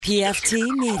PFT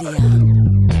Media.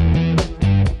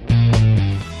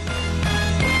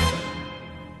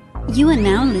 You are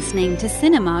now listening to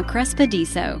Cinema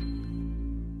Crespediso.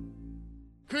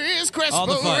 Chris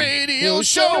Crespo Radio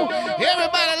Show.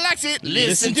 Everybody likes it.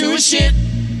 Listen to his shit.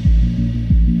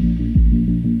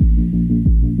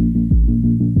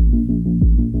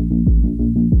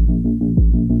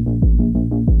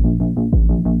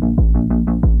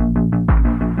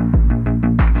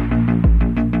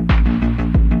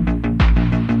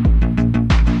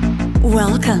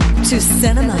 Welcome to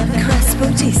Cinema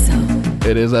Crespediso.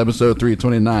 It is episode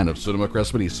 329 of Cinema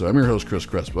Crespediso. I'm your host, Chris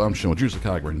Crespo. I'm Sean Juice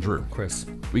Cogburn Drew. Chris.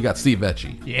 We got Steve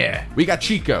Vecchi. Yeah. We got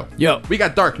Chico. Yo. We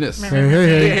got Darkness. Hey.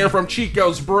 We hear from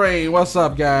Chico's brain. What's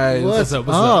up, guys? What's up?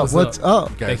 What's up?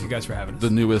 Guys, Thank you guys for having us. The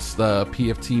newest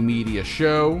PFT Media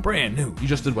show. Brand new. You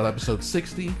just did what, episode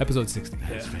 60? Episode 60.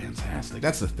 That's fantastic.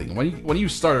 That's the thing. When you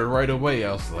started right away,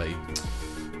 I was like,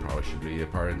 probably should be a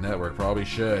part of the network. Probably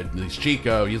should. He's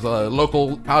Chico. He's a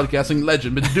local podcasting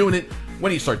legend. Been doing it. When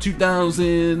did you start?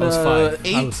 2008? I was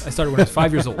 5. I started when I was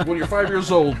 5 years old. When you're 5 years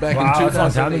old, back in Wow, that's a long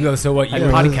 2008. time ago. So what? You Yeah,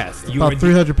 were podcast. You were about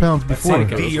 300 pounds before.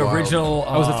 That's the wild. original.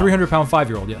 I was a 300-pound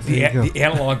 5-year-old, yes. the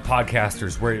analog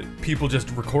podcasters where people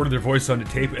just recorded their voice on the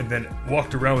tape and then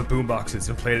walked around with boomboxes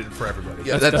and played it for everybody.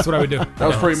 Yeah, That's what I would do. That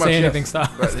was pretty much Say it. anything style.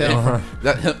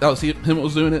 That was him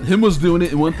was doing it. Him was doing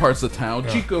it in one parts of town.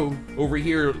 Chico over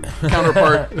here,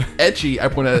 counterpart Etchy. I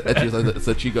pointed at Etchy. I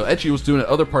said Chico. Etchy was doing it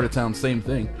other part of town. Same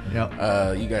thing. Yep.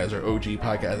 You guys are OG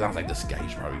podcasts. I was like, this guy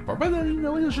should probably be part. But then it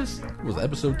was just it was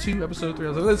episode 2, episode 3. I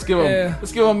was like, let's give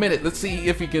him a minute. Let's see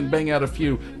if he can bang out a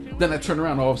few. Then I turn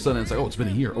around, all of a sudden it's like, oh, it's been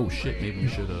a year. Oh shit, maybe we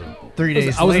should. 3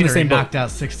 days I was in the later, same he boat. knocked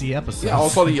out 60 episodes. Yeah, all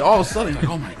of a sudden, like,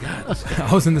 oh my god. This guy.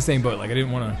 I was in the same boat. Like, I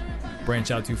didn't want to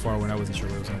branch out too far when I wasn't sure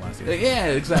what it was going to last year. Yeah,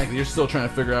 exactly. You're still trying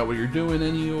to figure out what you're doing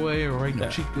anyway, or right now,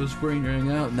 Chico's brain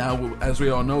ring out. Now, as we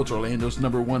all know, it's Orlando's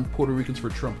 #1 Puerto Ricans for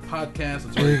Trump podcast.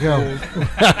 It's There you go. cool.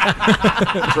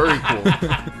 It's very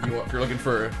cool. If you're looking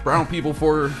for brown people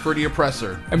for the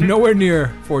oppressor. I'm nowhere near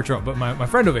for Trump, but my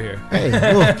friend over here,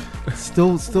 Hey, look,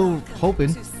 still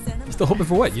hoping. still hoping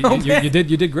for what? You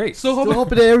did great. Still Still hoping,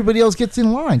 hoping that everybody else gets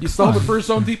in line. you still hoping for his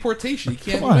own deportation. You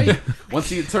can't Come on. wait.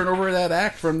 Once you turn over that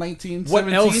act from 1917,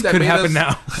 What else that could made happen us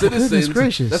now? Citizens. Goodness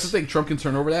gracious. That's the thing. Trump can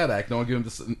turn over that act. No one give him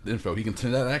this info. He can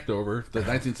turn that act over. The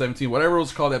 1917, whatever it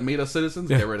was called that made us citizens,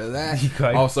 get rid of that.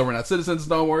 could. All of a sudden, we're not citizens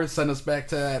no more. Send us back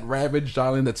to that ravaged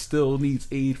island that still needs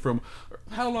aid from.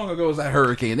 How long ago was that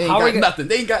hurricane? They ain't got nothing.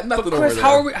 They ain't got nothing over Chris, there.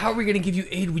 how are we going to give you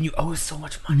aid when you owe us so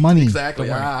much money? Money. Exactly.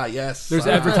 Yes. There's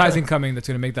advertising coming that's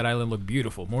going to make that island look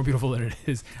beautiful, more beautiful than it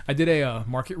is. I did a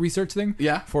market research thing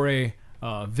for a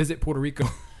Visit Puerto Rico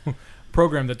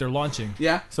program that they're launching.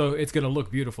 Yeah. So it's going to look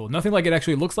beautiful. Nothing like it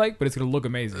actually looks like, but it's going to look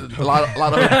amazing. A lot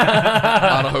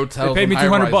of hotels. They paid me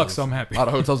and $200, high-rises. so I'm happy. A lot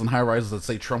of hotels and high rises that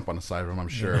say Trump on the side of them. I'm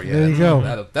sure. Yeah. There you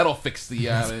go. That'll fix the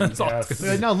island. That's all it's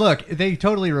gonna No, look, they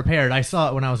totally repaired. I saw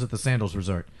it when I was at the Sandals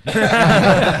Resort. look.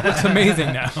 It's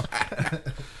amazing now.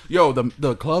 Yo,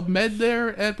 the Club Med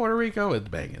there at Puerto Rico, it's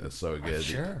banging. It's so good.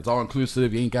 Sure. It's all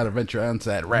inclusive. You ain't got to venture onto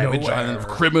that ravaged Nowhere. island of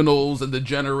criminals and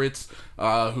degenerates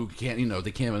who can't,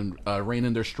 they can't even rein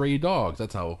in their stray dogs.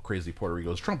 That's how crazy Puerto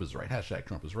Rico is. Trump is right. Hashtag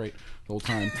Trump is right the whole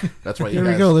time. That's why you There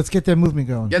guys we go. Let's get that movement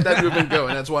going. get that movement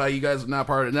going. That's why you guys are not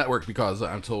part of the network, because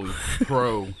I'm totally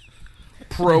pro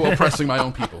oppressing my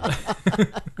own people. That's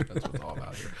what it's all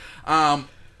about here.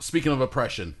 Speaking of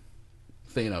oppression,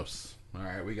 Thanos. All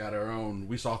right, we got our own.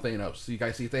 We saw Thanos. You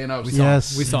guys see Thanos?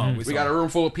 Yes. We saw him. We got a room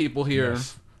full of people here.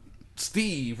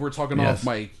 Steve, we're talking off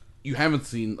mic. You haven't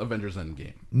seen Avengers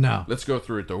Endgame. No. Let's go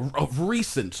through it though. Of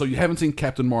recent, so you haven't seen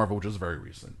Captain Marvel, which is very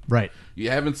recent. Right. You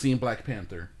haven't seen Black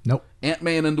Panther. Nope.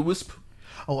 Ant-Man and the Wasp.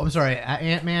 Oh, I'm sorry.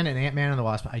 Ant-Man and Ant-Man and the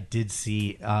Wasp, I did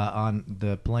see on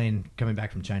the plane coming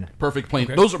back from China. Perfect plane.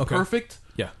 Okay, Those are okay. perfect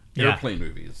Yeah. airplane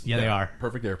movies. Yeah, they are.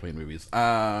 Perfect airplane movies.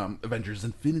 Avengers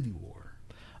Infinity War.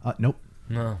 Nope.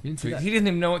 No. He didn't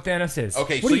even know what Thanos is.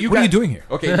 Okay, What are you doing here?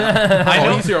 Okay,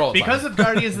 he's here all the time. Because of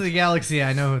Guardians of the Galaxy,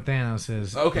 I know who Thanos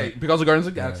is. Okay, because of Guardians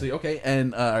of the Galaxy. Okay,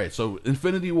 and all right, so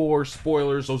Infinity War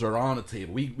spoilers; those are on the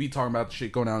table. We talking about the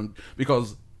shit going on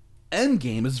because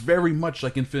Endgame is very much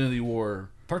like Infinity War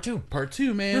Part 2. Part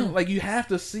 2, man. Like you have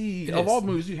to see It of is. all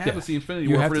movies, you have Yeah. to see Infinity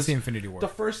You War. have for to this- see Infinity War. The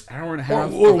first hour and a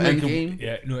half Or of make Endgame.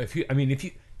 Yeah, no. If you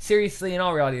seriously, in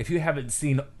all reality, if you haven't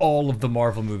seen all of the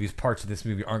Marvel movies, parts of this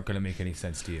movie aren't going to make any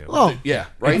sense to you. Oh, Yeah,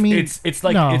 right. I mean, It's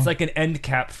like no. it's like an end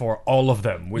cap for all of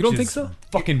them, which don't is think so?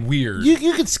 fucking weird.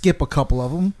 you could skip a couple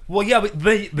of them. Well, yeah, but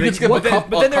can skip a then there are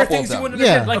couple of things you them. wouldn't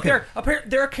Yeah. understand. Like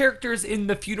there are characters in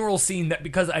the funeral scene that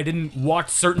because I didn't watch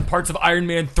certain parts of Iron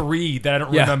Man 3 that I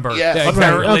don't Yeah. remember. Yeah, Yeah,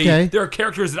 apparently okay. there are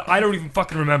characters that I don't even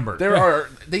fucking remember.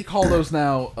 They call those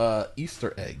now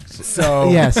Easter eggs. So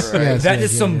Yes, yes, that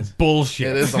yes, is some yes. bullshit.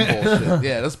 It is some bullshit.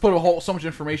 Yeah, let's put so much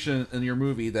information in your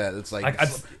movie that it's like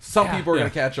some people are gonna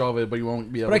catch all of it, but you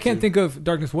won't be able. But I can't to. think of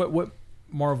Darkness. What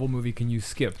Marvel movie can you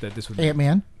skip that this would be?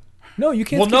 Ant-Man. No, you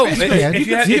can't. Well, skip no, Ant-Man. if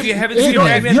you haven't seen Ant-Man.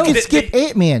 Ant-Man, You can skip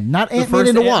Ant-Man, not Ant-Man first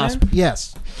and the Ant-Man? Wasp.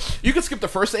 Yes. You can skip the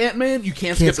first Ant-Man. You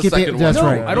can't Can't skip the skip it. second That's one.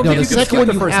 right. I don't No, think the you can second skip one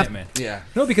the you first have- Ant-Man. Yeah.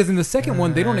 No, because in the second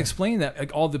one they don't explain that,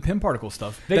 like all the Pym particle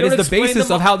stuff. They That is don't the explain basis them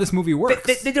of all. how this movie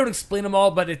works. They don't explain them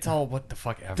all, but it's all what the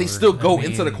fuck ever. They still go I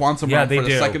mean, into the quantum yeah, realm they for the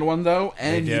do. second one though,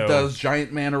 and They he do. does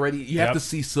Giant Man already. You have Yep. to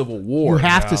see Civil War. You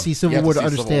have to see You Civil have War to to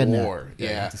see understand Civil that. War. you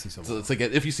Yeah, have to see Civil so it's like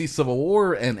if you see Civil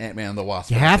War and Ant-Man and the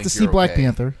Wasp, You I have think to see you're Black okay.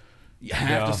 Panther. You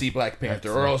have to see Black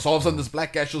Panther, or else all of a sudden this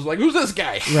black guy shows like, "Who's this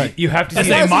guy?" Right. You have to That's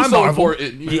see why my it's so Marvel.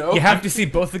 important, you know? You have to see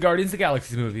both the Guardians of the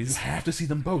Galaxy movies. You have to see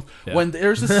them both. When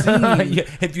there's a scene, Yeah,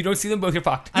 if you don't see them both, you're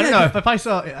fucked. I don't know if I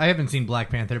saw. I haven't seen Black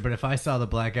Panther, but if I saw the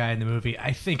black guy in the movie,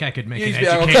 I think I could make You'd an be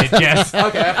like, educated guess.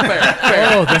 okay,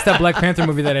 fair. Oh, that's that Black Panther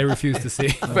movie that I refuse to see.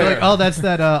 Fair. Like, oh, that's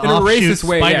that In a offshoot racist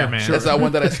way, yeah, Spider-Man. sure. That's that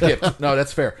one that I skipped. No,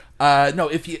 that's fair. No,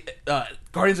 if you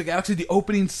Guardians of the Galaxy, the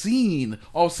opening scene,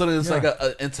 all of a sudden it's like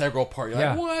an integral part. You're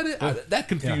like, what? That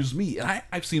confused me. And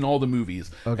I've seen all the movies,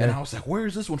 and I was like, where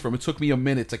is this one from? It took me a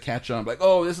minute to catch on. Like,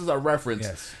 oh, this is a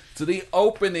reference to the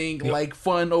opening, like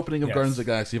fun opening of Guardians of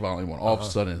the Galaxy Volume 1. All of a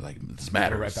sudden, it's like, this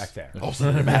matters. Right back there. All of a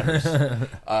sudden, it matters.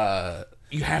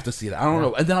 You have to see that. I don't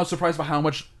know. And then I was surprised by how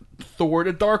much Thor: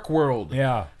 The Dark World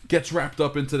gets wrapped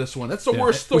up into this one. That's the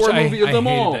worst Which Thor I- movie of I them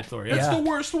hated all. that Thor, yeah. That's the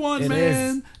worst one,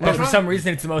 man. But for some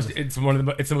reason, it's the most. It's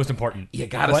the most important. You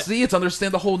gotta What? see it to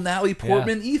understand the whole Natalie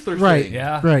Portman ether Right. thing.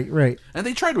 Yeah. Right. And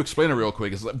they tried to explain it real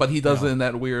quick, but he does it in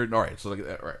that weird. All right, so like,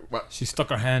 all right. Well, She stuck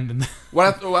her hand in.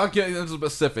 I'll get into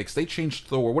specifics. They changed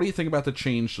Thor. What do you think about the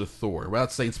change to Thor?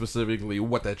 Without saying specifically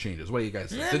what that changes. What do you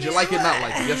guys think? Did you like it? Not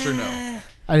like it? Yes or no?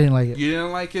 I didn't like it. You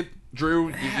didn't like it,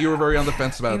 Drew. You were very on the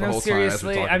fence about it the whole time. As we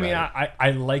seriously, talked I mean, about it.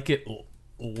 I like it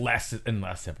less and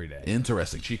less every day.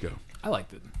 Interesting, Chico. I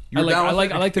liked it. You were down with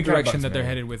it? I like the It kinda direction bugs that me. they're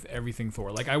headed with everything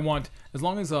Thor. Like I want, as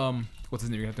long as what's his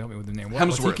name? You have to help me with the name. What?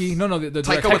 Hemsworth. Waititi? No, the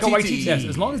Taika director. Waititi. Yes,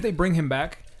 as long as they bring him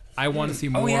back, I want to see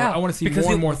more. Oh yeah, I want to see because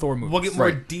more and more Thor movies. We'll get more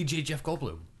Right. DJ Jeff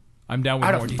Goldblum. I'm down with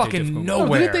out more of DJ fucking Jeff Goldblum.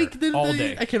 nowhere. all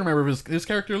day. I can't remember if his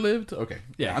character lived. Okay,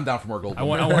 Yeah. I'm down for more Goldblum. I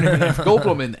want him in it.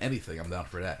 Goldblum in anything. I'm down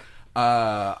for that.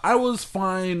 I was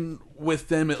fine with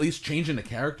them at least changing the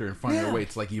character and finding a way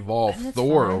to like evolve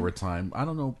Thor over time. I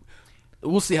don't know.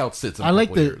 We'll see how it sits. In I a like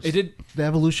couple the years. the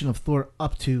evolution of Thor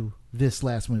up to this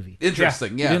last movie.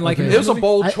 Interesting. You Yeah, didn't like it in it was this a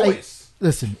bold I- choice.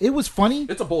 Listen, it was funny.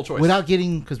 It's a bold choice. Without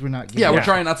getting, because we're not getting. Yeah, we're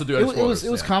trying not to do It was spoilers,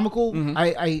 yeah. comical.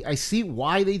 I see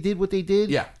why they did what they did.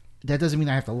 Yeah. That doesn't mean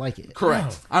I have to like it.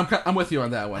 Correct. I'm with you on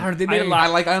that one. I don't know, they made a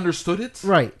lot- I understood it.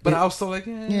 Right. But It- I was still like,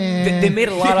 They made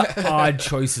a lot of odd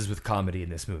choices with comedy in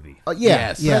this movie.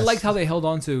 Yes. But I liked how they held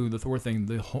on to the Thor thing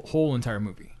the whole entire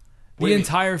movie. The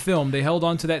entire film, they held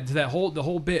on to the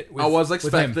whole bit. With, I was with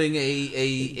him. expecting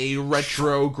a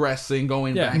retrogressing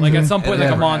going Yeah, back. like at some point, and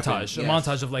like a never montage, happened. a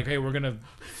montage of like, hey, we're gonna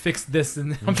fix this,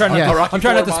 and I'm trying Yeah. not A to, I'm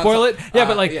trying not to Rocky spoil Horror it. Yeah,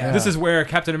 but like yeah. this is where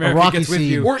Captain America Rocky gets with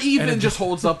scene. you, Or even and it just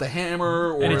holds up the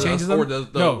hammer, or And it changes them? or the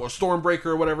No. or Stormbreaker,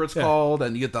 or whatever it's called,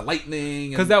 and you get the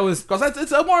lightning. 'Cause that was- because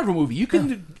it's a Marvel movie. You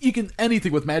can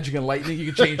anything with magic and lightning.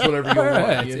 You can change whatever you want.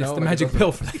 Yeah, you it's know? the Like, magic it doesn't-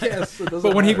 pill. For that. Yes, it doesn't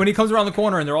but when matter. he comes around the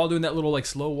corner and they're all doing that little like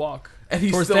slow walk, And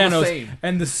he's towards still the Thanos, same.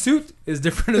 and the suit is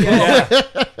different as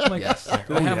well. I'm like, Yes.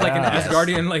 do they have like an Yes.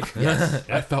 Asgardian like?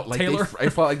 I felt like Taylor? I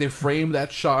felt like they framed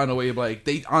that shot in a way like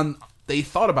they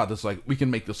thought about this like we can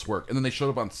make this work, and then they showed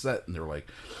up on set and they were like,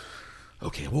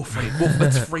 okay,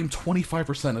 let's frame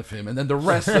 25% of him, and then the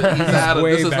rest he's out of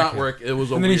way this does back not here. work. It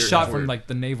was a And then he weird- shot it's from weird. like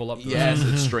the navel up. To Yes,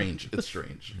 it's strange. It's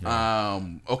strange.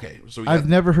 Okay, so we got, I've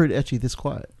never heard Etchy this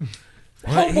quiet.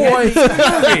 oh boy.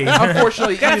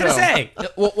 Unfortunately, Got you to know, say.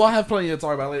 we'll have plenty to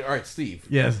talk about later. All right, Steve.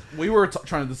 Yes. We were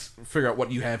trying to figure out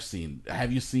what you have seen.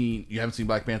 Have you seen? You haven't seen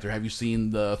Black Panther. Have you seen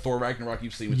the Thor Ragnarok?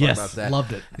 You've seen. We Yes, talked about that.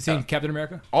 loved it. You seen Captain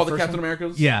America? All the First Captain one?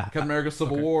 Americas. Yeah. Captain America: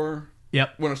 Civil War.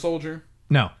 Yep. Winter Soldier.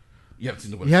 No. You haven't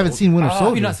seen the You haven't seen Winter Have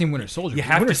Soldier. you not seen Winter Soldier? You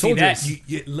have Winter to see Soldier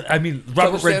that. is- I mean,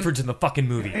 Robert Redford's in the fucking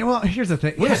movie. Hey, well, here's the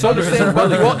thing. Winter Soldier.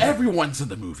 Well, everyone's in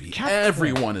the movie.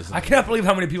 Everyone is. In I the cannot believe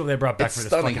how many people they brought back It's for this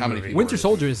stunning fucking how many movie. people. Winter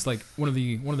Soldier is like one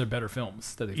of their better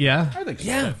films. That Yeah. I think so.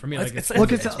 Yeah, for me, like, it's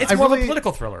Look, it's I more of really- a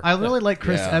political thriller. I really like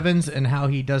Chris Yeah. Evans and how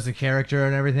he does the character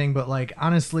and everything, but like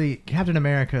honestly, Captain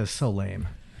America is so lame.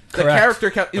 The Correct.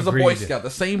 character is a Boy Agreed. Scout. The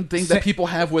same thing that people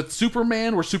have with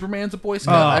Superman, where Superman's a Boy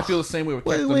Scout. Oh. I feel the same way with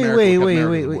Wait, Captain wait, America. wait, Captain wait, America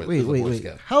wait, is a wait, Boy wait, wait.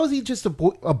 Scout. How is he just a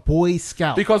Boy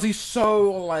Scout? Because he's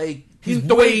so like He's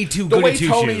the way too the good way at two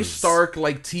Tony shoes. Stark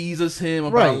like teases him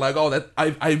about Right. like, oh, that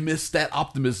I miss that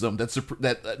optimism,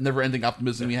 that never ending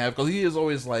optimism you have, because he is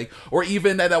always like, or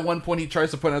even at one point he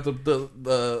tries to point out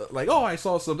the like, oh, I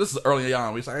saw some. This is early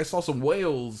on. He's like, I saw some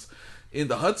whales in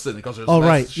the Hudson because there's less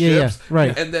right. Yeah, ships. yeah,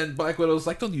 right. And then Black Widow's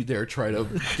like, don't you dare try to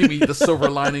give me the silver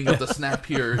lining of the snap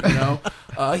here, you know?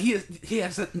 He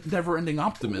has that never-ending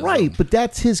optimism. Right, but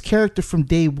that's his character from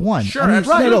day one. Sure, I mean,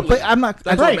 absolutely. No, but I'm not.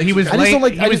 That's what Right, makes he you was Captain I just lame.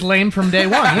 don't like- He was lame from day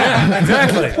one. Yeah,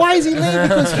 exactly. Why is he lame?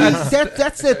 Because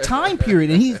that's that time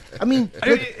period, and he's. I mean, I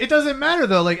mean, it doesn't matter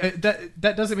though. Like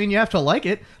that doesn't mean you have to like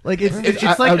it. Like it's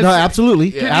I- like no,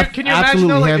 absolutely. Can Ab- you, can you imagine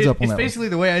absolutely though? Like, hands up on it's that one. basically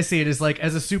the way I see it is like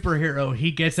as a superhero,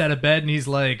 he gets out of bed and he's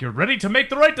like, "You're ready to make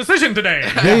the right decision today."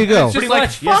 There you go. Pretty like,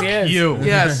 much. Yes, fuck he is. you.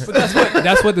 Yes. But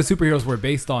that's what the superheroes were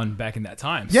based on back in that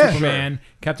time. Yeah, Superman,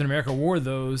 Captain America wore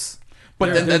those. But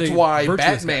They're- then that's they're why virtuous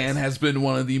Batman guys. has been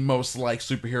one of the most liked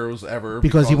superheroes ever.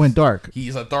 Because he went dark.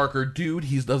 He's a darker dude.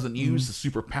 He doesn't use the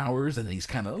superpowers, and he's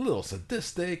kind of a little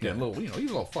sadistic and a little, he's a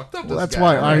little fucked up. Well, this that's guy.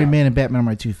 why Iron Man and Batman are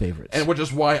my two favorites. And which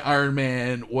is why Iron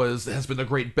Man has been a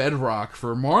great bedrock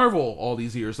for Marvel all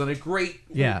these years, and a great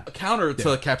counter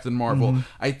to Captain Marvel.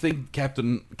 I think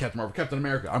Captain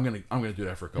America. I'm gonna do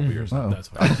that for a couple years. Now. That's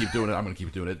fine. I'll keep doing it. I'm gonna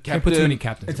keep doing it. Can't put too many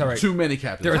captains. It's all right. Too many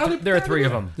captains. There are three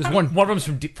of them. There's one of them's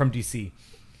from DC.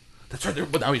 That's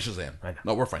right. But now he's Shazam. I know.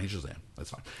 No, we're fine. He's Shazam. That's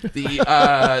fine.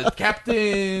 The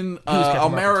Captain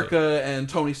Captain America and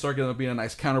Tony Stark are going to be a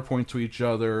nice counterpoint to each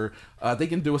other. They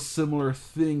can do a similar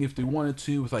thing if they wanted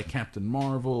to with like Captain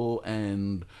Marvel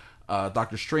and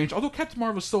Doctor Strange. Although Captain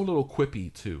Marvel's still a little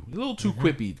quippy too, a little too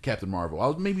quippy. Captain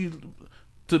Marvel. Maybe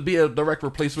to be a direct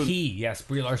replacement. Yes,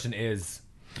 Brie Larson is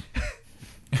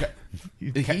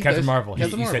He Captain does- Marvel.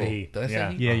 Captain You Marvel. said he. Did I say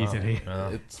Yeah. he? Yeah, you said he.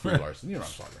 It's Brie Larson. You know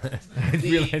what I'm talking about. It's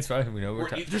really it's fine. We know we're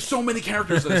talking. There's so many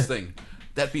characters in this thing.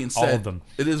 That being said, All of them.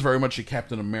 it is very much a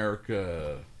Captain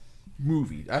America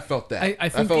movie. I felt that. I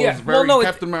think- felt yeah. it was very Well, no,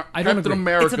 Captain I don't Captain agree.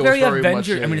 America. It's a very was very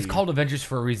Avengers. much I mean, it's called Avengers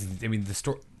for a reason. I mean, the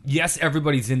story. Yes,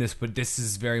 everybody's in this, but this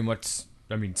is very much.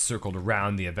 I mean, circled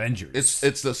around the Avengers.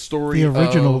 It's the story The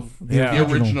original- of the the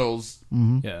original. originals.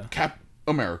 Yeah. Cap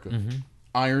America,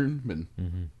 Iron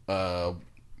Man,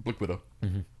 Black Widow,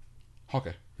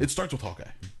 Hawkeye. It starts with Hawkeye.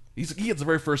 He gets the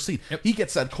very first scene. He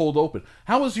gets that cold open.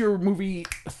 How was your movie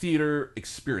theater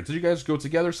experience? Did you guys go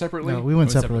together separately? No, we went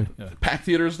separately. Packed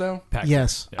theaters now.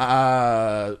 Yes.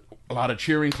 A lot of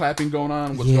cheering, clapping going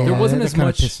on. What's Yeah. going There on? wasn't that as kinda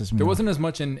much. pisses me There off. wasn't as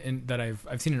much in that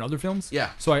I've seen in other films.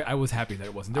 Yeah. So I was happy that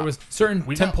it wasn't. There was certain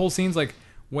tentpole scenes like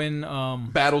when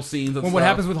Battle scenes. And when what stuff.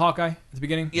 happens with Hawkeye at the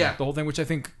beginning. Yeah. The whole thing, which I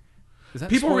think is that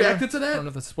People spoiler? reacted to that? I don't know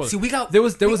if that's a spoiler. See, we got- there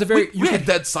was a very We had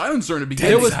dead silence during the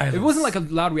beginning. there was silence. it wasn't like a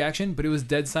loud reaction, but it was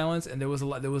dead silence, and there was a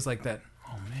lot. There was like that.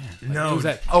 Oh man. Like, it was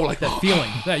that. Oh, like that feeling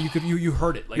that you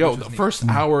heard it. Like, Yo, which was the neat. first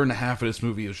hour and a half of this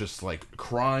movie is just like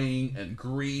crying and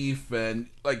grief and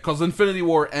like because Infinity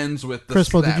War ends with the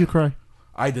Crispo, snap. did you cry?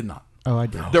 I did not. Oh, I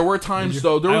did. There were times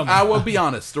though. I don't know. I will be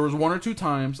honest. There was one or two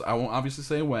times. I won't obviously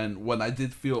say when I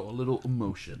did feel a little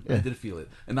emotion. I did feel it,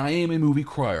 and I am a movie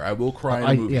crier. I will cry in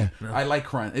a movie. yeah. I like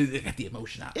crying. I got the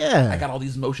emotion out. Yeah. I got all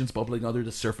these emotions bubbling under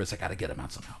the surface. I got to get them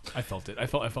out somehow. I felt it. I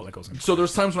felt like I was. Gonna So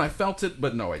there's times when I felt it,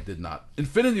 but no, I did not.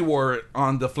 Infinity War,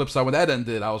 on the flip side, when that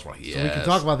ended, I was like, yeah. we can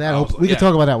talk about that. We can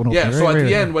talk about that one. Yeah. Okay, So right, at right, the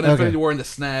right. end, when Okay. Infinity War and the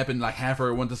snap and like half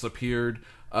everyone disappeared,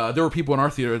 there were people in our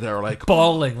theater that were like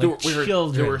Bawling they like were- They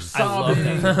children. were I love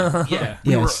sobbing. Yeah.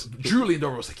 Yes. Julie and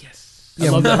Dora was like, yes.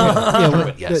 Yeah, when-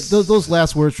 Yes. those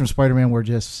last words from Spider-Man were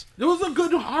just. It was a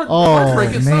good Oh,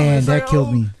 heartbreaking stuff. man, It's that like,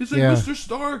 killed me. He's like, Yeah. Mr.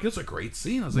 Stark. It's a great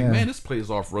scene. I was like, Yeah. man, this plays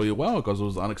off really well because it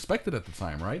was unexpected at the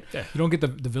time, right? Yeah, you don't get the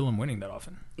villain winning that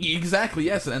often. Exactly.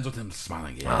 Yes, it ends with him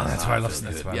smiling. Yeah, that's why I love-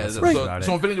 that's why I Yeah, love so, something about it.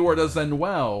 so Infinity War does end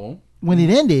well. When it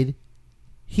ended,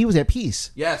 he was at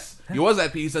peace. Yes, he was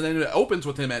at peace, and then it opens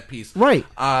with him at peace. Right.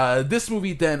 This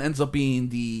movie then ends up being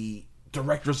the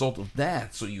direct result of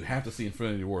that, so you have to see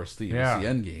Infinity War to see Yeah.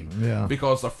 Endgame. Yeah.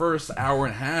 Because the first hour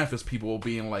and a half is people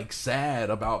being like sad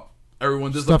about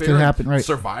everyone Stuff disappearing. that happened, right.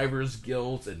 Survivor's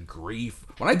guilt and grief.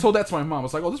 When I told that to my mom, I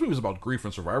was like, "Oh, this movie's about grief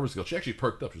and survivor's guilt." She actually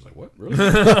perked up. She was like, "What? Really?"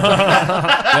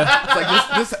 It's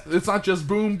like this. It's not just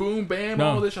boom, boom, bam,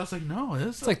 No. all this. I was like, "No,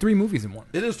 it's like 3 movies in one.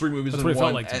 It is 3 movies That's in what it one."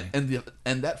 felt like to me.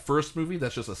 And that first movie,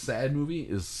 that's just a sad movie,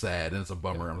 is sad and it's a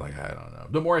bummer. I'm like, I don't know.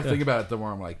 The more I think about it, the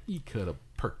more I'm like, he could have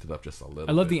perked it up just a little.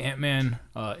 I love bit. the Ant-Man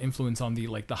influence on the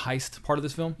heist part of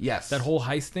this film. Yes. That whole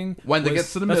heist thing. When they get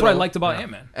to the that's middle, what I liked about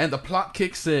Ant-Man. And the plot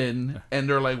kicks in, and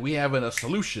they're like, "We have a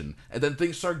solution," and then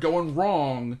things start going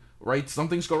wrong. Right, some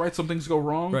things go right, some things go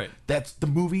wrong. Right. That's the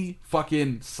movie.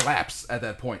 Fucking slaps at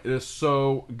that point. It is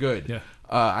so good. Yeah.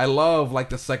 I love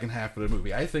the second half of the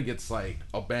movie. I think it's like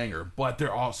a banger, but they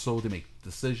make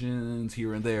decisions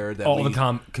here and there that all the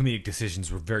comedic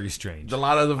decisions were very strange. A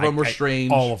lot of them were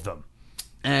strange. All of them.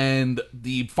 And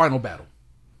the final battle.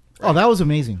 Oh, that was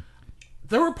amazing.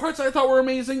 There were parts I thought were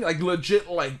amazing, legit,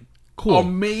 cool,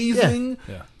 amazing.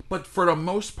 Yeah. But for the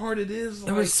most part, it is.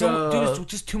 There was there's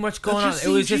just too much going on. just It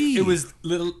was CG.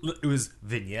 it was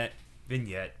vignette.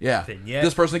 Yeah. Vignette.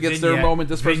 This person gets their moment.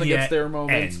 This person gets their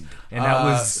moment. End. And that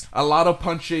was a lot of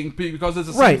punching because it's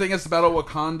the same Right. thing as the Battle of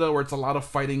Wakanda, where it's a lot of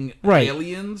fighting Right.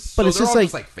 aliens. But So it's they're just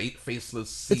all like-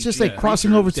 faceless. It's just CG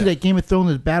crossing creatures. over to that Game of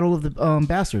Thrones, the Battle of the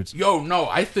Bastards. Yo, no,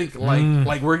 I think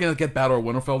we're gonna get Battle of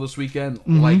Winterfell this weekend.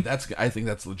 I think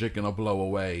that's legit gonna blow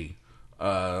away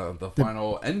the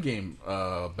final Endgame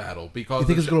battle because You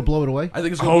think it's going to blow it away? I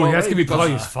think it's gonna blow that's away gonna be because-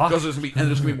 bloody as fuck. because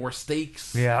there's gonna be more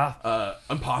stakes. Yeah.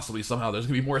 And possibly somehow there's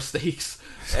gonna be more stakes.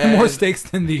 More And- stakes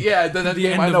than the Yeah, then the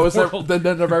game end I of know the is world. then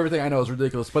of everything I know is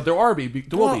ridiculous, but there will be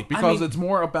because it's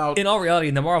more about in all reality,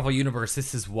 in the Marvel universe,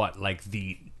 this is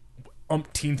the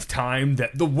umpteenth time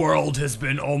that the world has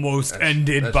been almost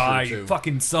ended that's by true, too.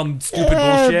 fucking some stupid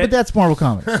bullshit. But that's Marvel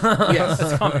Comics. yes.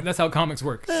 That's how comics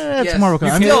work. That's Yes. Marvel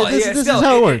Comics. I mean, this is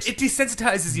how it works. It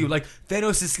desensitizes you. Like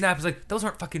Thanos' snap is like, those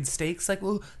aren't fucking stakes. Like,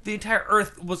 well, the entire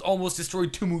Earth was almost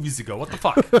destroyed 2 movies ago. What the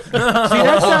fuck? See,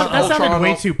 that sounded Ultron-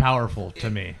 way too powerful to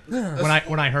me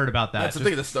when I heard about that. That's the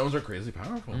thing. The stones are crazy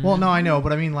powerful. Well, no, I know,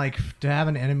 but I mean, to have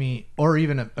an enemy or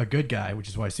even a good guy, which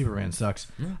is why Superman sucks,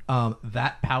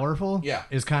 that powerful, Yeah.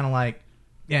 is kind of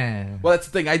yeah. Well, that's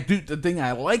the thing. The thing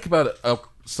I like about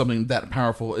something that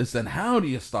powerful is then how do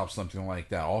you stop something like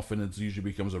that? Often it usually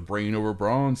becomes a brain over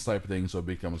bronze type of thing, so it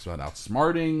becomes about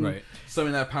outsmarting Right.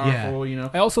 something that powerful. You know.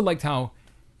 I also liked how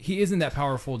he isn't that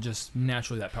powerful, just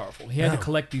naturally that powerful. He had to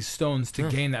collect these stones to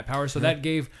gain that power, so that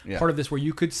gave Yeah. part of this where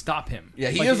you could stop him. Yeah,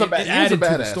 he Like, is a it badass. added to the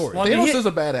badass. story. Well, I mean, Thanos he- is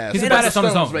a badass. he's a But badass on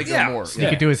his stones own. make Yeah. him more. He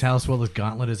could do his house while his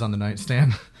gauntlet is on the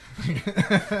nightstand. He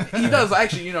does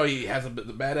actually. He has the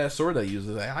badass sword that he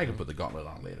uses. I can put the gauntlet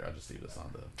on later. I'll just leave this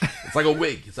on the. It's like a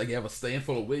wig. It's like you have a stand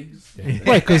full of wigs.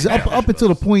 Right, because up until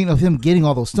the point of him getting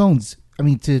all those stones, I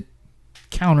mean, to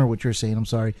counter what you're saying, I'm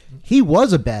sorry, he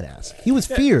was a badass. He was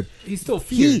feared. He's still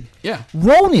feared. Yeah.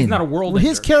 Ronan. He's not a world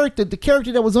His ender. character, the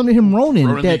character that was under him, Ronan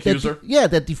Ronan the Accuser?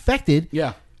 that defected.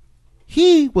 Yeah.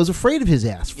 He was afraid of his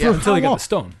ass. Yeah, for Until how he got long? the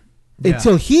stone.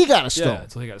 Until he got a stone. Yeah,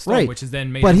 until he got a stone, Right. which is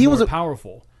then made But him he more was a-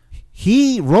 powerful.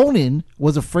 Ronan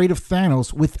was afraid of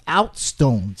Thanos without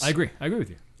stones. I agree with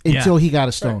you. Until he got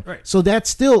a stone. Right. So that's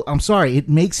still, I'm sorry, it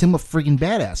makes him a friggin'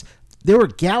 badass. There were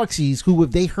galaxies who,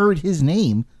 if they heard his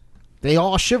name, they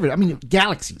all shivered. I mean,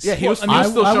 galaxies. Yeah, he was, I mean, he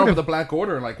was still I showing up would've- with the Black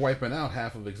Order and wiping out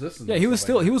half of existence. Yeah, and he was stuff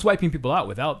still like he was wiping people out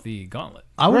without the gauntlet.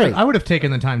 I Right. would have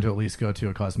taken the time to at least go to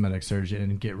a cosmetic surgeon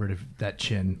and get rid of that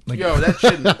chin. that. Yo, that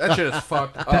shit is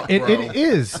fucked up, it, bro. it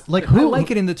is I who like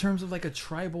it in the terms of like a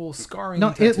tribal scarring.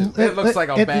 No, tattoo. It looks like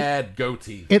a it- bad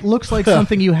goatee. It looks like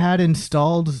something you had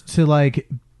installed to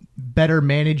better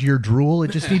manage your drool.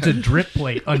 It just needs a drip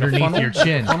plate underneath your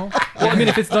chin. Funnel? Well, I mean,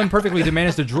 if it's done perfectly to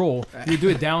manage the drool, you do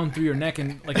it down through your neck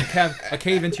and like a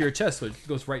cave into your chest, so it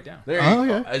goes right down. There Oh, you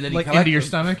go. yeah. And then Like you collect into your them.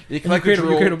 stomach? You And you collect create, the you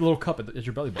drool. create a little cup at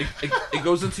your belly button. It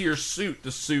goes into your suit.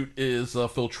 The suit is a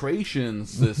filtration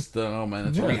system, and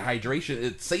it's rehydration.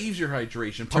 It saves your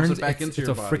hydration, pumps it back into it's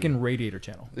your a body. freaking radiator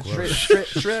channel. It's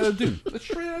straight out of Dune. It's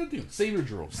straight out of Dune. Save your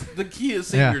drool. The key is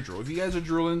save Yeah. your drool. If you guys are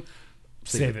drooling,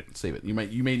 Save it. Save it. You may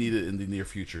need it in the near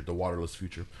future, the waterless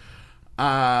future.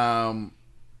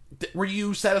 Were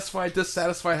you satisfied,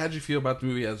 dissatisfied? How did you feel about the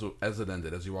movie as it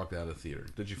ended, as you walked out of the theater?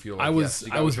 Did you feel like I was yes, you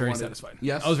got what you very wanted? satisfied.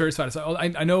 Yes, I was very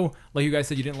satisfied. I know, like you guys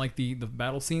said, you didn't like the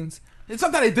battle scenes. It's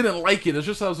not that I didn't like it. It's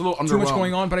just I was a little underwhelmed. Too much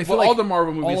going on, but I feel all like the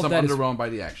Marvel movies, all I'm of that is- underwhelmed by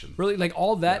the action. Really, like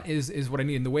all of that is what I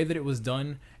need. And the way that it was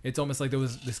done, it's almost like there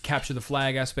was this capture the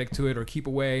flag aspect to it, or keep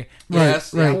away.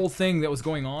 Yes, the right. whole thing that was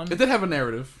going on. It did have a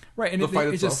narrative, Right, and the fight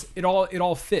it itself. just it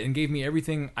all fit and gave me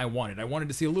everything I wanted. I wanted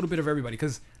to see a little bit of everybody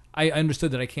because I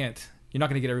understood that I can't you're not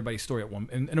going to get everybody's story at one.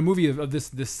 In a movie of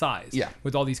this size, Yeah.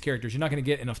 with all these characters, you're not going to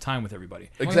get enough time with everybody.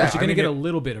 Exactly. But you're going to I mean, get a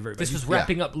little bit of everybody. This was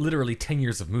wrapping up literally 10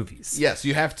 years of movies. Yes,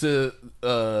 you have to.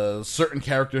 Certain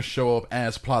characters show up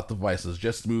as plot devices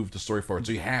just to move the story forward.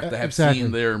 So you have to have Exactly.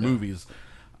 seen their movies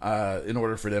in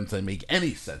order for them to make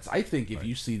any sense. I think if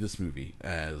you see this movie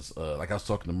as like I was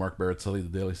talking to Mark Baratelli,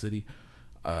 the Daily City.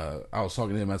 I was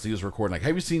talking to him as he was recording. Like,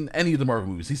 have you seen any of the Marvel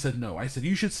movies? He said no. I said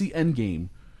you should see Endgame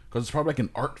because it's probably like an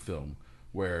art film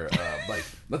where like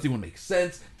nothing would make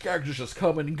sense. Characters just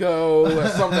come and go.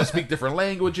 Some of them speak different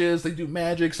languages. They do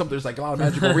magic. Some there's like a lot of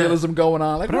magical realism going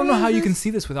on. Like, but I don't know what how is you this? can see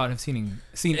this without have seen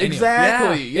any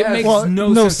Exactly. of it. Yeah. It makes Well,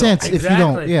 no sense if you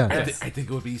don't. Exactly. Yeah, I think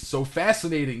it would be so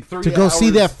fascinating. 3 to go see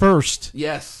hours. that first.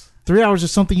 Yes. 3 hours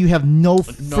is something you have no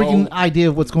freaking idea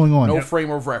of what's going on. No frame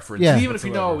of reference. Yeah. Even if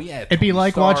you know, yeah. It'd be Tony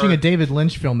like Stark. watching a David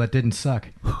Lynch film that didn't suck.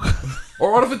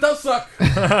 Or what if it does suck?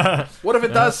 What if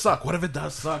it does suck? What if it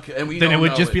does suck? And we Then it don't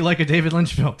would know just be like a David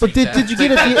Lynch film. But did you get Take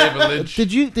that, a David Lynch.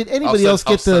 did anybody I'll else set-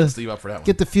 get I'll set Steve up for that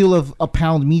one. the feel of a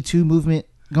pound Me Too movement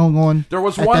going on? There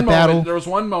was at one that moment. battle? There was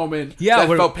one moment Yeah, that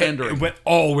where felt pandering. It went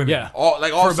all women. Yeah. all For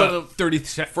of a sudden, about 30,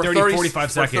 for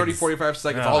 45 seconds. 30, 45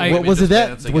 seconds. Yeah. All I- women Was it just that?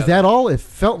 dancing Was together. that all? It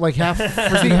felt like half an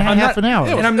hour.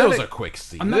 It was, And I'm it not- was a quick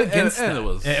scene. I'm not against and that. it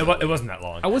was. It wasn't that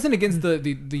long. I wasn't against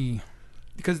the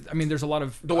because I mean there's a lot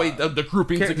of the way the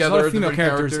grouping there's a together. lot of female different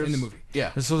characters in the movie.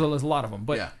 Yeah. there's a lot of them,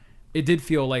 but Yeah. it did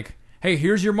feel like, hey,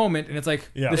 here's your moment, and it's like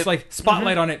Yeah. this like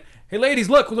spotlight on it. Hey, ladies,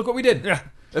 look what we did. Yeah.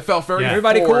 It felt very.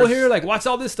 Everybody forced. cool here? Like, watch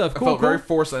all this stuff. It Cool, felt cool. very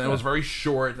forced, and it was very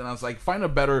short. And I was like, find a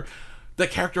better. The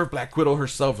character of Black Widow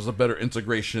herself is a better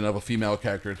integration of a female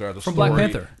character throughout the From story. Black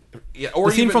Panther. Yeah, or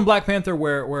The scene even, from Black Panther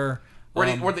where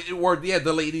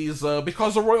the ladies,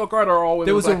 because the Royal Guard are all women.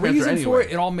 there was a Black Panther reason anyway. for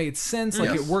it. It all made sense. Like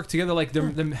Yes. it worked together. Like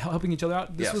them helping each other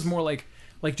out. This Yes. was more like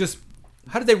just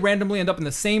how did they randomly end up in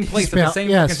the same place at the same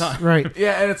yes, fucking time? right.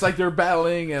 Yeah, and it's like they're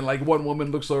battling, and like one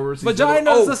woman looks over, sees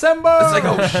Vaginas assemble! It's like,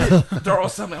 oh shit, they're all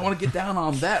assembling. I want to get down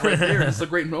on that right there. It's a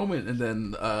great moment, and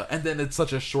then it's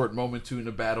such a short moment too in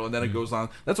the battle, and then it goes on.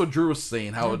 That's what Drew was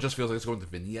saying. How it just feels like it's going to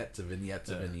vignette to vignette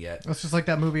to vignette. That's just like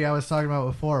that movie I was talking about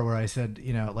before, where I said,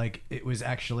 like it was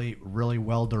actually really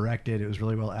well directed. It was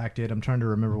really well acted. I'm trying to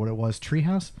remember what it was.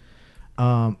 Treehouse,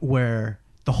 where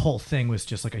the whole thing was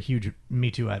just like a huge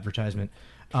Me Too advertisement.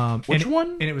 Which and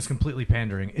one? And it was completely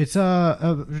pandering. It's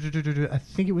I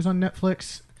think it was on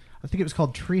Netflix. I think it was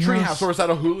called Treehouse. Or is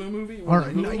that a Hulu movie? Or, One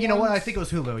of the no, Hulu you know what? ones? I think it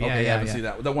was Hulu. Yeah, Okay, I yeah, haven't yeah. seen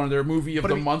that. That one of their movie of But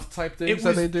the I mean, month type things It that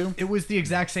was, they do. It was the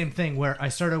exact same thing where I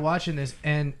started watching this,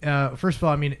 and first of all,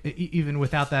 I mean, even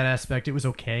without that aspect, it was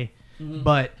okay,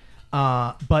 but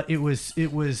it was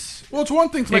Well, it's one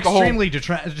thing to make a whole. extremely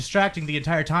distracting the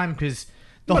entire time because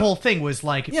the whole thing was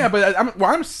like Yeah, but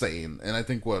I'm saying, and I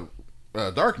think what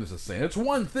Darkness is saying, it's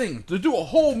one thing to do a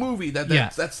whole movie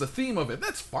that's the theme of it.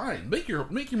 That's fine. Make your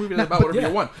movie about whatever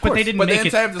you want. But they didn't But make then it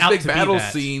to have this out big to be battle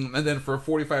that. scene, and then for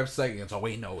 45 seconds, oh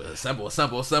wait, no, assemble.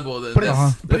 But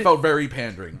It felt very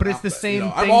pandering. but it's the same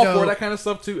I'm thing, all though. for that kind of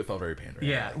stuff too. It felt very pandering.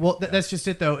 Yeah, well, that's just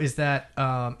it, though, is that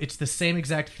it's the same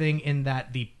exact thing in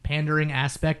that the pandering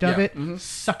aspect of Yeah, it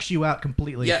sucks you out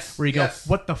completely. Yes, Where you go, yes.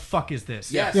 what the fuck is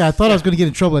this? Yes. Yeah, I thought I was going to get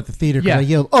in trouble at the theater because Yeah. I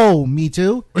yelled, "Oh, Me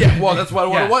Too!" Yeah, well, that's what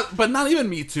Yeah. it was. But not even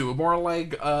Me Too. More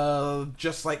like,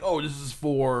 just like, oh, this is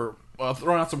for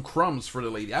throwing out some crumbs for the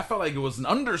lady. I felt like it was an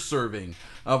underserving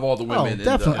of all the women.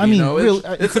 definitely. And, I mean, it's, real-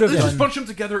 it's, could've it's done- just bunch them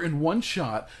together in one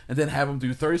shot and then have them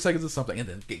do 30 seconds of something and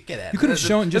then get at it. You could have And then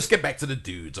shown just get back to the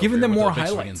dudes. giving over them here more with their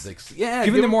big swinging highlights. dicks. Yeah,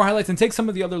 giving them more highlights and take some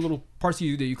of the other little parts that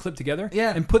you clip together.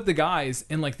 Yeah. And put the guys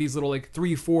in like these little like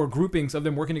 3-4 groupings of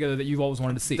them working together that you've always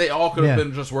wanted to see. They all could have Yeah.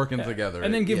 been just working together.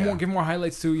 and then give Yeah. more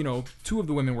highlights to 2 of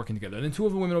the women working together, and then 2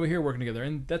 of the women over here working together,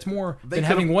 and that's more They than could've-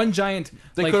 having one giant.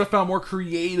 They like, could have found more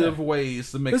creative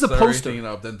ways to mix there's a poster. everything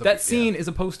up. Than That scene is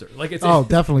a poster. Like it's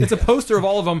definitely. it's a poster of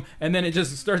all of them, and then it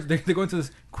just starts. They go into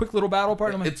this quick little battle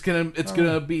part. And I'm like, It's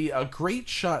gonna be a great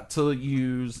shot to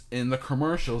use in the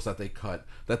commercials that they cut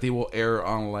that they will air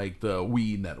on like the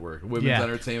WE network, Women's Yeah.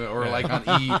 Entertainment, or like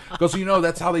on E, because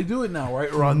that's how they do it now,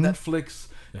 right? Or on Netflix.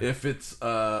 If it's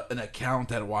an account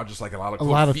that watches like a lot of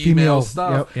female female-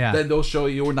 stuff, yep. Yeah. then they'll show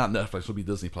you, or not Netflix, it'll be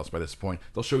Disney Plus by this point.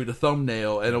 They'll show you the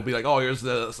thumbnail, and it'll be like, oh, here's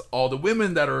all the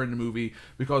women that are in the movie,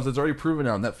 because it's already proven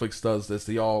now. Netflix does this.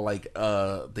 They all like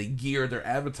they gear their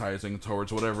advertising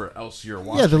towards whatever else you're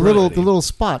watching. Yeah, the little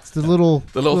spots, the little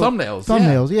thumbnails.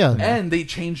 thumbnails. Yeah. And they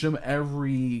change them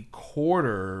every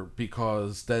quarter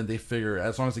because then they figure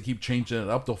as long as they keep changing it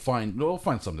up, they'll find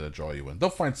something to draw you in. They'll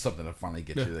find something to finally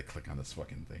get you to click on this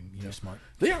fucking goddamn thing. They're smart.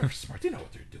 They are smart. They know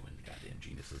what they're doing. Goddamn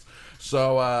geniuses.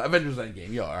 So Avengers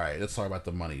Endgame. Yo, all right. Let's talk about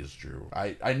the monies, Drew.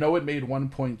 I know it made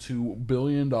 $1.2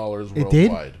 billion worldwide. It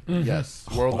did? Mm-hmm. Yes,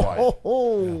 worldwide.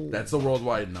 Oh. That's a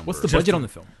worldwide number. What's the budget on the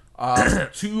film?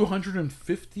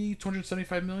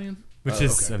 275 million. Which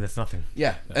is that's nothing.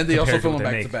 Yeah, and they also Compared to film what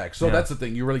them they back to make. back. So Yeah. that's the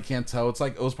thing. You really can't tell. It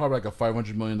was probably like a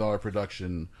 $500 million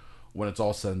production when it's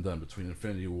all said and done between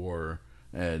Infinity War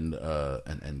and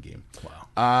Endgame.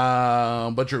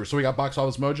 Wow. But Drew, so we got Box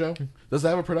Office Mojo. Does it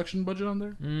have a production budget on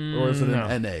there, or is it no.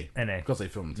 an NA? NA. Because they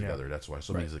film them together. That's why.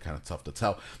 So it makes it kind of tough to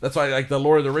tell. That's why, like the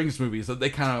Lord of the Rings movies,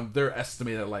 they're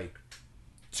estimated at like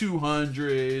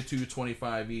 200,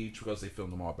 225 each because they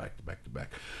filmed them all back to back to back.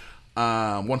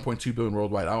 1.2 billion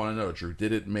worldwide. I want to know, Drew,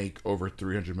 did it make over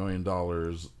 $300 million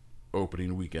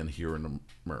opening weekend here in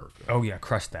America? Oh yeah,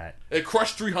 crushed that. It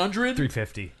crushed 300?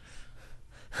 350.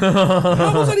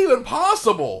 How was that even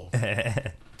possible?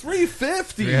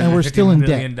 350. And we're still in $150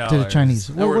 debt million. to the Chinese.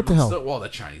 And Well, we're what the hell? still- well, the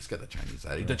Chinese got the Chinese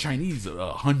at it. The Chinese,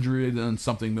 $100 and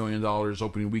something million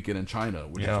opening weekend in China,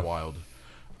 which Yeah. is wild.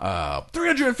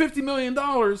 $350 million.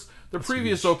 The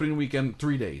previous opening weekend,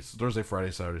 3 days, Thursday,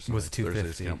 Friday, Saturday, Sunday. Was it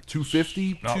 250? Thursday,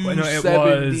 250. No, it was.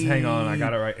 270. Hang on, I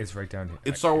got it right. It's right down here.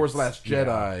 It's Star Wars: Last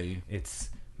Jedi. Yeah, it's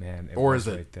man. It Or was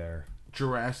is it- right there?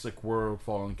 Jurassic World: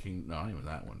 Fallen King. No, not even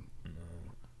that one.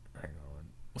 Hang on.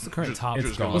 What's the current Just- top?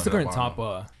 it's gone. What's the current It's top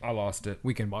gone. I lost it.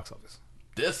 weekend box office?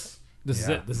 This. This is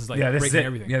it. This is like this is breaking it.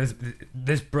 everything. Yeah,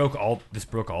 this broke all. This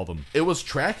broke all of them. It was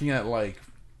tracking at like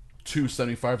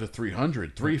 275 to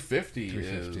 300. 350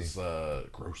 is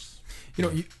gross. You know,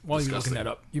 while you're Disgusting. looking that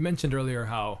up, you mentioned earlier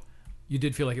how you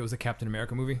did feel like it was a Captain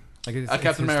America movie. Like it's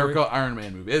Captain his story. America, Iron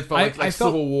Man movie. It felt I like felt-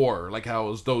 Civil War, like how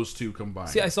it was those two combined.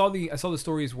 See, I saw the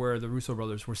stories where the Russo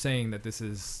brothers were saying that this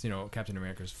is, Captain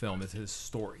America's film. It's his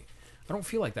story. I don't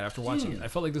feel like that after watching it. I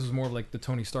felt like this was more of like the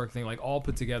Tony Stark thing, like all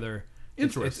put together.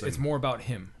 Interesting. It's more about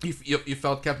him. You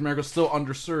felt Captain America still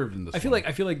underserved in this. I feel one.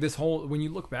 like this whole, when you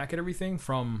look back at everything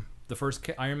from the first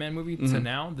Iron Man movie to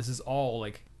now, this is all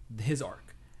like his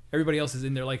arc. Everybody else is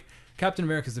in there. Like Captain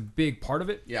America is a big part of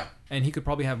it. Yeah. And he could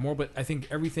probably have more, but I think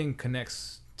everything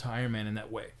connects to Iron Man in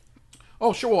that way.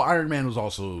 Oh, sure. Well, Iron Man was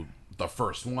also the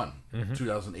first one,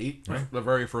 2008, the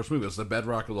very first movie. It was the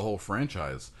bedrock of the whole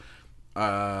franchise.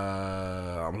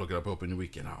 I'm looking up opening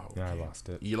weekend. Oh, Yeah, I lost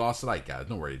it. You lost it. I got it.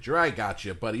 Don't worry, Drew. I got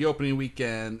you, buddy. Opening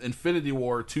weekend: Infinity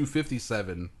War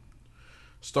 257,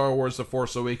 Star Wars: The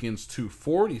Force Awakens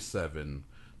 247,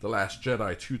 The Last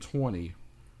Jedi 220,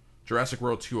 Jurassic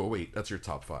World 208. That's your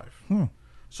top five.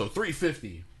 So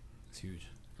 350, It's huge.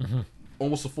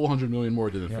 almost a full 100 million more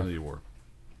than Infinity War.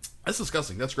 That's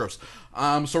disgusting. That's gross.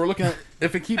 So we're looking at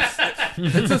if it keeps.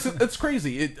 It's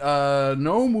crazy.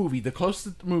 No movie, the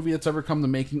closest movie that's ever come to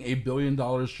making $1 billion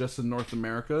just in North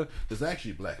America is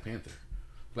actually Black Panther.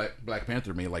 Black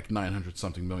Panther made like $900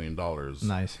 something million.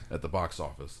 Nice. At the box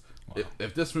office. Wow.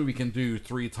 If this movie can do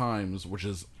 3 times, which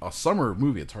is a summer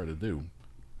movie, it's hard to do.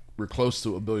 We're close to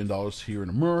 $1 billion here in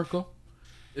America.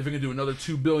 If it can do another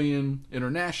 $2 billion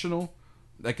international,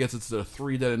 that gets it to the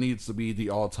 3 that it needs to be the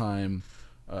all-time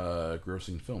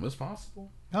grossing film. It's possible.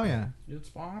 Oh yeah. It's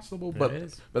possible,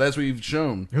 is. but as we've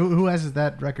shown, Who has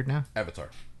that record now? Avatar.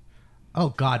 Oh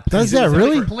God. Does please that beat it.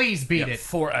 really? Please beat it.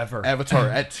 Forever. Avatar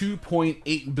at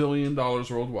 $2.8 billion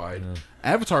worldwide.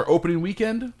 Avatar opening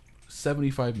weekend,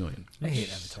 $75 million. I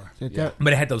hate Avatar.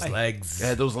 But it had those legs. It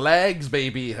had those legs,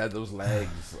 baby. It had those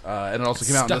legs. And it also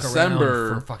came out in Stuck around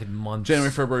December. for fucking months.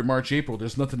 January, February, March, April.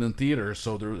 There's nothing in theaters,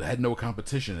 so there had no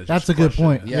competition. It That's just a good crushed it.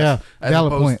 point. Yeah, As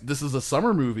valid opposed- point. This is a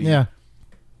summer movie. Yeah.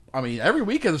 I mean, every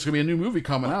weekend there's going to be a new movie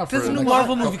coming out. There's for a new the next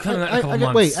Marvel couple- movie coming out in a couple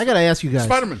months. Wait, I gotta ask you guys.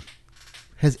 Spider-Man.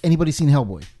 Has anybody seen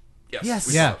Hellboy? Yes.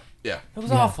 we Yeah. saw it. Yeah. It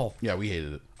was awful. Yeah, we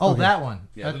hated it. Oh, that one.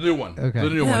 Yeah, the new one. Okay. The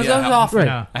new Yeah, one. that was awful. Right.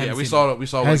 No. Yeah, we saw it. We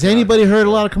saw. Has like, anybody heard a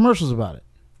lot of commercials about it?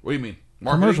 What do you mean?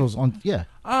 Marketing? Commercials on, yeah.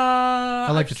 I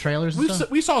like the trailers and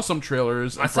stuff. We saw some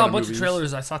trailers. in I saw a front bunch of movies.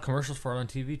 trailers. I saw commercials for it on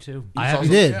TV too. I saw haven't,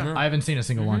 some- did. yeah. I haven't seen a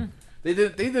single one. They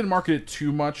didn't market it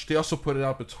too much. They also put it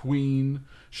out between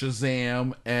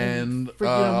Shazam and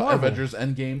Marvel. Avengers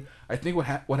Endgame. I think what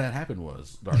had happened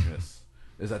was Darkness.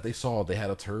 Is that they saw they had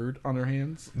a turd on their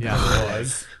hands. Yeah.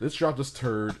 Let's drop this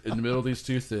turd in the middle of these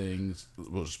two things.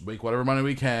 We'll just make whatever money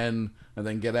we can and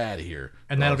then get out of here.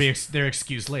 And that'll be their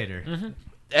excuse later.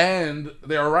 And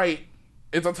they are right.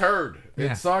 It's a turd.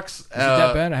 Yeah. It sucks. Is it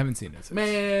that bad? I haven't seen it.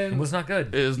 Man, It was not good.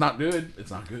 it is not good. It's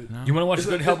not good. You want to watch a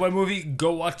good Hellboy movie?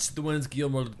 Go watch the ones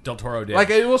Guillermo del Toro did. Like,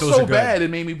 it was Those so are good. bad, it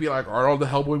made me be like, are all the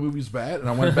Hellboy movies bad? And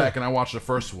I went back and I watched the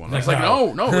first one. I was like,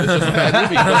 Wow. no, it's just a bad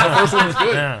movie because the first one was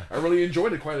good. I really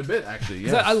enjoyed it quite a bit, actually.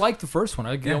 'Cause Yes. I like the first one.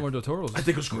 I like Guillermo del Toro's. I think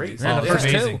it was great. Yeah, the Yeah, first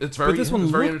it's- two. It's very, But this one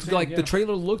it's very looked entertaining, like yeah. the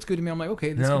trailer looked good to me. I'm like,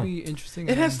 okay, this No. could be interesting.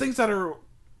 It has things that are.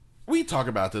 We talk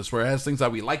about this where it has things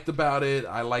that we liked about it.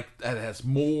 I like that it has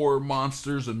more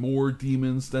monsters and more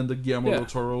demons than the Guillermo del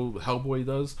Toro Hellboy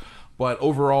does. But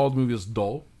overall, the movie is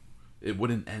dull. It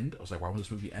wouldn't end. I was like, why would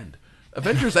this movie end?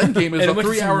 Avengers Endgame is And a it went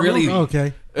to 3-hour some really- movie.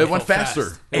 Okay. It went faster.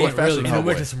 fast. It went faster And than it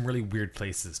went Hellboy. to some really weird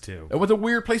places too. It went to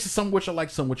weird places, some which I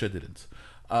liked, some which I didn't.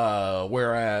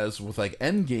 Whereas with like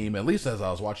Endgame, at least as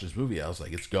I was watching this movie, I was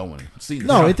like, it's going. See,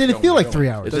 No, it didn't going, feel like going. 3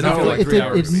 hours. It did not feel like it 3 did,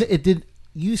 hours. It did.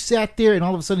 You sat there, and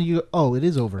all of a sudden, you go, it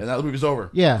is over. And now the movie's over.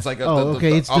 Yeah. It's like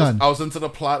Okay, it's done. I was into the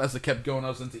plot as it kept going. I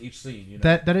was into each scene. You know?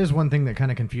 That is one thing that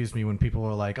kind of confused me when people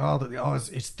were like,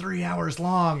 it's 3 hours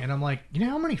long, and I'm like, you know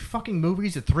how many fucking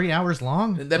movies are 3 hours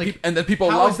long? And then, Like, and then people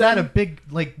how love is that them. a big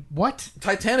what?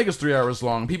 Titanic is 3 hours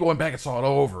long. People went back and saw it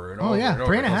over and over. yeah, and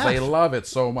over 3.5. because they love it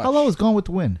so much. How long was Gone with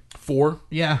the Wind? 4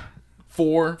 Yeah,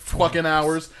 fucking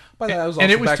hours. But that was And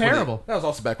also it was back when they- terrible. that was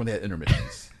also back when they had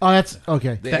intermissions. Oh, that's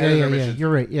okay. They Yeah, had yeah, yeah. intermissions. You're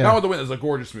right. Yeah. Now with the Wind is a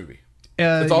gorgeous movie.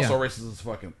 It's also racist as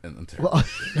fucking and terrible.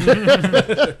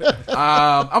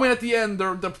 I mean, at the end,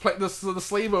 the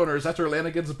slave owners, after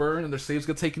Atlanta gets burned and their slaves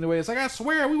get taken away, it's like, I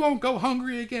swear we won't go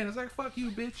hungry again. It's like, fuck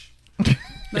you, bitch.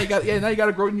 now you got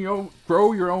to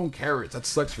grow your own carrots. That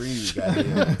sucks for you,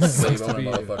 goddamn slave owner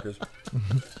motherfuckers.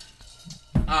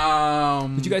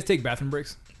 Did you guys take bathroom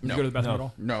breaks? Did No. you go to the bathroom at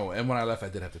all? No, and when I left, I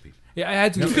did have to pee. Yeah, I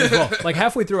had to go as well. Like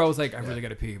halfway through, I was like, I really got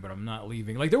to pee, but I'm not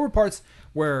leaving. Like there were parts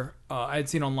where I had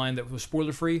seen online that was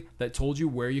spoiler free that told you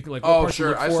where you could like. What parts to sure,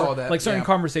 look I for. saw that, Like certain yeah.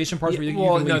 conversation parts where you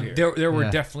can leave here. There were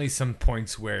Yeah. definitely some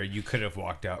points where you could have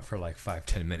walked out for like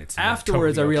 5-10 minutes. and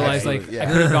Afterwards, I totally realized okay. like Yeah.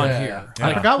 I could have gone Yeah. here. Yeah.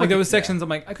 Like, I forgot like there what- was sections I'm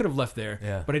like I could have left there,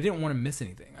 Yeah. but I didn't want to miss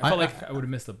anything. I felt like I would have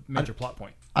missed a major plot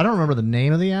point. I don't remember the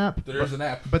name of the app. There's an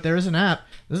app. But there is an app.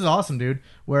 This is awesome, dude.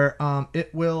 Where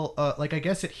it will like I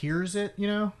guess it hears it, you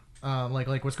know,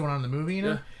 like what's going on in the movie, you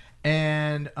know,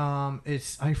 and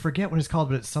it's I forget what it's called,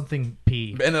 but it's something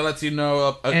P. And it lets you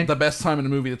know And- the best time in the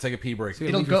movie to take a pee break. So you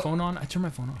It'll leave your go- phone on. I turn my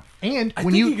phone off. And I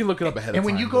when think you you can look it up ahead of and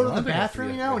time. when you go to though. I the think I bathroom,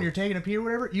 forget. you know, when you're taking a pee or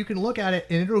whatever, you can look at it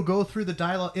and it'll go through the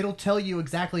dialogue. It'll tell you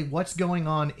exactly what's going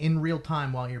on in real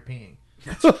time while you're peeing.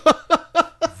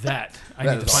 That I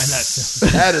That need to is find that. awesome.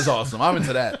 That is awesome. I'm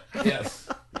into that. Yes.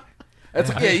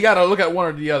 You got to look at one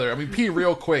or the other. I mean, pee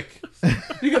real quick.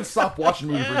 You can stop watching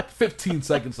a movie for 15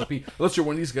 seconds to pee. Unless you're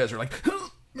one of these guys who are like,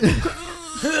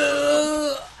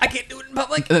 I can't do it in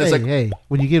public. and then it's like, hey,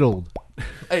 when you get old.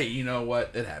 hey, you know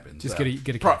what? It happens. Just get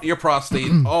a your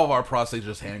prostate. All of our prostates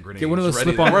just hand grenades. Get one of those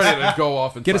ready slip-ons. ready to go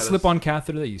off. Get a inside us. slip-on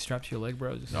catheter that you strap to your leg,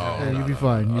 bro. Just, Oh, You'll be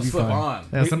fine. You'll A be slip fine. on.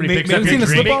 Yeah, somebody Make, picks up make- your make-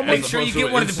 drink. slip-on make sure you Opposed to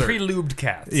get one of the insert. pre-lubed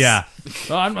cats. Yeah,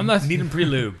 Oh, I'm not. Need them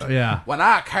pre-lubed. yeah. When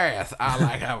I cast, I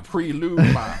like have a pre-lube.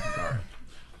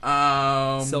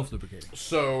 Self-lubricating.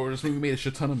 So this movie made a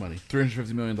shit ton of money,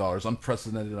 $350 million,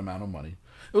 unprecedented amount of money.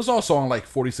 It was also on like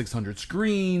 4,600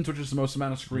 screens, which is the most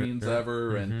amount of screens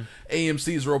ever, and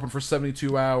AMC's are open for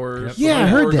 72 hours. Yeah, So I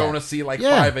heard we're that. going to see like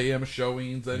Yeah. 5 a.m.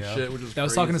 showings and shit, which is I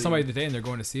was talking to crazy. somebody today, and they're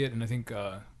going to see it, and I think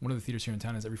one of the theaters here in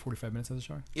town is every 45 minutes has a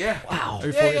showing. Yeah, wow.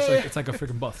 Every 40, it's like a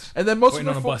freaking bus. And then most Waiting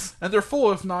of them on a are full, bus. and they're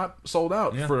full if not sold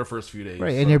out for the first few days.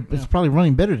 Right, and it's probably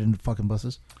running better than the fucking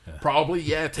buses. Probably,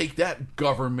 yeah. Take that,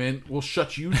 government. We'll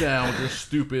shut you down with your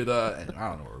stupid. I don't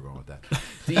know where we're going with that.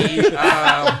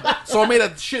 So I made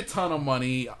a shit ton of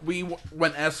money. We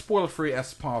went as spoiler free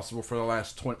as possible for the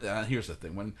last 20. Here's the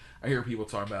thing: when I hear people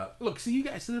talk about, look, see, you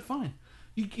guys did it fine.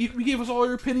 You gave us all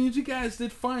your opinions. You guys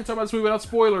did fine. Talk about this movie without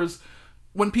spoilers.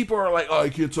 When people are like, "Oh, I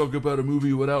can't talk about a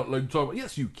movie without like talking,"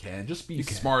 yes, you can. Just be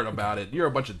smart about it. You're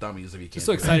a bunch of dummies if you can't. Just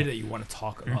so do that. excited that you want to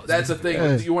talk about. That's the thing.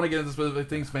 Hey. You want to get into specific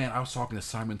things, man. I was talking to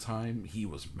Simon Time. He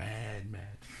was mad.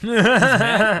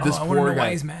 This I wanna poor know guy.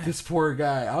 why he's mad. This poor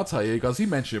guy. I'll tell you because he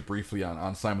mentioned it briefly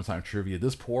on Simon Time trivia.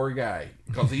 This poor guy,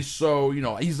 because he's so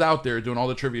he's out there doing all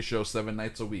the trivia shows 7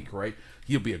 nights a week, right?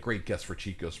 He'll be a great guest for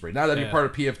Chico Spray. Now that you're Yeah. part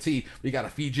of PFT, we got to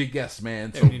feed you guests,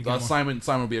 man. Yeah, we need to So get him on.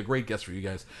 Simon will be a great guest for you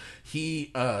guys.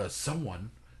 He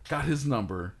someone got his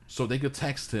number so they could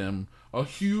text him a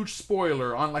huge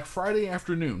spoiler on like Friday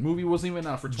afternoon. Movie wasn't even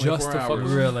out for 24 Just to fuck hours.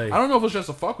 with him? Really? I don't know if it was just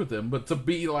to fuck with him, but to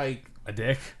be like, A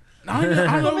dick. I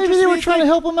don't know, Maybe just they were be trying to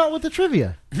help him out with the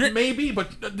trivia. maybe,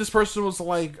 but this person was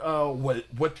like,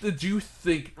 what did you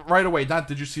think right away? Not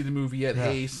did you see the movie yet?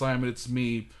 Hey, Simon, it's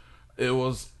me. It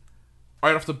was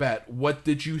right off the bat, what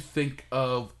did you think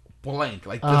of blank?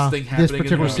 Like this thing happening,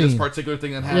 this particular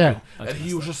thing that happened, and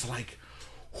he was just like,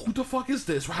 "Who the fuck is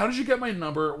this? How did you get my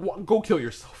number? Go kill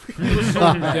yourself." He was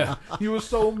so mad. He was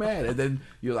so mad, and then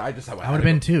I would have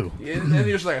been too. And then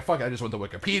he was like, "Fuck!" I just went to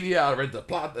Wikipedia, I read the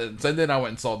plot, and then I went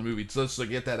and saw the movie just to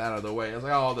get that out of the way. I was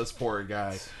like, "Oh, this poor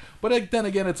guy." But then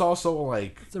again, it's also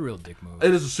like it's a real dick move.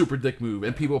 It is a super dick move,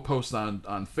 and people post on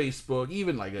Facebook,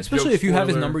 even like especially if you have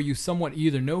his number, you somewhat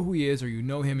either know who he is or you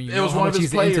know him, and you know was how one much of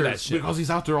his he's into that players shit. because he's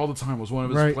out there all the time. It was one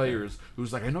of his players who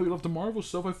was like, "I know you love the Marvel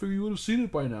stuff. I figure you would have seen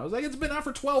it by now." I was like, "It's been out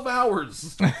for 12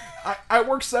 hours. I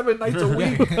work 7 nights a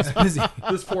week." It's busy.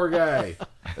 This poor guy.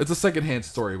 It's a secondhand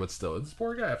story, but still, it's this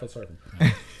poor guy. I felt sorry for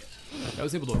him. I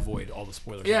was able to avoid all the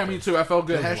spoilers. Yeah, me too. I felt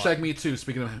good. Hashtag me too.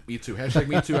 Speaking of me too. Hashtag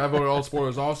me too. I avoided all the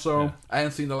spoilers also. Yeah. I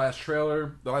hadn't seen the last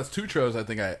trailer. The last 2 trailers I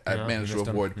think I managed to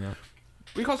avoid. Yeah.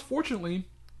 Because fortunately,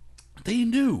 they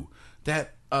knew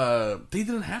that they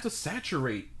didn't have to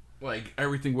saturate like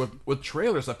everything with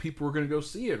trailers that people were going to go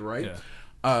see it, right?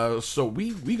 Yeah. So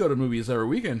we go to movies every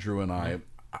weekend, Drew and I.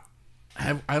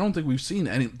 I don't think we've seen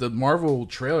any. The Marvel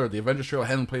trailer, the Avengers trailer,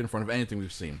 hadn't played in front of anything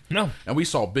we've seen. No, and we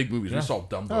saw big movies. Yeah. We saw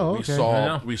Dumbo.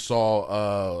 We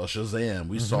saw Shazam.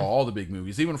 We saw all the big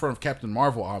movies, even in front of Captain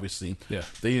Marvel. Obviously, they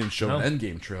didn't show an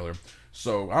Endgame trailer.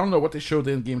 So I don't know what they showed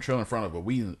the Endgame trailer in front of, but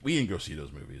we didn't go see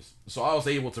those movies. So I was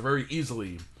able to very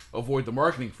easily avoid the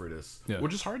marketing for this,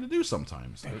 which is hard to do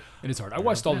sometimes. It is hard. I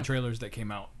watched all the trailers that came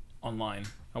out online.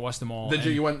 I watched them all. Did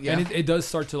you? And it does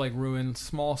start to like ruin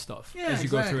small stuff as you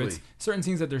go through it. Certain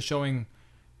scenes that they're showing.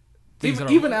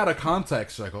 Even out of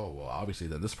context, like, oh well, obviously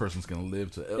then this person's gonna live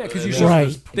to. Yeah, because you should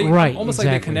almost like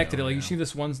they connected it. Like you see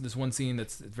this one scene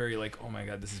that's very like, oh my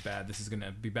god, this is bad. This is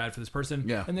gonna be bad for this person.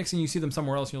 Yeah. And next thing you see them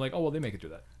somewhere else, and you're like, oh well, they make it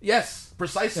through that. Yes,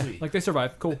 precisely. Yeah, like they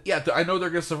survive. Cool. Yeah, I know they're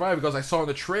gonna survive because I saw in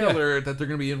the trailer that they're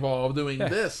gonna be involved doing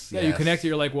this. Yeah, you connect it.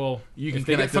 You're like, well, you can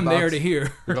get from there to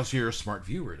here because you're a smart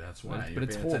viewer. That's why. But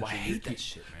it's horrible. I hate that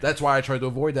shit, man. That's why I try to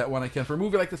avoid that when I can for a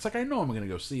movie like this. Like I know I'm gonna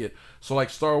go see it. So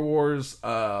like Star Wars,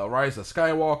 Rise of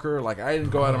Skywalker. Like I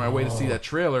didn't go out of my way to see that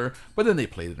trailer, but then they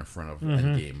played it in front of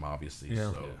Endgame, obviously.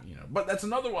 Yeah. So but that's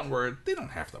another one where they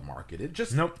don't have to market it.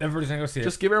 Just everybody's gonna go see it.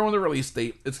 Just give everyone the release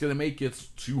date. It's gonna make its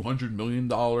 $200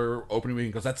 million opening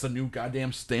weekend because that's the new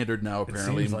goddamn standard now.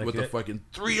 Apparently, with the fucking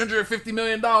 $350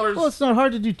 million. Well, it's not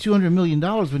hard to do $200 million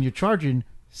when you're charging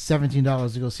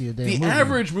 $17 to go see a damn movie. The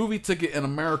average movie ticket in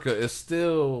America is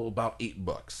still about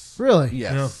 $8. Really?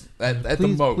 Yes. At the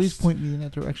most. Please point me in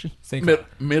that direction.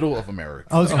 Middle of America.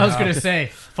 I was going to say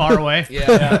far away.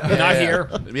 Not here.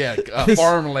 Yeah,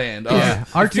 farmland.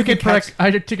 Our ticket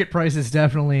prices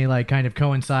definitely like kind of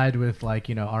coincide with like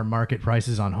our market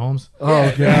prices on homes.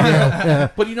 Yeah.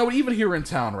 But you know what? Even here in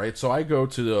town, right? So I go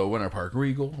to the Winter Park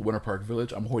Regal, Winter Park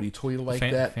Village. I'm hoity-toity like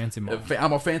that. Fancy mofo.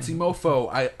 I'm a fancy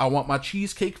mofo. I want my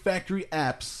Cheesecake Factory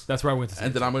apps. That's where I went to see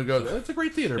and then I'm going to go. It's a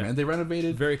great theater, man. They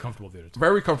renovated. Very comfortable theater.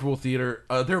 Very comfortable theater.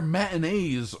 Their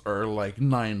matinees are like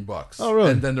 $9. Oh,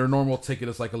 really? And then their normal ticket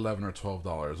is like $11 or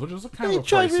 $12, which is a kind of a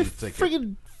pricey ticket.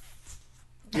 Friggin'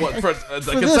 what for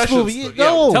the concessions? Movie,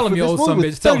 no, tell them you owe some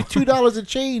bitch. $32 a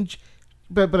change.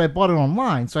 But I bought it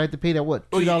online, so I had to pay that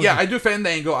what? $2? Yeah, I do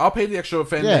Fandango. I'll pay the extra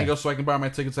Fandango so I can buy my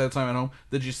tickets at a time at home.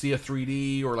 Did you see a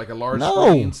 3D or like a large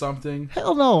screen something?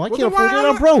 Hell no, I can't afford it.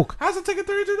 I'm broke. How's the ticket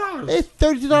 $32? It's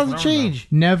 $32 a change.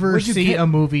 Never see a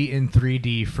movie in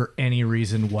 3D for any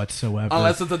reason whatsoever.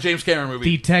 Unless it's a James Cameron movie.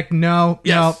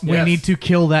 We need to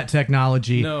kill that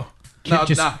technology. No.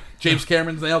 James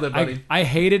Cameron's nailed it, buddy. I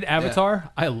hated Avatar.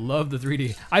 I loved the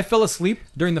 3D. I fell asleep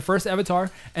during the first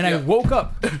Avatar, and I woke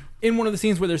up in one of the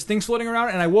scenes where there's things floating around,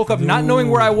 and I woke up not knowing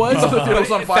where I was. It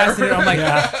was on fire. I'm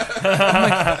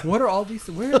like, what are all these?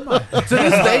 Where am I? To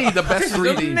this day, the best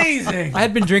 3D. Amazing. I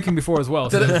had been drinking before as well.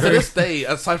 To this day,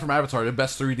 aside from Avatar, the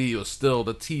best 3D was still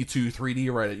the T2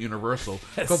 3D right at Universal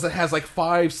because it has like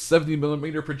 5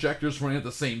 70mm projectors running at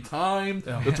the same time.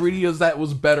 Oh, the 3D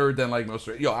was better than like most.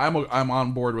 I'm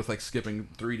on board with like skipping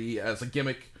 3D as a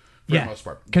gimmick for the most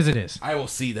part because it is. I will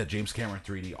see that James Cameron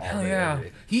 3D all day. Every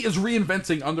day. He is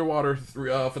reinventing underwater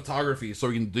photography, so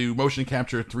he can do motion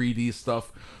capture 3D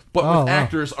stuff, but with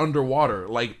actors underwater.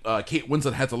 Like Kate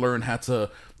Winslet had to learn how to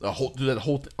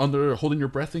holding your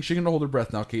breath thing. She can hold her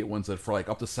breath now. Kate Winslet for like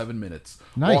up to 7 minutes,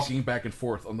 walking back and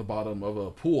forth on the bottom of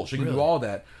a pool. She can do all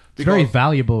that. It's very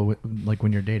valuable, like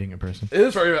when you're dating a person. It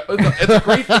is very.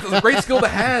 It's a great skill to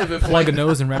have. If plug a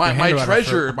nose and wrap your hand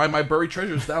around my buried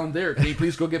treasure is down there. Can you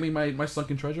please go get me my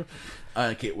sunken treasure?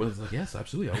 Kate was like, yes,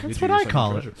 absolutely. That's what I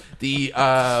call it.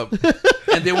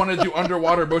 And they want to do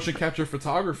underwater motion capture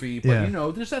photography, but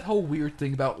there's that whole weird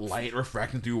thing about light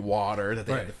refracting through water that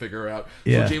they have to figure out.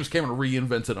 So James Cameron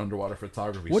reinvented underwater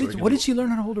photography. What did she learn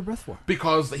how to hold her breath for?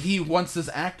 Because he wants his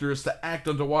actors to act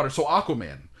underwater. So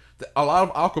Aquaman, a lot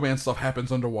of Aquaman stuff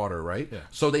happens underwater, right? Yeah.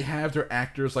 So they have their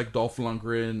actors like Dolph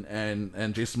Lundgren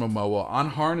and Jason Momoa on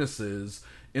harnesses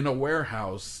in a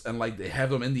warehouse, and like they have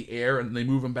them in the air and they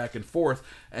move them back and forth,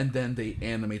 and then they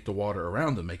animate the water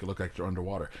around them, make it look like they're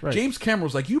underwater. Right. James Cameron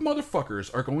was like, "You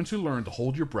motherfuckers are going to learn to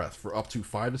hold your breath for up to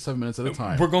 5 to 7 minutes at a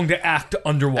time. We're going to act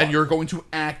underwater. And you're going to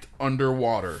act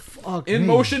underwater Fuck in me.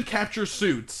 motion capture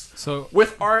suits, So-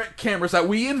 with our cameras that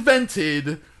we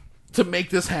invented to make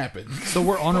this happen." So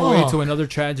we're on our way to another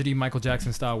tragedy, Michael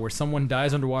Jackson style, where someone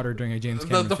dies underwater during a James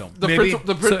Cameron film.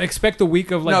 So expect a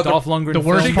week of like No, Dolph Lundgren. The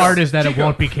worst films. part is that it Chico.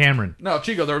 won't be Cameron. No,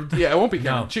 Chico. It won't be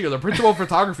Cameron. Chico, the principal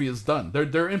photography is done.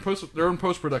 They're in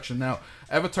post production now.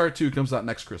 Avatar 2 comes out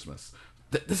next Christmas.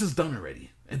 This is done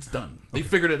already. It's done. They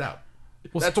figured it out.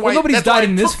 Well, nobody's died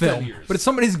in this film, but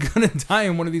somebody's gonna die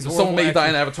in one of these. Someone may die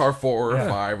in accidents. Avatar 4 or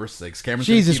 5 or 6. Cameron's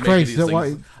Jesus gonna keep making Christ, these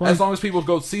that things. why- As long as people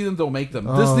go see them, they'll make them.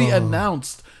 Disney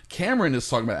announced Cameron is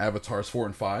talking about Avatars 4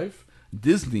 and 5.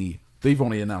 Disney, they've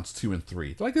only announced 2 and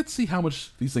 3. They're like, let's see how much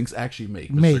these things actually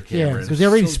make. Mr. Cameron. because they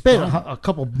already spent a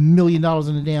couple $1 million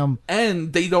in the damn.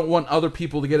 And they don't want other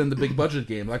people to get in the big budget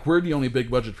game. Like, we're the only big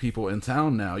budget people in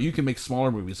town now. You can make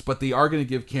smaller movies, but they are going to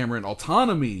give Cameron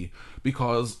autonomy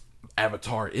because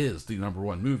Avatar is the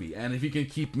 #1 movie. And if he can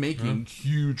keep making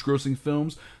huge grossing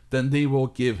films, then they will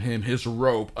give him his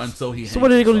rope until he. So what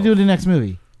are they going to do in the next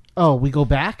movie? Oh, we go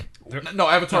back? No,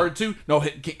 Avatar 2. No,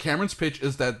 Cameron's pitch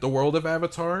is that the world of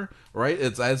Avatar, right?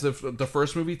 It's as if the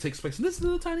first movie takes place in this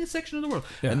little tiny section of the world.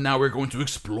 Yeah. And now we're going to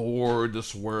explore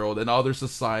this world and other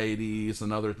societies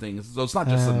and other things. So it's not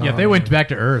just Yeah, if they went back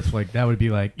to Earth, like that would be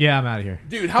like, yeah, I'm out of here.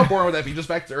 Dude, how boring would that be? Just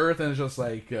back to Earth, and it's just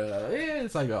like,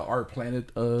 it's like Our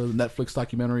Planet Netflix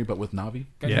documentary, but with Navi.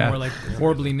 Yeah. More like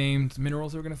horribly named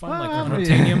minerals we're gonna find, like Well,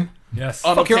 unobtainium. Yes.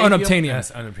 Fuck your unobtainium.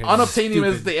 Yes, unobtainium. Unobtainium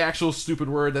is the actual stupid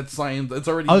word that science. It's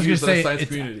already I was going used to in the say science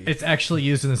it's, community. it's actually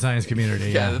used in the science community.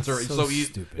 Yeah, Yeah, that's already So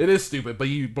stupid. It is stupid, but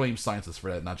you blame scientists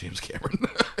for that, not James Cameron.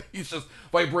 He's just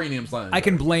vibranium's not. I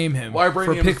can blame him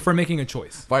Vibranium is- for making a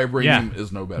choice. Vibranium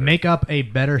is no better. Make up a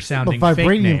better But sounding fake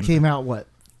Vibranium name. came out, what,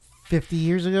 50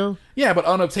 years ago? Yeah, but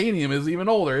unobtainium is even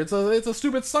older. It's a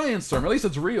stupid science term. At least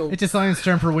it's real. It's a science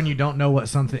term for when you don't know what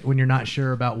something, when you're not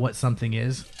sure about what something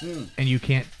is, and you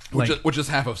can't like. which is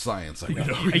half of science. Like,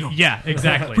 we don't, Yeah,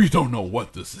 exactly. we don't know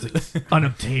what this is.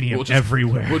 Unobtainium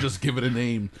everywhere. We'll just give it a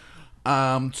name.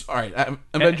 All right,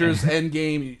 Avengers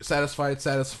Endgame. Satisfied.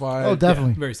 Oh,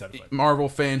 definitely. Very satisfied. Marvel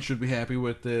fans should be happy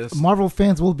with this. Marvel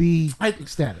fans will be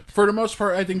ecstatic. For the most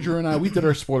part, I think Drew and I, we did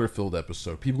our spoiler-filled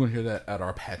episode. People can hear that at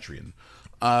our Patreon.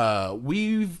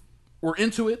 We're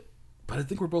into it, but I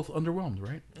think we're both underwhelmed,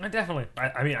 right? Definitely.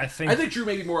 I mean, I think. I think Drew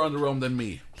may be more underwhelmed than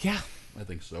me. Yeah. I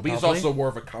think so. But he's Probably. also more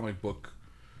of a comic book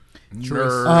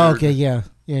Nerd. Oh, okay, yeah.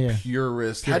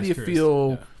 purist. How do you Purist, feel?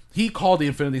 yeah. He called the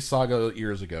Infinity Saga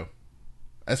years ago.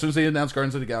 As soon as they announced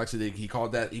Guardians of the Galaxy, he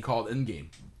called Endgame.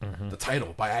 The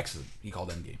title by accident. He called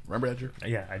Endgame. Remember that, Drew?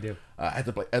 Yeah, I do. I had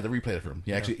to replay it for him.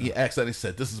 He accidentally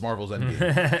said, "This is Marvel's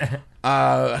Endgame."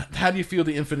 How do you feel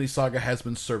the Infinity Saga has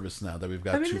been serviced now that we've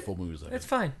got 2 full movies of it? It's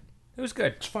fine. It was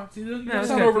good. You it's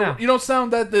don't good. No. you don't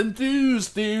sound that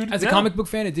enthused, dude. As a No. comic book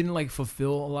fan, it didn't like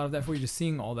fulfill a lot of that for you. Just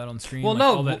seeing all that on screen. Well, like,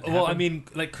 no. all that Well, I happened. mean,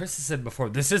 like Chris has said before,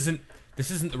 this isn't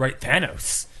the right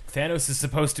Thanos. Thanos is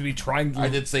supposed to be trying I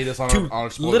did say this on to our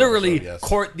spoiler literally episode, yes.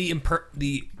 court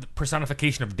the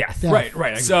personification of death. Yeah.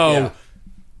 right. So Yeah.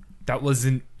 that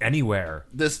wasn't anywhere.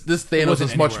 This Thanos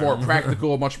wasn't is much anywhere. more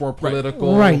practical, much more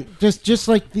political. Right. Just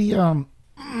like the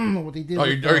what they did. Oh,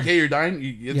 with, you're okay. You're dying.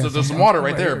 Yes. There's some water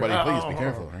right there, buddy. Please be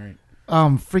careful. All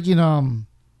right. freaking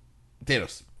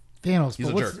Thanos. Thanos. He's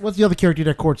But a what's, jerk. what's the other character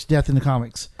that courts death in the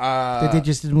comics? That they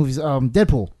just did the movies.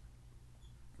 Deadpool.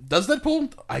 Does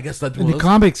Deadpool? I guess Deadpool. In the is.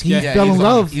 comics, he Yeah, fell he's in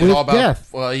all- love he's with all about,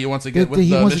 death. He wants to get with He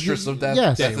the wants to mistress get- of death.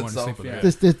 yes. Death Yeah, he wants to itself.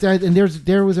 save- yeah. And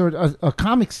there was a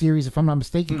comic series, if I'm not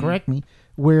mistaken, correct me,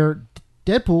 where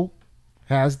Deadpool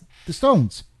has the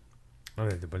stones. Oh,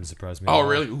 that wouldn't surprise me. Oh,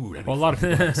 really? Ooh, that'd be Well, a lot of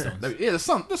people have stones. Yeah, the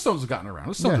stones have gotten around.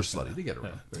 The stones are slutty. They get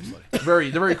around. Very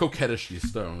slutty. They're very coquettish. These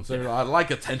stones. I like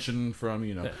attention from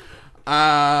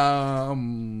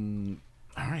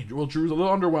All right. Well, Drew's a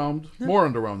little underwhelmed. More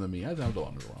underwhelmed than me. I'm a little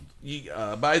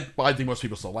underwhelmed. But I think most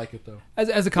people still like it though.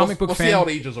 As a comic book we'll fan, see how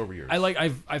it ages over years.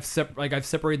 I've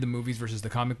separated the movies versus the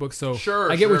comic book. So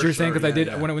Sure, I get what sure, you're saying because sure, I did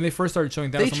yeah. when they first started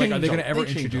showing that. They I'm like, are they change going a- to ever they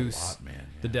change a introduce lot, man.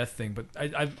 the death thing? But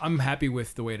I'm happy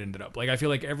with the way it ended up. Like I feel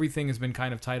like everything has been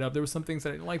kind of tied up. There were some things that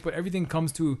I didn't like, but everything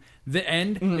comes to the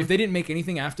end. If they didn't make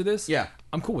anything after this, Yeah.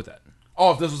 I'm cool with that.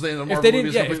 Oh, if this was the end of the Marvel if they didn't,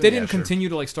 movies, yeah, if they didn't sure. continue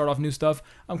to like start off new stuff,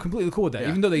 I'm completely cool with that. Yeah.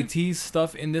 Even though they tease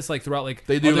stuff in this like throughout like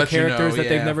They do other let you know, characters that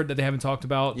yeah. that they haven't talked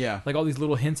about, Yeah. like all these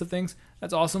little hints of things.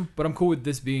 That's awesome. But I'm cool with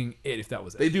this being it. If that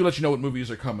was it, They do let you know what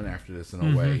movies are coming after this in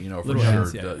a way, you know, for Little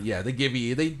sure. hints, yeah. They give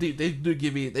you, they do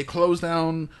give you, they close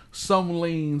down some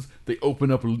lanes, they open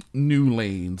up new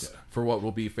lanes for what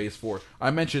will be Phase 4.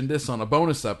 I mentioned this on a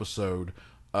bonus episode.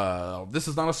 This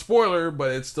is not a spoiler,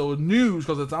 but it's still news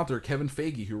because it's out there. Kevin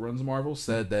Feige, who runs Marvel,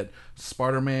 said that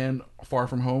Spider-Man Far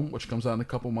From Home, which comes out in a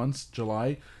couple months,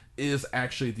 July, is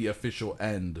actually the official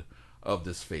end of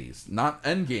this phase, not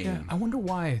Endgame. yeah, I wonder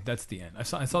why that's the end. I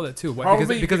saw that too. Why?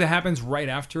 Probably Because it happens right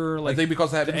after. Like I think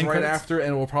because it happens end right credits? after,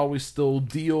 and will probably still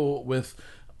deal with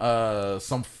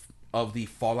some of the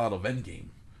fallout of Endgame.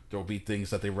 There will be things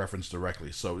that they reference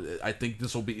directly. So I think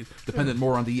this will be dependent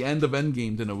more on the end of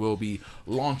Endgame than it will be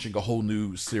launching a whole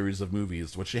new series of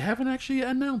movies, which they haven't actually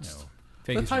announced.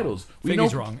 The Feige's titles. Wrong.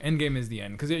 Feige's wrong. Endgame is the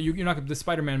end because you're not. The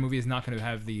Spider-Man movie is not going to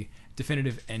have the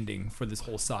definitive ending for this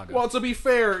whole saga. Well, to be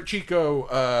fair,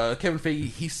 Chico, Kevin Feige,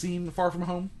 he's seen Far From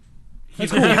Home. He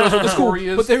knows what the story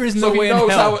is. But there is no so way he in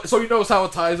knows hell. so he knows how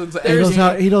it ties into He knows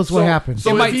Endgame. he knows what happens. So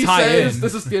It if might he tie says in.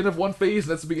 this is the end of one phase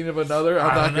and that's the beginning of another,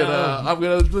 I'm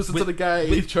gonna listen to the guy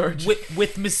in charge. With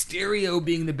Mysterio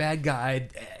being the bad guy,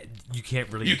 you can't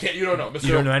really. You don't know. Mysterio,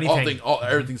 You don't know anything.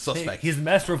 Everything's suspect. He's the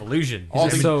master of illusion. all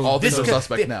He's things, so- all things This are guy-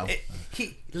 suspect now.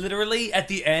 He literally at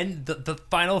the end, the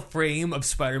final frame of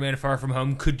Spider-Man: Far From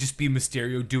Home could just be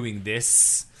Mysterio doing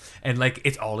this, and like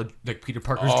it's all like Peter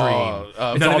Parker's dream. it's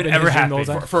all None of it been ever his dream the whole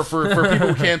happened. time? For people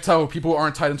who can't tell, people who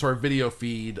aren't tied into our video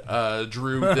feed.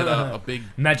 Drew did a big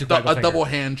Magic a Michael double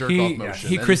finger. hand jerk He- off yeah, motion.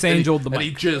 he Chris Angel'd the and he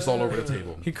mic. jizzed all over the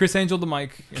table. He Chris Angel'd the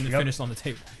mic and then finished on the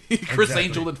table. Chris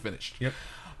Angel and finished. Yep.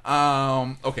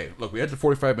 Okay, look, we had the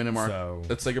 45-minute mark. So-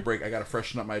 Let's take a break. I gotta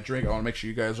freshen up my drink. I want to make sure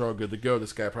you guys are all good to go.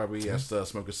 This guy probably has to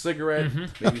smoke a cigarette.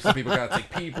 Maybe some people gotta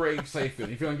take pee breaks. How you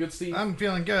feeling? You feeling good, Steve? I'm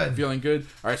feeling good. Feeling good.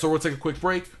 All right, so we'll take a quick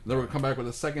break. Then we're gonna come back with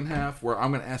the second half where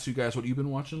I'm gonna ask you guys what you've been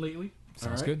watching lately.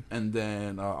 Sounds All good. And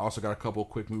then also got a couple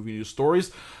quick movie news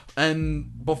stories.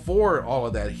 And before all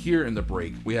of that, here in the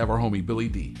break, we have our homie Billy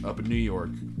D up in New York.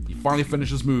 He finally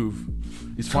finished his move.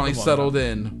 He's finally settled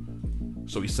in.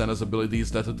 So he sent us a Billy D's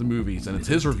Death at the Movies, and it's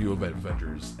his review of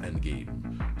Avengers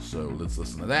Endgame. So let's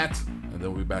listen to that, and then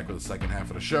we'll be back with the second half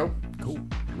of the show. Cool.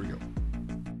 Here we go.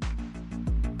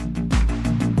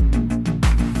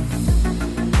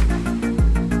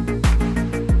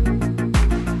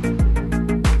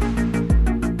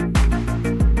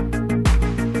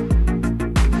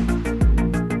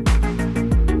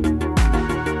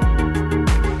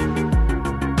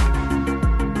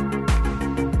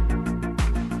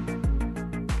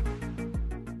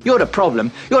 You're the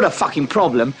problem. You're the fucking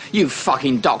problem. You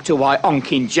fucking Dr. White,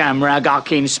 onkin jamrag,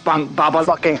 ucking spunk bubble.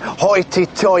 Fucking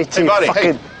hoity-toity. Hey, buddy, fucking... hey.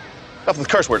 Enough with the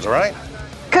curse words, all right?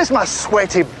 Kiss my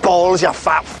sweaty balls, you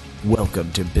fat...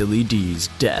 Welcome to Billy D's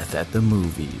Death at the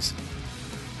Movies.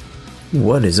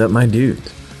 What is up, my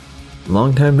dudes?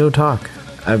 Long time no talk.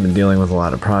 I've been dealing with a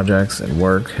lot of projects and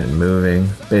work and moving.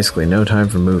 Basically no time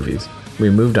for movies. We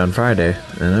moved on Friday,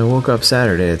 and I woke up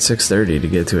Saturday at 6:30 to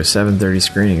get to a 7:30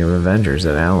 screening of Avengers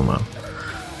at Alamo.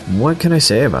 What can I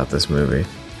say about this movie?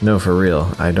 No, for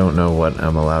real, I don't know what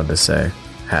I'm allowed to say.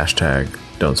 Hashtag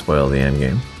don't spoil the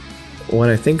endgame. What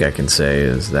I think I can say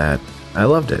is that I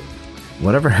loved it.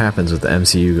 Whatever happens with the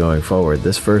MCU going forward,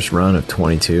 this first run of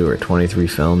 22 or 23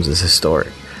 films is historic.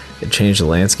 It changed the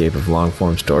landscape of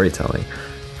long-form storytelling.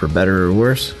 For better or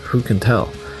worse, who can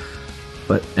tell?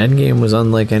 But Endgame was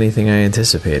unlike anything I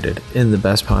anticipated, in the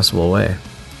best possible way.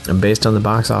 And based on the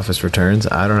box office returns,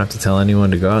 I don't have to tell anyone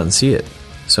to go out and see it.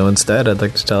 So instead, I'd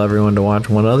like to tell everyone to watch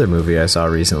one other movie I saw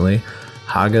recently,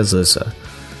 Hagazussa.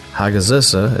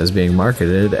 Hagazussa is being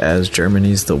marketed as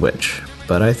Germany's The Witch,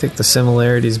 but I think the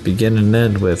similarities begin and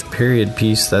end with period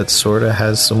piece that sorta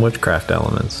has some witchcraft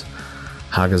elements.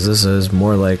 Hagazussa is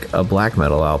more like a black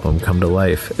metal album come to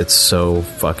life. It's so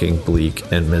fucking bleak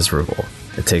and miserable.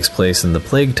 It takes place in the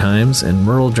plague times in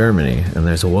rural Germany, and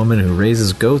there's a woman who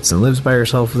raises goats and lives by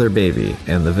herself with her baby,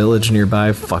 and the village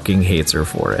nearby fucking hates her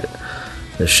for it.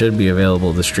 This should be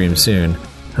available to stream soon.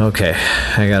 Okay,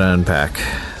 I gotta unpack.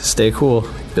 Stay cool,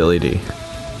 Billy D.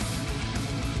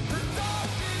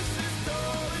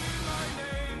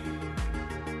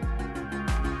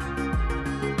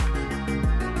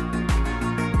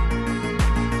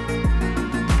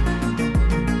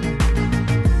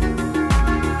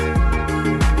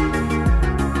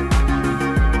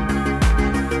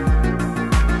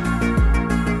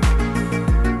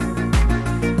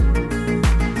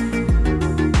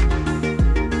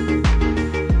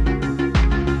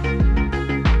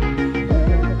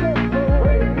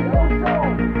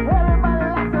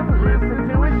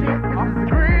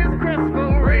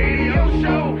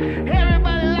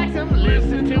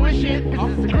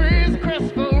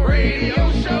 Crespo Radio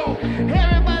Show.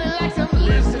 Everybody likes to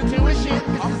listen to his shit.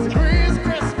 This is Chris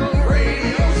Crespo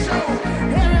Radio Show.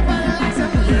 Everybody likes to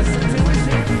listen to his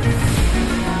shit.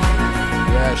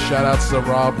 Yeah, shout outs to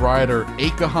Rob Ryder,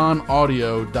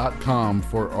 AcahanAudio.com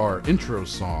for our intro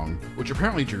song, which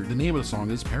apparently, Drew, the name of the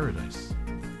song is Paradise.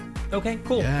 Okay,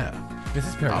 cool. Yeah. This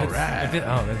is Paradise. All right.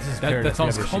 This is Paradise. That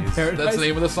song's called Paradise. That's the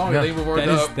name of the song. Yeah. The name of our,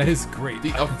 That is great.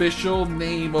 The official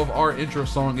name of our intro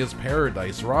song is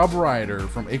Paradise. Rob Ryder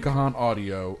from Acahan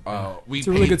Audio. It's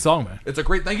a really good song, man. It's a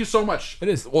great. Thank you so much. It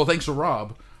is. Well, thanks to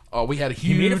Rob. We had a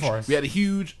He made it huge. for us. We had a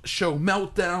huge show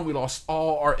meltdown. We lost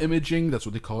all our imaging. That's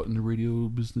what they call it in the radio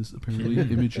business, apparently.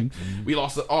 Imaging. We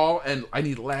lost it all, and I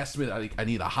need last minute. I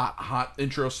need a hot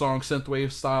intro song,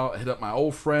 synthwave style. I hit up my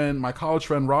old friend, my college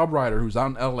friend Rob Ryder, who's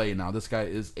out in L.A. now. This guy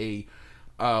is a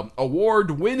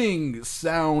award-winning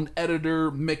sound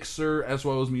editor, mixer, as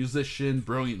well as musician,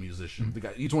 brilliant musician. The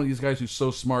guy, he's one of these guys who's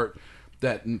so smart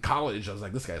that in college I was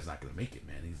like, this guy's not going to make it,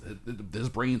 man. His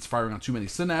brain's firing on too many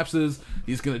synapses.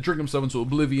 He's going to drink himself into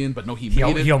oblivion, but no, he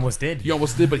made it. He almost did. He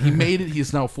almost did, but he made it. He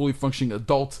is now a fully functioning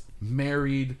adult,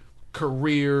 married,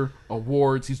 career,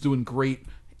 awards. He's doing great.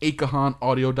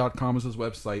 AcahanAudio.com is his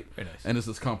website, Very nice. and is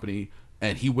his company,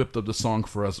 and he whipped up the song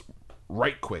for us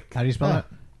right quick. How do you spell that?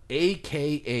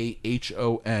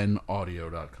 AKAHON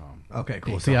audio.com. Okay,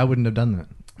 cool. See, I wouldn't have done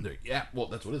that. Yeah, well,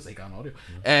 that's what it is, Acon Audio.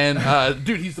 And,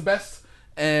 dude, he's the best.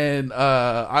 And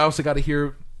I also got to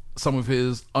hear some of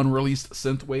his unreleased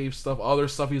synthwave stuff, other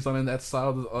stuff he's done in that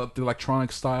style, the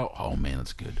electronic style. Oh, man,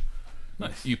 that's good.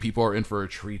 Nice. You people are in for a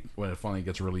treat when it finally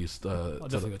gets released to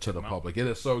the public. It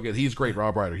is so good. He's great,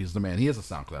 Rob Ryder. He's the man. He has a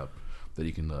SoundCloud that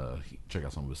you can check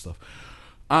out some of his stuff.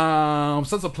 So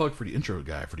that's a plug for the intro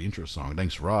guy, for the intro song.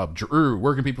 Thanks, Rob. Drew,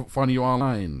 where can people find you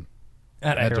online?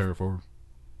 At Eder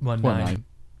 419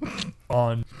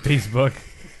 on Facebook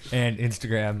and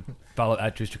Instagram. Follow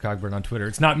at Drewster Cogburn on Twitter.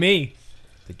 It's not me.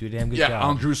 They do a damn good job. Yeah,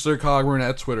 I'm Drewster Cogburn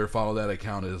at Twitter. Follow that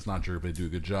account. It's not Drew, but they do a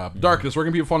good job. Darkness, where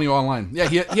can people find you online? Yeah,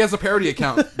 he has a parody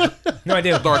account. No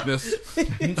idea. Darkness.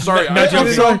 Sorry, I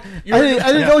didn't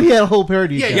know he had a whole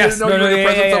parody. Yeah, account. you didn't know you were in the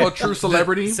presence of a true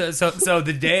celebrity. So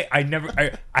the day I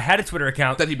had a Twitter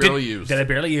account that he barely used. That I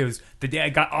barely used. The day I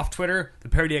got off Twitter, the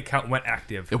parody account went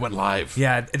active. It went live.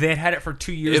 Yeah, they had it for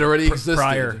 2 years. It already existed.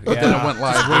 Prior. But then it went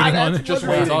live. Just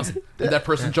waiting. Awesome. And that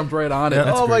person jumped right on it.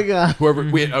 Yeah, oh my god! Whoever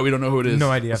we don't know who it is. No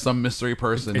idea. Some mystery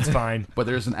person. It's fine. But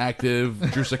there's an active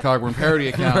Drewster Cogburn parody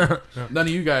account. None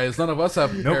of you guys, none of us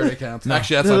have parody accounts. No.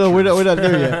 Actually, that's not true. We're not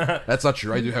there yet. That's not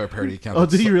true. I do have a parody account. Oh,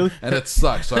 do you really? And it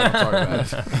sucks, so I don't talk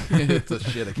about it. It's a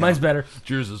shit account. Mine's better.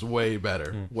 Drew's is way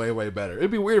better. Way, way better. It'd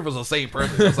be weird if it was the same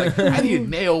person. It's like, I need to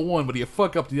nail one, but you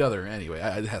fuck up the other. Anyway,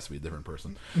 it has to be a different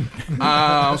person.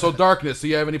 So, Darkness, do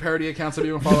you have any parody accounts that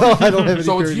you want to follow? No, I don't have any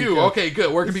So it's parody you. accounts. Okay,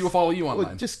 good. Where can people follow you online?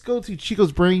 Well, just go to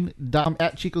ChicosBrain.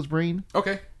 At ChicosBrain.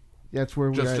 Okay. That's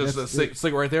where we are. Just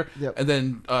stick right there. Yep. And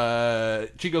then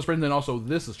Chico's friend, then also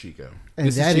This is Chico. And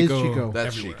This that is is Chico. Chico.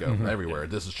 That's Everywhere. Chico everywhere.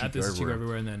 This is Chico At this is Chico everywhere.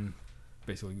 everywhere, and then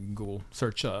basically you can Google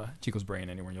search Chico's Brain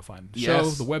anywhere, and you'll find the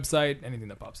Yes. show, the website, anything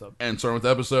that pops up. And starting with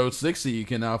episode 60, you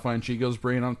can now find Chico's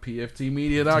Brain on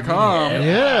PFTmedia.com.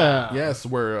 Yeah. Yes,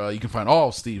 where you can find all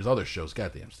of Steve's other shows.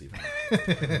 Goddamn, Steve.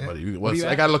 you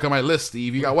I got to look at my list,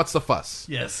 Steve. You got What's the Fuss?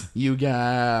 Yes. You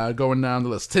got going down the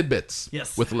list. Tidbits.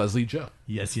 Yes. With Leslie Joe.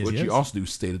 Yes, Which you also do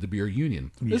State of the Beer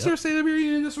Union. Yep. Is there a State of the Beer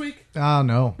Union this week? Oh,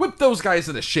 no. Whip those guys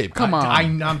into shape. Come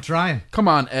on. I'm trying. Come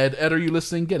on, Ed. Ed, are you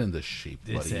listening? Get into shape,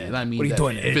 buddy. Ed. And I mean What are you that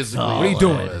doing, Ed? physically. What are you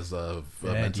doing? As Ed,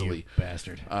 mentally. you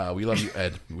bastard. We love you,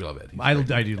 Ed. We love Ed. I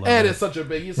do love Ed it. is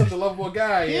he's such a lovable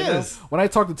guy. He you know? is. When I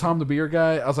talked to Tom the beer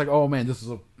guy, I was like, oh man, this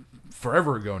is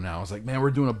forever ago now. I was like, man,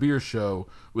 we're doing a beer show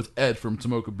with Ed from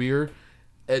Tomoka Beer.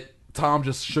 Tom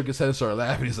just shook his head and started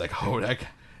laughing. He's like, oh,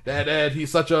 that Ed,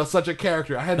 he's such a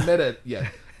character. I hadn't met Ed yet.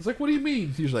 I was like, what do you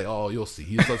mean? He's like, oh, you'll see.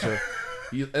 He's such a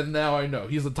and now I know.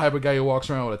 He's the type of guy who walks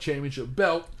around with a championship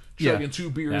belt, chugging 2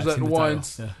 beers at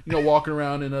once. Yeah. You know, walking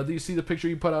around. And do you see the picture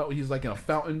he put out? He's like in a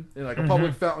fountain, in like a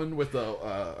public fountain with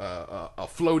a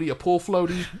floaty, a pool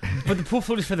floaty. But the pool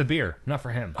float is for the beer, not for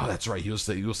him. Oh, that's right. He was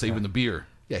saving the beer.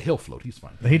 Yeah, he'll float. He's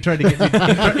fine. He tried to get me.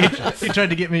 He tried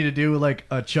to get me to do like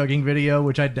a chugging video,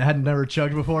 which I had never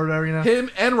chugged before. Whatever, you know.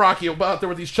 Him and Rocky are out there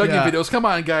with these chugging videos. Come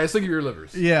on, guys, think of your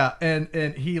livers. Yeah, and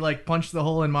he like punched the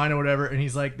hole in mine or whatever, and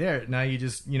he's like, "There, now you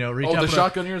just reach Oh, up the and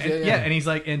shotgun yours? and, Yeah. and he's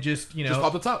like, and just Just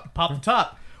pop the top. pop the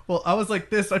top." Well, I was like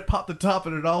this. I popped the top,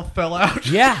 and it all fell out.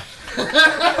 Yeah.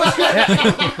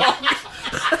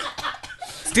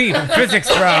 Steve,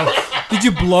 physics, bro. Did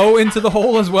you blow into the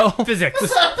hole as well?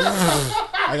 Physics.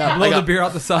 I got Blow the beer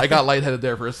out the side. I got lightheaded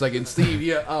there for a second. Steve,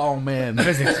 yeah. Oh man.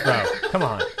 Physics, bro. Come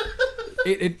on.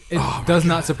 It does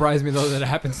not surprise me though that it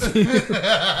happens to you.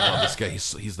 I love this guy.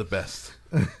 He's the best.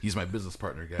 He's my business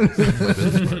partner, guys. He's my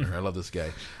business partner. I love this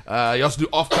guy. You also do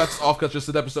Offcuts. Offcuts just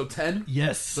did episode 10.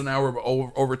 Yes. So now we're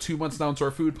over 2 months now into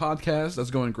our food podcast. That's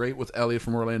going great with Elliot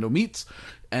from Orlando Meats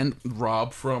and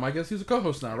Rob from, I guess he's a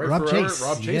co-host now, right? Rob Chase.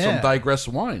 Rob Chase Yeah. from Digress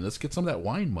Wine. Let's get some of that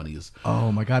wine monies.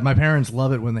 Oh my god, my parents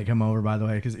love it when they come over. By the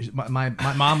way, because my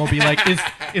mom will be like, "Is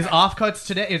Offcuts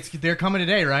today? They're coming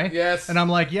today, right?" Yes. And I'm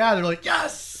like, "Yeah." They're like,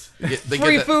 "Yes." They Free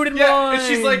get that- food and Yeah. wine. And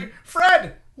she's like,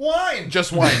 "Fred, wine."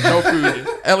 Just wine, no food.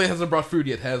 Elliot hasn't brought food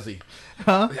yet, has he?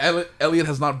 Huh? Elliot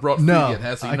has not brought food No. yet,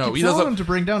 has he? I No, keep he telling doesn't. him to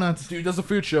bring donuts. Dude does a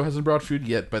food show, hasn't brought food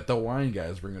yet, but the wine guy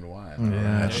is bringing wine.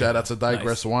 Yeah. And shout out to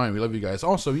Digress Wine. We love you guys.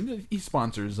 Also, he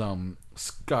sponsors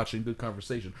Scotch and Good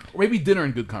Conversation, or maybe Dinner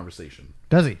and Good Conversation.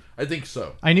 Does he? I think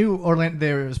so. I knew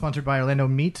they were sponsored by Orlando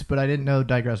Meats, but I didn't know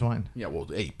Digress Wine. Yeah, well,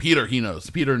 hey, Peter, he knows.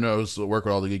 Peter knows. So work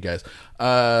with all the good guys.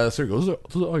 So those are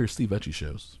all your Steve Etchy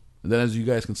shows. And then, as you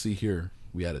guys can see here,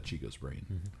 we added Chico's Brain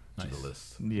to the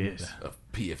list. Yes. Of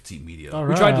PFT Media.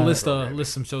 We tried to list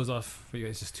some shows off for you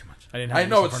guys. Just too much. I didn't. Have I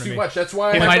know it in it's front too of me. much. That's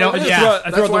why If I I don't- wrote- yeah.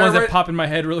 I throw the why ones I that read- pop in my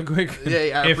head really quick.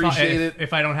 Yeah, I appreciate it.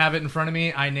 If I don't have it in front of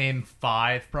me, I name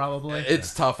 5 probably.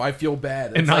 It's tough. I feel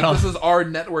bad. And It's not like all- this is our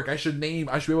network. I should be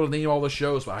able to name all the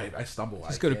shows, but I stumble.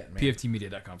 Just I go to can't, man.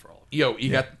 pftmedia.com for all of it. Yo, you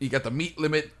got the Meat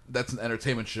Limit. That's an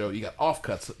entertainment show. You got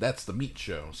Offcuts. That's the meat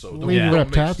show. So Lady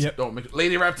Raptastic. Don't mix.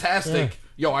 Lady Raptastic. Yeah.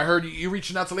 Yo, I heard you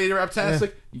reaching out to Lady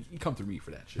Raptastic. You come through me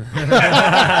for that shit.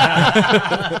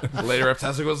 Lady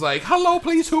Raptastic was like, "Hello,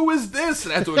 please. Who is this?"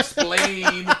 And I had to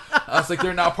explain. I was like,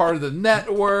 "They're not part of the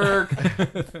network."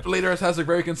 Lady Raptastic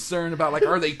very concerned about like,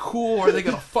 are they cool? Are they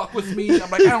gonna fuck with me? I'm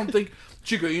like, I don't think.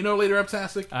 Chico, you know Lady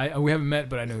Raptastic? We haven't met,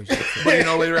 but I know who she is. But you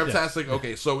know Lady Raptastic?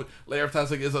 Okay, so Lady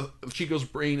Raptastic is Chico's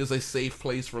Brain is a safe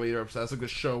place for Lady Raptastic to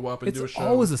show up and It's do a show.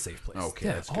 always a safe place. Okay,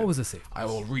 Yeah, that's it's good. always a safe I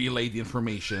will relay the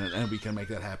information and we can make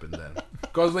that happen then.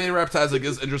 Because Lady Raptastic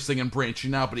is interesting and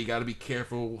branching out, but you got to be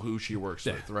careful who she works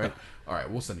with, right? All right,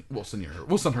 we'll send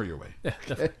her your way. Yeah,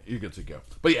 definitely. You're good to go.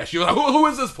 But yeah, she was like, who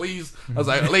is this, please? I was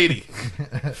like, lady.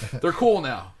 They're cool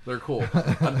now. They're cool.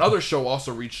 Another show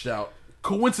also reached out.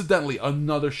 Coincidentally,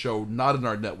 another show not in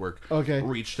our network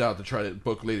reached out to try to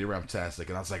book Lady Raptastic,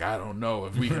 and I was like, I don't know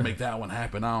if we can make that one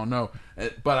happen. I don't know,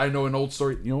 but I know an old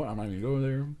story. You know what? I'm not even going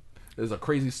there. There's a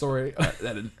crazy story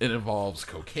that it involves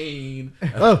cocaine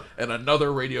and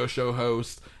another radio show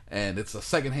host, and it's a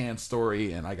secondhand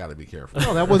story, and I got to be careful.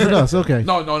 Oh, that wasn't us. Okay.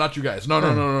 No, not you guys.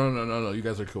 No. You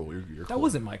guys are cool. You're cool. That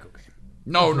wasn't my cocaine.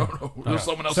 No. There's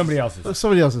someone else. Somebody else's.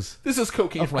 Somebody else's. This is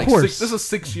cocaine. Of From like course. this is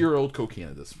 6-year-old cocaine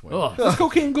at this point. Ugh. Does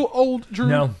cocaine go old, Drew?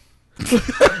 No.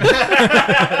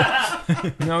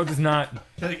 No, it does not.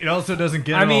 It also doesn't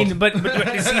get. I mean, old. but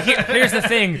see, here's the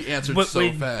thing. He answered When- so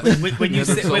when- fast. When He you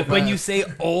answered say so when you fast. say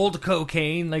old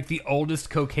cocaine, like the oldest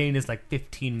cocaine is like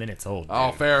 15 minutes old. Oh,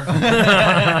 dude. fair.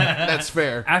 That's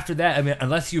fair. After that, I mean,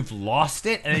 unless you've lost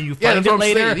it and then you Yeah, find that's it what I'm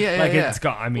later, saying. Yeah, like yeah. it's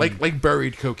gone. I mean, like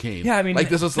buried cocaine. yeah, I mean, like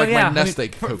this is so like yeah, my I mean, nest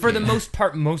egg cocaine. for the most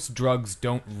part, most drugs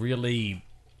don't really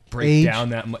break Age. down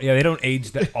that much. Yeah, they don't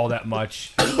age all that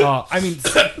much. I mean,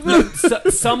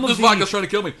 some of This vodka's the trying to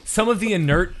kill me. some of the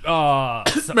inert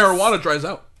Marijuana dries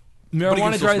out. But you can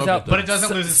marijuana still dries smoke out, it, but it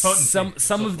doesn't lose its potency.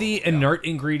 Some of the inert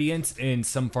ingredients in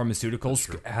some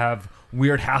pharmaceuticals have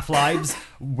weird half-lives,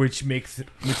 which makes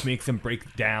them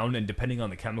break down, and depending on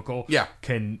the chemical,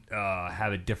 can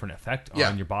have a different effect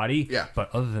on your body. Yeah.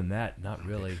 But other than that, not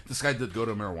really. This guy did go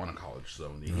to marijuana college, so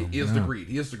he is degreed.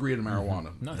 He is degreed in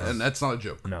marijuana, and that's not a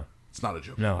joke. No. It's not a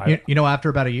joke. No, you know, after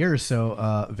about a year or so,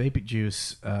 vaping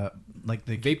juice, like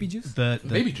the Vapey juice, the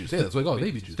Baby juice. Yeah, that's what I call it.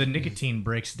 Baby juice. the nicotine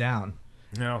breaks down.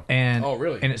 No. And Oh,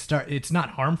 really? And it's not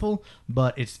harmful,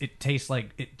 but it tastes like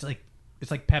it's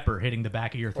like pepper hitting the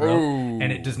back of your throat, Oh.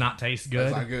 and it does not taste good.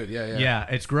 That's not good. Yeah. Yeah,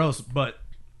 it's gross, but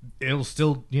it'll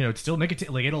still, it's still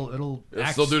nicotine. Like it'll It'll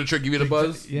act- still do the trick. Give you the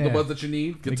buzz, Yeah. the buzz that you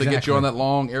need to get Exactly. you on that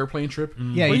long airplane trip.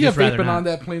 Yeah, Were you you just rather vaping not. on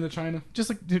that plane to China? Just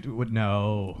like, dude,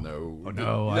 no.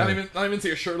 No. I- Not even to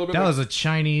your shirt a little bit. That was a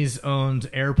Chinese-owned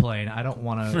airplane. I don't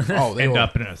want to Oh, they end will-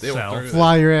 up in a they will cell. throw you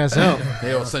Fly your ass out.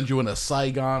 They'll send you in a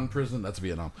Saigon prison. That's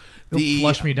Vietnam. They'll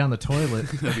flush me down the toilet.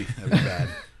 That'd be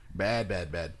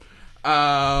bad.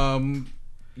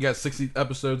 You got 60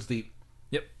 episodes deep.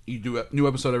 Yep. You do a new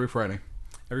episode every Friday.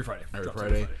 every Friday. Every Drops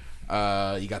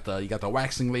Friday. You got the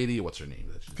waxing lady. What's her name?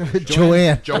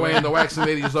 Joanne. Joanne, the waxing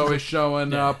lady, is always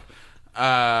showing up. So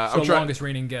I'm trying. longest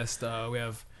reigning guest, we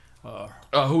have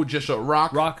Who just showed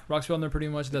Rock? Rock's been on there pretty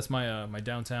much. That's my my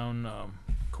downtown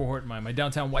cohort, my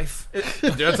downtown wife.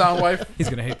 Downtown wife. He's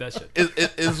gonna hate that shit.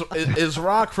 Is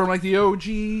Rock from like the OG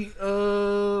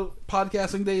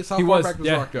podcasting days? How far back does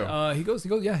Rock go? He goes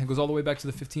all the way back to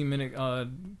the 15-minute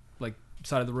like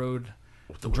side of the road.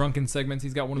 The drunken segments.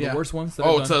 He's got one of the worst ones.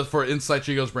 It's for Inside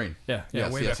Chico's Brain. Yeah,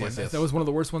 way back when. That was one of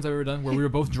the worst ones I've ever done, where we were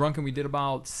both drunk and we did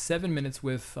about 7 minutes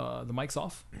with the mics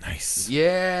off. Nice.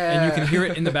 Yeah. And you can hear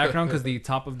it in the background because the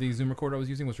top of the Zoom recorder I was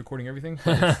using was recording everything.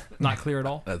 But it's not clear at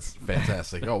all. That's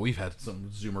fantastic. Oh, we've had some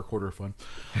Zoom recorder fun.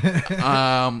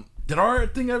 Did our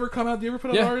thing ever come out? Did you ever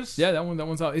put out ours? Yeah, that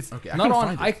one's out. It's okay, not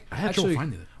on. I had trouble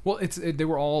finding it. Well, they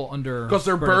were all under because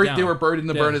they're buried. They were buried in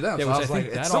the Burn It Down. Yeah, so I was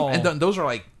like, and those are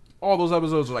like. All those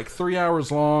episodes are like 3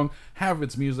 hours long. Have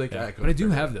its music. Yeah. But I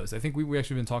do have those. I think we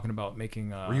actually been talking about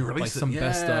making like some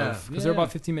best of because they're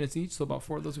about 15 minutes each, so about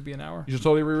 4 of those would be an hour. You should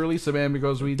totally re-release it, man,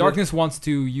 because Darkness wants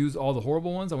to use all the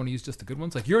horrible ones. I want to use just the good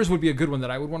ones. Like yours would be a good one that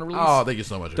I would want to release. Oh, thank you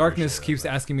so much. Darkness keeps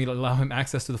asking me to allow him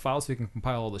access to the file so he can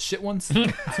compile all the shit ones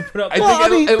to put out.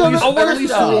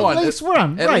 At least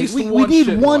one. Right. We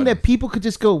need one that people could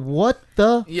just go, what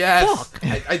the fuck?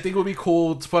 I think it would be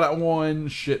cool to put out one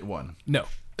shit one. No.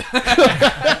 All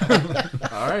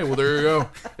right, well there you go.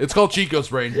 It's called Chico's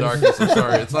Brain. Darkness. I'm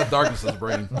sorry, it's not Darkness's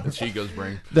brain. It's Chico's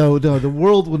brain. No, the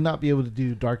world would not be able to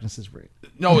do Darkness's brain.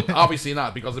 No, obviously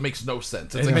not, because it makes no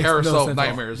sense. It's a carousel of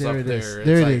nightmares up there.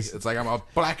 It's like I'm a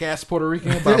black ass Puerto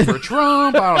Rican about for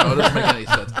Trump. I don't know. It doesn't make any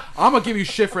sense. I'm gonna give you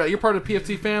shit for that. You're part of the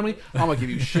PFT family. I'm gonna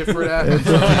give you shit for that. It's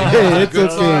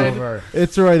okay.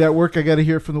 It's all right. At work, I got to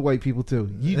hear from the white people too.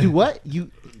 You do what?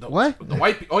 What? The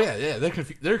white people? Oh yeah.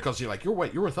 They're because you're like, you're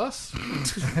white. You're with us.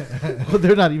 Well,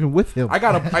 they're not even with him. I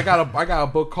got a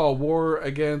book called War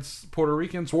Against Puerto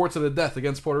Ricans. War to the Death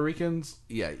Against Puerto Ricans.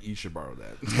 Yeah, you should borrow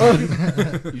that.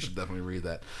 You should definitely read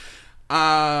that.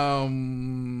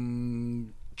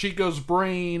 Chico's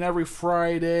Brain every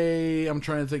Friday. I'm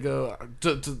trying to think of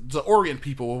to orient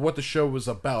people with what the show was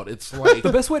about. It's like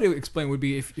the best way to explain would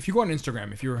be if you go on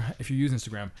Instagram, if you use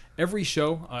Instagram, every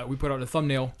show we put out a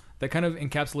thumbnail that kind of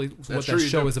encapsulates what that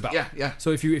show is about. Yeah. So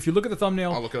if you look at the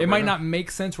thumbnail, it might not make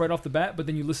sense right off the bat, but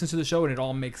then you listen to the show and it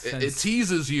all makes sense. It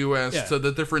teases you as to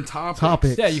the different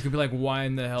topics. Yeah, you could be like, why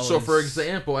in the hell? So for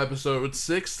example, episode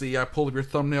 60, I pulled up your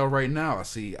thumbnail right now. I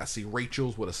see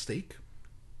Rachel's with a steak.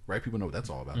 Right, people know what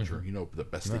that's all about. Sure, you know the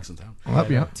best steaks in town. I'll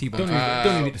help you out. Don't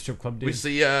even need the strip club, dude. We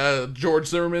see George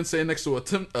Zimmerman standing next to a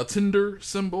Tinder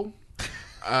symbol.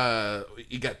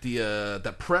 You got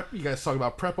the PrEP. You guys talk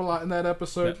about PrEP a lot in that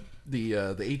episode. Yep.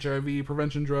 The HIV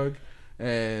prevention drug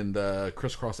and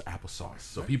crisscross applesauce.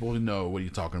 So people know what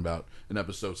you're talking about in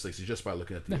episode 60 just by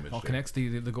looking at the image. All connects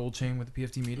the gold chain with the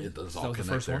PFT media. It does all connect the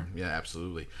first there. One. Yeah,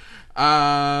 absolutely.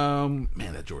 Man,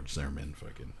 that George Zimmerman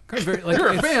fucking.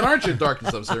 You're a fan, aren't you,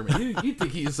 Darkness of Zimmerman? You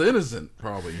think he's innocent,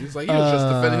 probably. He's like, he was just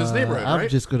defending his neighborhood, right? I'm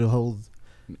just going to hold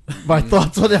my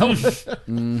thoughts on that one.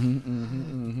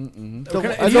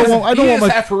 I don't want my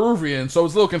half Peruvian, so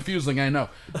it's a little confusing. I know.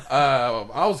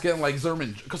 I was getting like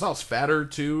Zimmerman because I was fatter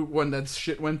too when that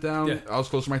shit went down. Yeah. I was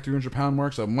close to my 300-pound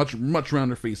mark, so much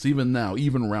rounder face. Even now,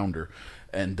 even rounder.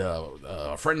 And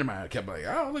a friend of mine kept like,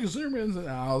 "Oh, look at Zimmerman." And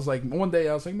I was like, one day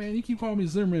I was like, "Man, you keep calling me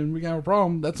Zimmerman. We got a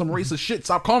problem. That's some racist shit.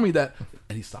 Stop calling me that."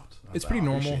 And he stopped. It's pretty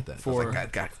normal for.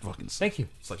 God, fucking. Thank you.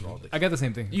 It's like I got the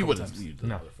same thing. You wouldn't.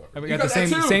 No. I got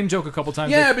the same joke a couple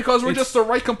times. Yeah, because we're just the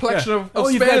right complexion of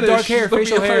Spanish. You've got dark hair,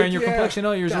 facial hair, and your complexion.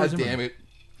 Oh, yours. God damn it,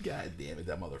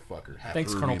 that motherfucker.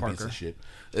 Thanks, Colonel Parker. Piece of shit.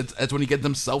 That's when you get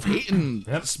them self-hating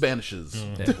Spanishes,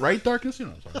 right? Darkness, you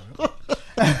know what I'm talking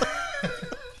about.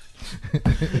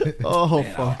 Oh,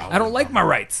 fuck. I don't like my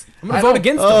rights. I'm going to vote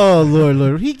against them. Oh,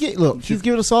 Lord. He's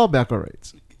giving us all back our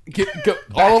rights.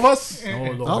 All of us?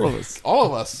 All of us. All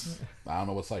of us. I don't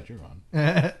know what side you're on.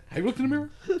 Have you looked in the mirror?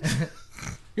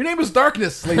 Your name is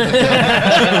Darkness, ladies and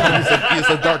gentlemen. He's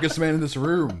the darkest man in this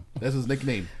room. That's his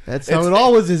nickname. That's how it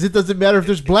always is. It doesn't matter if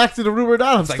there's blacks in the room or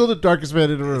not. I'm still the darkest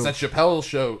man in the room. It's that Chappelle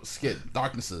show skit,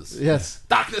 Darknesses. Yes.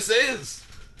 Darkness is!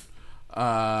 Where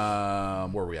are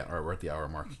we at? All right, we're at the hour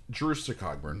mark. Drew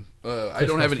Cogburn. I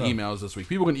don't have any emails this week.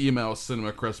 People can email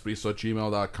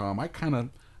cinemacrespediso@gmail.com. I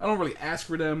don't really ask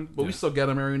for them, but we still get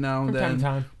them every now and From then. time to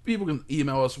time. People can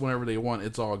email us whenever they want.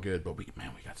 It's all good. But we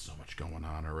got so much going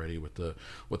on already with the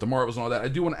Marvels and all that. I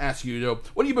do want to ask you,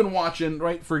 what have you been watching?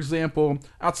 Right, for example,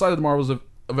 outside of the Marvels of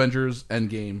Avengers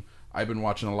Endgame, I've been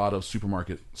watching a lot of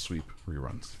Supermarket Sweep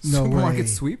reruns. Supermarket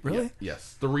Sweep, really? Yeah,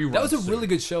 yes, the reruns. That was a really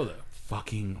good show, though.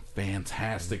 Fucking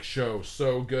fantastic show,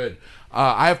 so good.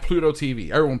 I have Pluto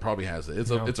TV. Everyone probably has it.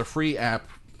 It's a free app,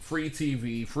 free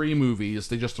TV, free movies.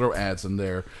 They just throw ads in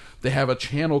there. They have a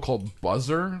channel called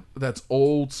Buzzer that's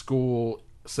old school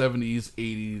 70s,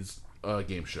 80s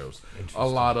game shows. A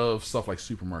lot of stuff like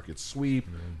Supermarket Sweep,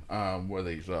 where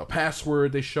they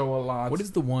Password. They show a lot. What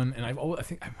is the one? And I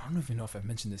don't even know if I've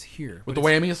mentioned this here. With the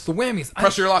whammies? The whammies.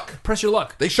 Press Your Luck. Press Your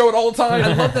Luck. They show it all the time.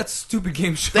 I love that stupid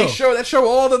game show. They show that show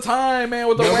all the time, man.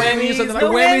 With the whammies and the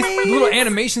whammies, the little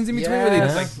animations in between where they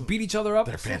just like beat each other up.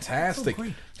 They're fantastic.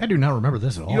 I do not remember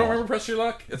this at all. You don't remember Press Your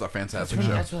Luck? It's a fantastic show.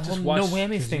 That's where the whole No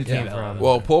Whammies thing came from.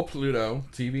 Well, pull Pluto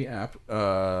TV app,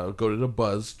 go to the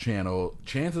Buzz channel.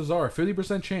 Chances are,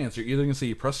 50% chance, you're either going to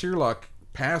see Press Your Luck,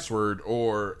 Password,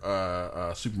 or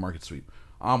Supermarket Sweep.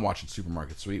 I'm watching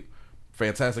Supermarket Sweep.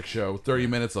 Fantastic show. 30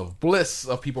 minutes of bliss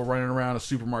of people running around a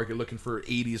supermarket looking for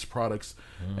 80s products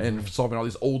and solving all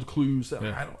these old clues.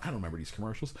 I don't remember these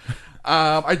commercials.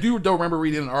 I don't remember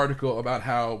reading an article about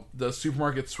how the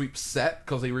Supermarket Sweep set,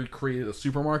 because they recreated a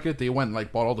supermarket, they went and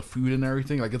like bought all the food and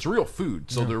everything. Like, it's real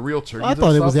food, so they're real turkeys. I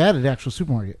thought it was at an actual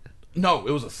supermarket. No,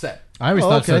 it was a set. I always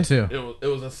thought so too. It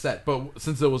was a set, but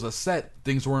since it was a set,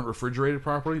 things weren't refrigerated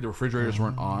properly. The refrigerators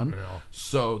weren't on,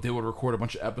 so they would record a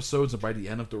bunch of episodes, and by the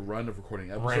end of the run of recording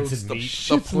episodes,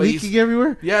 the place leaking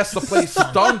everywhere. Yes, the place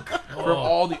stunk from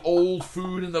all the old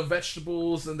food and the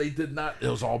vegetables, and they did not. It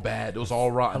was all bad. It was all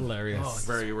rotten. Hilarious.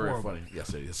 Very, very funny.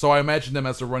 Yes, it is. So I imagine them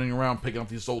as they're running around picking up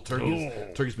these old turkeys.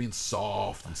 Turkeys being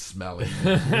soft and smelly,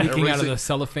 leaking out of the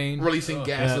cellophane, releasing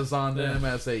gases on them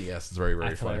as they. Yes, it's very,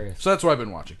 very funny. Hilarious. So that's what I've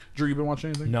been watching. Drew, you been watching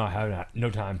anything? No, I have not. No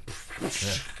time.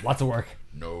 Lots of work.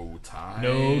 No time.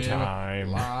 No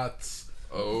time. Lots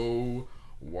of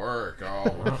work.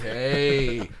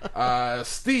 Okay.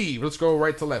 Steve, let's go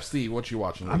right to left. Steve, what you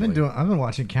watching? I've been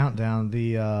watching Countdown,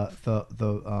 the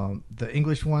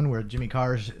English one where Jimmy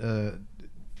Carr's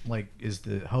is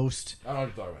the host. I don't know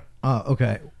what you're talking about. Oh,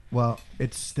 okay. Well,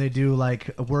 they do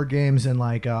like word games and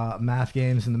like math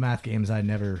games, and the math games I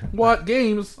never. What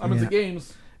games? I'm into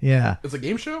games. Yeah. It's a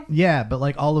game show? Yeah, but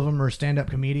like all of them are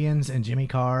stand-up comedians, and Jimmy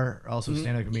Carr, also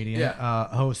stand-up comedian,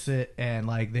 hosts it, and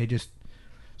like they just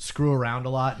screw around a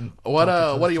lot. And what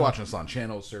are you watching this on?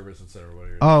 Channel, service, etc.?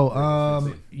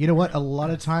 You know what? A lot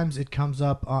of times it comes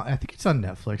up. I think it's on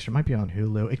Netflix, or it might be on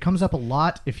Hulu. It comes up a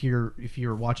lot if you're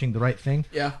watching the right thing.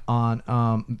 Yeah. On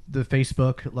the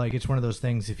Facebook, like it's one of those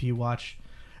things. If you watch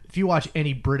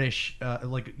any British,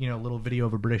 little video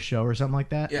of a British show or something like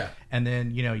that, and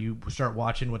then you start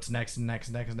watching what's next,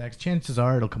 chances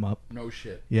are it'll come up. No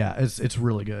shit. Yeah, it's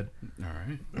really good. All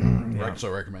right.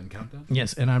 So recommend Countdown.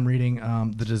 Yes, and I'm reading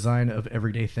The Design of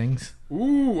Everyday Things.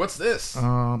 Ooh, what's this?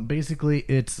 Basically,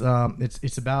 it's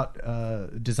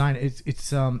about design.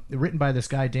 It's written by this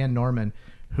guy Dan Norman,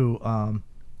 who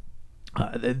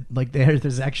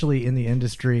there's actually in the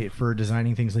industry for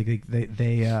designing things like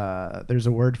there's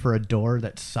a word for a door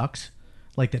that sucks,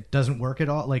 like that doesn't work at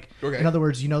all. Like in other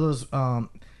words, those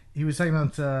he was talking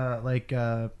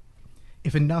about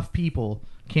if enough people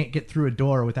can't get through a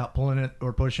door without pulling it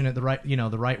or pushing it the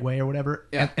right way or whatever,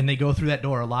 and they go through that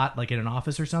door a lot, like in an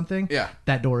office or something,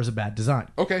 that door is a bad design.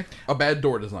 Okay, a bad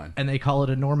door design, and they call it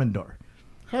a Norman door.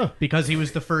 Because he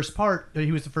was the first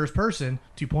person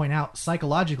to point out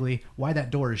psychologically why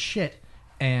that door is shit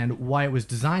and why it was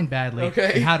designed badly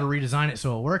and how to redesign it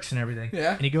so it works and everything.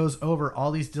 Yeah. And he goes over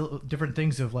all these different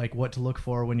things of like what to look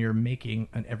for when you're making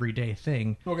an everyday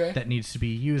thing that needs to be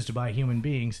used by human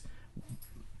beings.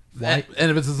 And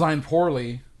if it's designed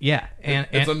poorly,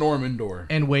 it's a Norman door.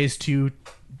 And ways to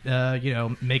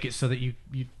make it so that you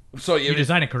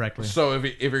design it correctly. So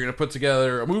if you're gonna put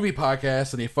together a movie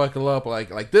podcast and you fuck it up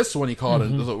like this one, he called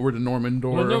it we're the Norman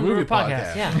Door movie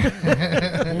podcast. Yeah.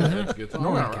 That's good.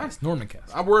 Norman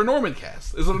cast. We're a Norman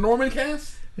cast. Is it a Norman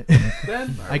cast?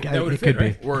 Then it could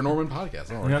be. We're a Norman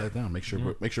podcast. I'll write that down. Make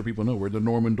sure people know we're the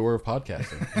Norman Door of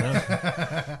podcasting.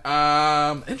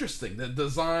 Interesting. The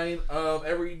design of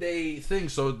everyday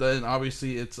things. So then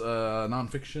obviously it's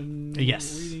nonfiction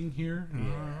reading here. Yeah.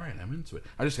 All right, I'm into it.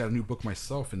 I just got a new book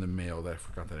myself in the mail that I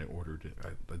forgot that I ordered it.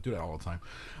 I do that all the time.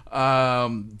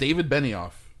 David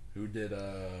Benioff, who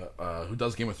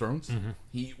does Game of Thrones.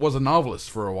 He was a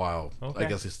novelist for a while. I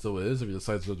guess he still is. If he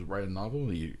decides to write a novel,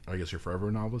 I guess you're forever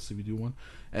a novelist if you do one.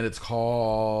 And it's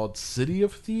called City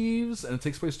of Thieves, and it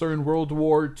takes place during World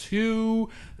War II.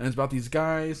 And it's about these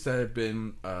guys that have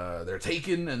been they're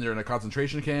taken and they're in a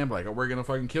concentration camp. Like, we're gonna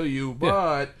fucking kill you,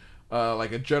 but.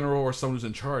 Like a general or someone who's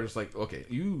in charge, it's like, okay,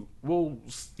 you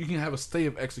can have a stay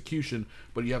of execution,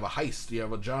 but you have a heist, you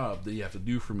have a job that you have to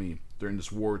do for me during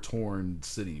this war-torn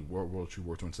city, World War II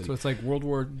war-torn city. So it's like World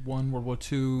War I, World War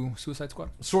II Suicide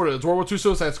Squad? Sort of. It's World War II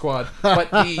Suicide Squad, but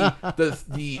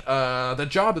the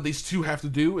job that these two have to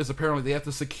do is apparently they have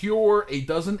to secure a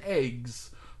dozen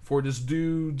eggs for this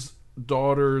dude's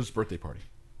daughter's birthday party.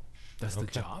 That's the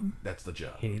job. That's the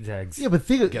job. He needs eggs. Yeah, but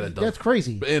think Get it done. that's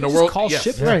crazy. But in a Just world, call yes,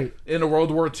 ship. Right. In a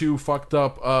World War II fucked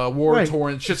up, war Right.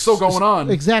 torn shit's still going on.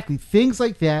 Exactly. Things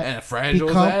like that. And fragile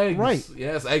become, eggs. Right.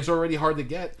 Yes, eggs are already hard to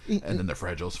get, and then they're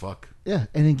fragile as fuck. Yeah,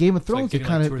 and in Game of Thrones, like they getting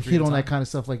kind like 2 or of 3 hit at a on that time. kind of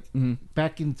stuff. Like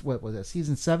back in what was that,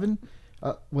 season 7,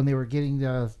 when they were getting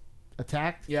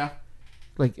attacked. Yeah.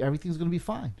 Like everything's going to be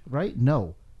fine, right?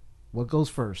 No. What goes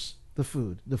first? The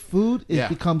food. The food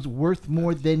becomes worth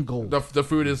more than gold. The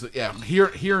food is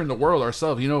here in the world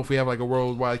ourselves. You know, if we have like a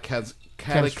worldwide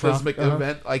cataclysmic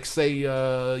event, like say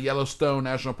Yellowstone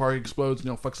National Park explodes,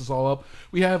 fucks us all up.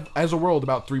 We have as a world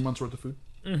about 3 months worth of food.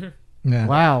 Mm-hmm. Yeah.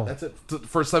 Wow. That's it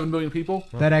for 7 billion people.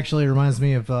 That actually reminds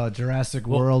me of Jurassic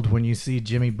World when you see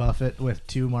Jimmy Buffett with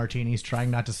 2 martinis trying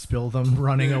not to spill them,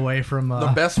 running away from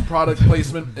the best product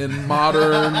placement in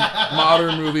modern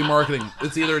movie marketing.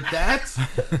 It's either that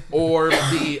or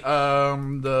the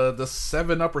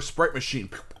 7-Up or Sprite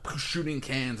machine shooting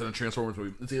cans in a Transformers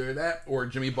movie. It's either that or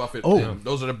Jimmy Buffett. Oh.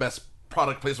 Those are the best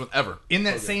product placement ever. In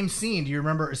that same scene, do you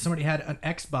remember somebody had an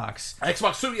Xbox?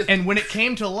 Xbox 2, yes. And when it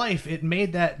came to life, it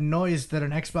made that noise that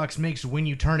an Xbox makes when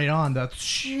you turn it on. Like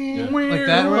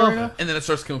that. And then it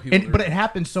starts killing people. But it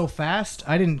happened so fast,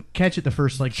 I didn't catch it the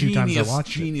first 2 times I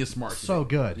watched Genius it. marketing. So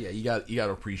good. Yeah, you got to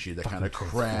appreciate that kind of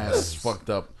crass, fucked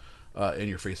up, in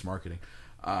your face marketing.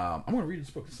 I'm going to read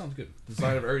this book. It sounds good.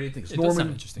 Design of Everyday Things. It does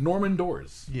sound interesting. Norman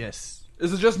Doors. Yes.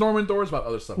 Is it just Norman Doors about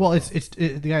other stuff? Well,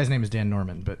 the guy's name is Dan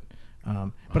Norman, but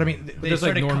I mean, they there's like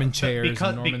started Norman chairs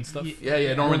and Norman stuff.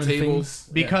 Yeah, Norman tables.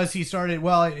 Because he started.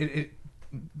 Well,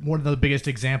 one of the biggest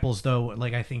examples, though,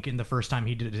 like I think in the first time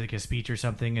he did like a speech or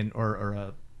something, or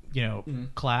a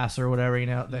class or whatever,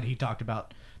 that he talked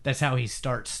about. That's how he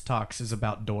starts talks is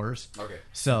about doors. Okay.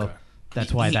 So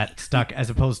that's why that stuck as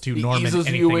opposed to Norman. Eases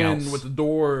anything you in else. with the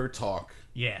door talk.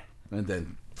 Yeah. And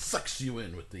then sucks you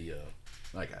in with the.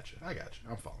 I got you.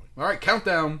 I'm following. All right,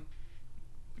 Countdown.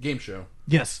 Game show.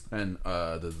 Yes. And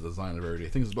the Design of Everyday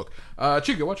Things is a book.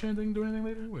 Chico, watch anything, do anything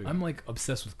later? Wait. I'm like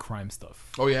obsessed with crime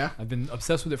stuff. Oh yeah? I've been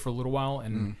obsessed with it for a little while,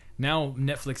 and now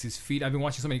Netflix is I've been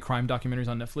watching so many crime documentaries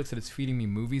on Netflix that it's feeding me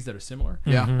movies that are similar.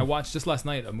 Yeah. I watched just last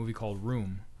night a movie called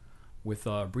Room with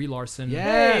Brie Larson.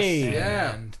 Yes.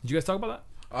 Yeah. Did you guys talk about that?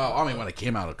 I mean, when it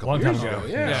came out a couple Long years time ago. ago.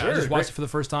 Yeah, sure. I just watched it for the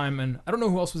first time, and I don't know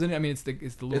who else was in it. I mean, it's the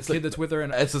little kid that's with her,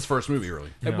 and it's his first movie, really.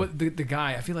 But the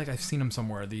guy, I feel like I've seen him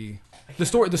somewhere. The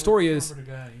story is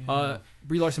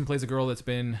Brie Larson plays a girl that's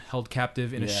been held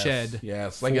captive in a shed.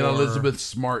 Yes, like an Elizabeth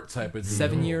Smart type of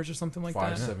 7 years or something like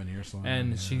 5, that. 7 years. Something.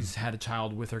 And she's had a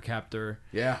child with her captor.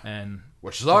 Yeah, and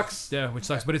which sucks. Yeah, which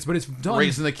sucks. But it's done.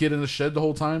 Raising the kid in the shed the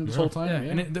whole time. This whole time.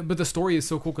 Yeah. And but the story is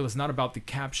so cool because it's not about the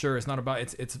capture. It's not about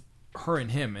it's her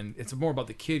and him, and it's more about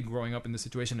the kid growing up in this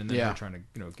situation and then her trying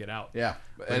to get out. Yeah,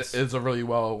 it's a really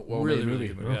well made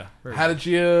movie. Yeah. How did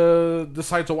you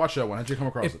decide to watch that one? How did you come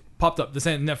across it? Popped up.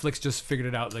 Netflix just figured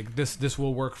it out. Like this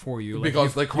will work for you. Like,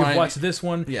 because you've watched this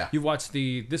one. Yeah. You've watched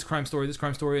this crime story,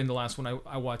 and the last one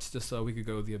I watched just a week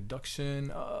ago, the abduction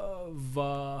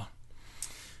of.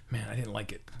 Man, I didn't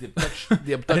like it.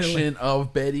 The abduction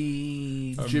of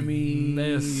Betty, Jimmy,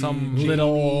 there's some Jamie,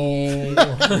 little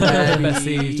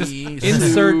Bessie. Just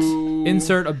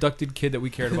insert abducted kid that we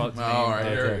cared about. All right,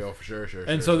 there we go. For sure.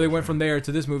 And so they went from there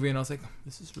to this movie, and I was like,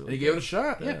 this is really. And he gave it a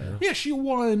shot. Yeah. She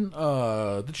won.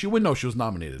 Did she win? No, she was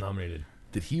nominated.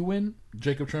 Did he win?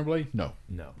 Jacob Tremblay? No.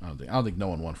 I don't think no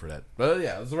one won for that. But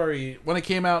yeah, it was when it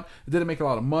came out, it didn't make a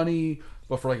lot of money.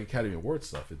 But for like Academy Awards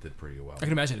stuff, it did pretty well. I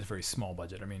can imagine it's a very small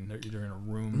budget. I mean, they're in a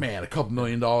room. Man, a couple $1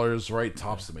 million, right?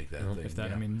 Tops to make that thing. If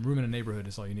that, I mean, room in a neighborhood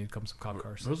is all you need. Some cop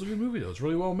cars. It was a good movie, though. It's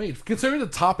really well made. Considering the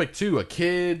topic too, a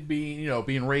kid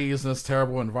being raised in this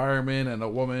terrible environment, and a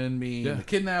woman being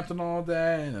kidnapped and all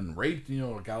that, and raped.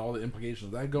 Got all the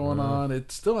implications of that going on.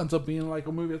 It still ends up being like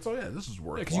a movie. It's this is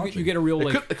worth watching. You get a real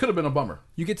it could have been a bummer.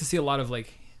 You get to see a lot of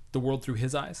like the world through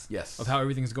his eyes. Yes. Of how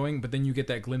everything's going, but then you get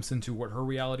that glimpse into what her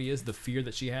reality is, the fear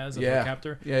that she has of her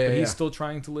captor. But he's still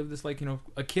trying to live this like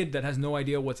a kid that has no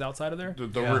idea what's outside of there.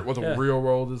 What the real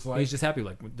world is like. He's just happy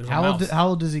like there's how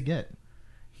old does he get?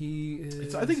 He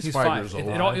is, I think he's 5 years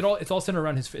old. It's all centered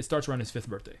around it starts around his 5th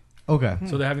birthday. Okay.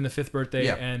 So they're having the 5th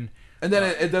birthday and then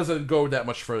it doesn't go that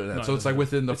much further than that. So it's like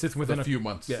within a few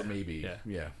months, yeah, maybe.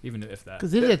 Yeah. Even if that.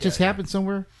 Because did that just happen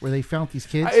somewhere where they found these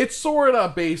kids? It's sort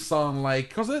of based on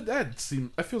because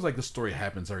it feels like the story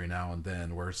happens every now and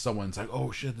then where someone's like, oh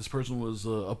shit, this person was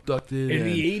abducted in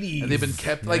the 80s, and they've been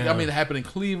kept. Like I mean, it happened in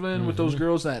Cleveland with those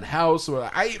girls in that house. Where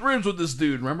I ate ribs with this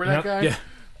dude. Remember that guy? Yeah.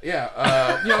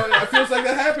 Yeah, it feels like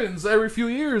that happens every few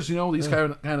years. These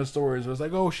kind of stories. It's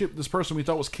like, oh shit, this person we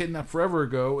thought was kidnapped forever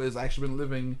ago has actually been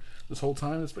living this whole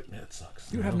time. It's like, man, it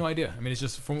sucks. You have no idea. I mean, it's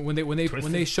just from when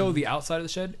they show the outside of the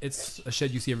shed, it's a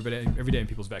shed you see every day in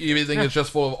people's backyard. You think it's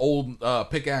just full of old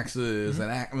pickaxes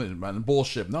and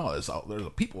bullshit? No, there's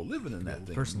people living in that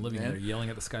thing. Person living there yelling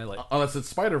at the skylight. Unless it's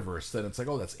Spider-Verse, then it's like,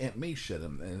 oh, that's Aunt May's shit,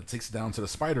 and it takes it down to the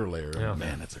spider layer. Yeah.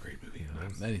 Man, that's a great movie.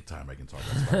 Anytime I can talk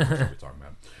about Spider-Verse, what we're talking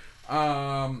about.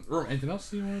 Anything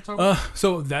else you want to talk about?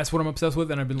 So that's what I'm obsessed with,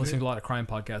 and I've been listening to a lot of crime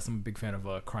podcasts. I'm a big fan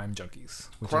of Crime Junkies.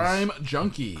 Crime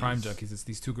Junkies. It's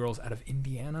these two girls out of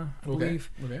Indiana, I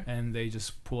believe. Okay. And they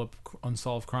just pull up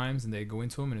unsolved crimes and they go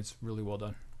into them, and it's really well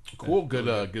done. Cool.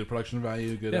 Good production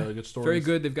value. Good stories. Very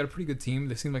good. They've got a pretty good team.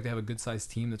 They seem like they have a good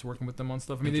sized team that's working with them on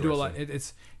stuff. I mean, they do a lot.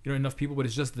 It's enough people, but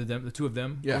it's just the two of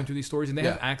them going through these stories, and they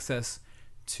have access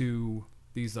to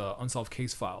these unsolved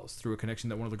case files through a connection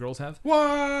that one of the girls have.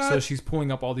 What? So she's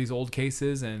pulling up all these old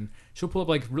cases, and she'll pull up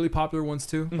like really popular ones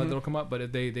too, like that'll come up.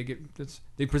 But they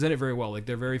present it very well. Like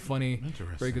they're very funny,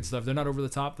 very good stuff. They're not over the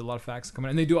top. There are a lot of facts coming,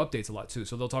 and they do updates a lot too.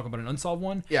 So they'll talk about an unsolved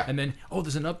one, and then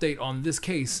there's an update on this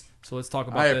case. So let's talk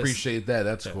about. I appreciate that.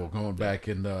 That's cool. Going back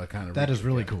and kind of. That is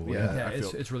really cool. Yeah,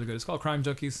 it's really good. It's called Crime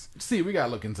Junkies. See, we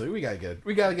gotta look into it. We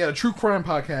gotta get a true crime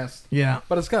podcast. Yeah,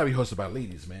 but it's gotta be hosted by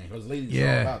ladies, man. Because ladies, are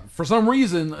all about, for some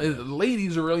reason,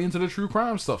 ladies are really into the true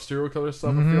crime stuff, serial killer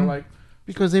stuff. I feel like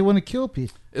because they want to kill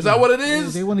people. Is that what it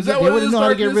is? They want to know how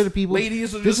to get rid of people.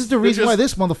 Ladies this is the reason why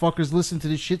this motherfucker's listening to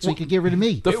this shit so he can get rid of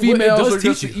me. The females are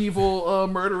just the evil,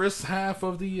 murderous half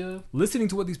of the. Listening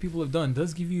to what these people have done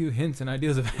does give you hints and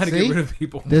ideas of how to get rid of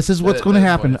people. This is what's going to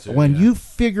happen when you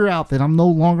figure out that I'm no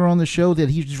longer on the show. That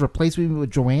he just replaced me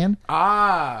with Joanne.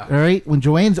 All right. When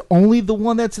Joanne's only the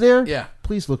one that's there. Yeah.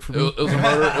 Please look for me. It was a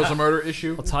murder. It was a murder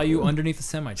issue. I'll tie you underneath the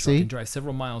semi truck and drive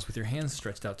several miles with your hands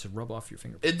stretched out to rub off your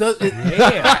fingerprints. It does.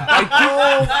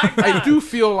 I do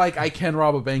feel like I can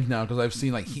rob a bank now because I've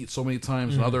seen like Heat so many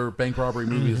times in other bank robbery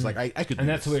movies. Like I could. And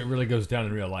that's the way it really goes down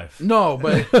in real life. No,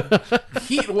 but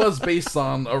Heat was based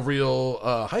on a real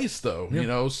heist, though.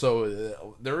 Yeah.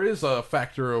 So there is a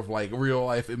factor of like real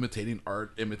life imitating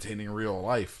art, imitating real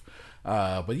life.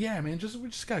 But yeah, man, we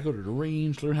just gotta go to the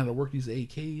range, learn how to work these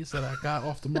AKs that I got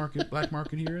off the black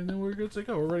market here, and then we're good to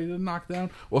go. We're ready to knock down.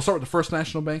 We'll start with the First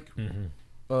National Bank,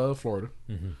 Florida.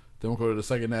 Then we'll go to the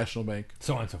Second National Bank,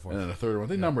 so on and so forth, and then the third one.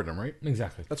 They numbered them, right?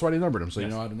 Exactly. That's why they numbered them, so you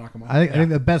know how to knock them off. I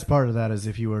think the best part of that is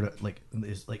if you were to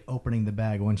is opening the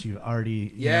bag once you've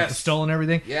already stolen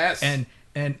everything. Yes, and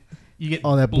you get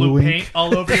that blue blue paint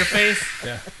all over your face,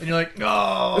 and you're like,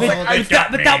 no. But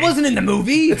that wasn't in the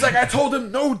movie. It's like I told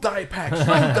him no dye packs, no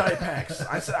dye packs.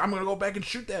 I said I'm gonna go back and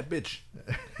shoot that bitch.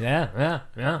 Yeah.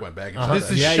 Went back and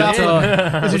this is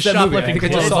shoplifting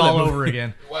clothes all over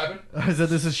again. What happened? I said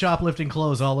this is shoplifting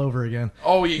clothes all over again.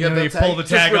 Oh, you get the tag. Pull the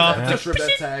tag off. Just rip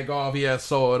that tag off. Yeah,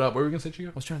 sew it up. What were we gonna say, Chico?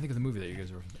 I was trying to think of the movie that you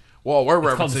guys were. Well, we're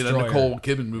referencing a Nicole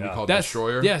Kidman movie called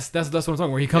Destroyer. Yes, that's what I'm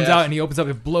talking. Where he comes out and he opens up,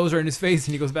 it blows her in his face,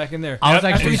 and he goes back in there. I was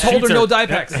actually he told her no dye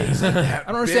packs. I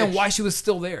don't understand why she was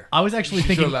still there. I was actually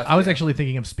thinking. I was actually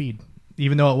thinking of Speed,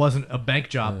 even though it wasn't a bank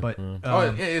job. But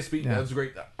Speed. That was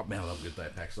great. Oh, man, I love good dye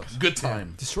pack stuff. Good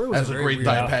time. Destroyer was That's a great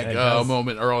dye pack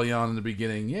moment early on in the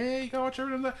beginning. Yeah, you gotta watch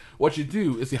everything. What you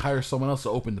do is you hire someone else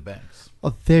to open the banks.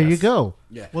 Oh, there you go.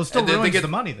 Yeah. Well, it still ruins the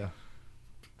money though.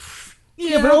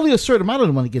 Yeah, but only a certain amount of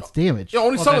the money gets damaged. Yeah,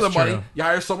 only some of the money. You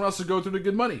hire someone else to go through the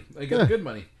good money. They get the good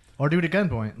money. Or do it at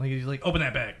gunpoint. Like, open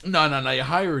that bag. No. You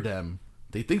hire them.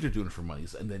 They think they're doing it for money,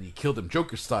 and then you kill them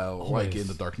Joker style, like in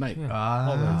The Dark Knight.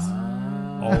 Always.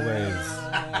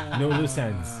 No loose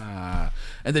ends.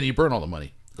 And then you burn all the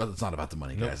money. It's not about the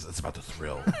money, guys. It's about the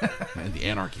thrill and the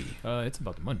anarchy. It's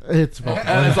about the money. It's about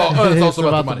and it's also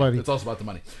about the money. It's also about the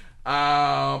money.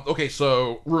 Okay,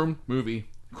 so Room, movie,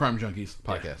 Crime Junkies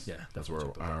podcast. Yeah, that's where.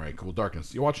 All right, cool.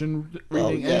 Darkness. You watching?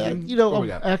 Reading?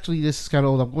 Actually, this is kind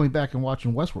of old. I'm going back and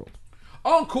watching Westworld.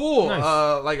 Oh, cool. Nice.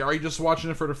 Are you just watching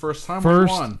it for the first time?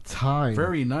 First time.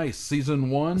 Very nice.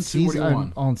 Season 1.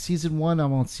 On season 1.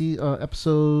 I'm on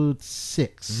episode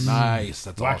 6. Nice.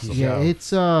 That's awesome. Yeah, it's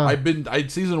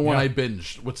season 1. I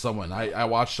binged with someone. I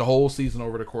watched the whole season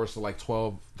over the course of like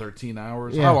 12, 13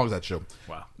 hours. Yeah. How long is that show?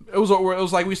 Wow. It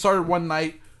was like we started one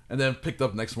night and then picked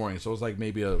up next morning. So it was like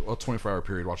maybe a 24-hour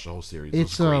period. Watched the whole series. It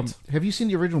was great. Have you seen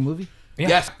the original movie? Yeah.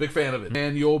 Yes, big fan of it.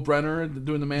 And Yul Brenner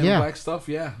doing the Man in Black stuff.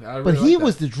 Yeah, I really but he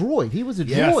was the droid. He was a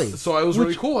droid. So it was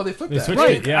really cool how they flipped that.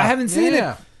 Right. Yeah. I haven't seen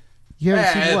it. You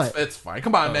haven't seen what? It's fine.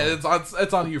 Come on, man.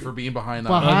 It's on you for being behind.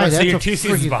 So you're 2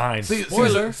 seasons behind.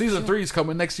 Season 3 is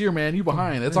coming next year, man. You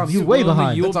behind. It's on you. Way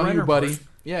behind. It's on you, buddy.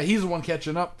 Yeah, he's the one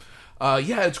catching up.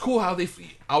 Yeah, it's cool how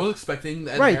I was expecting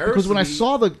Ed Right, Harris because when to I be-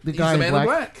 saw the he's guy the in Man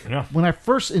black, in Black. when I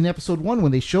first in episode 1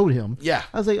 when they showed him, Yeah.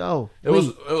 I was like, oh, It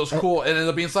was cool, and it ended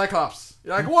up being Cyclops.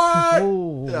 You're like, what?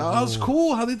 Oh. Yeah, that was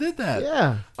cool how they did that.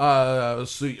 Yeah.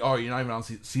 So you're not even on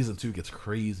season 2. Gets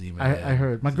crazy, man. I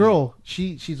heard my girl,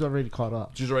 she's already caught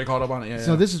up. She's already caught up on it. Yeah,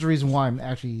 So yeah. this is the reason why I'm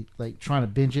actually like trying to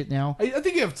binge it now. I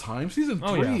think you have time. Season 3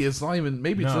 Oh, yeah. is not even.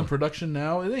 Maybe it's No. in production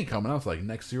now. It ain't coming out till like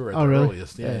next year at Oh, the really?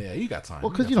 earliest. Yeah, you got time.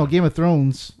 Well, because Game of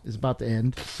Thrones is about to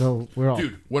end, so we're all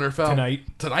Dude, Winterfell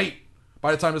tonight.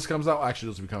 By the time this comes out, actually,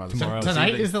 this will come out Tomorrow. the same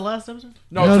Tonight day. is the last episode?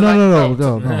 No, tonight,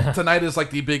 no. Tonight is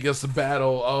like the biggest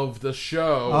battle of the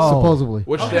show. Supposedly.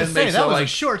 Which I was then gonna say, makes that it was like a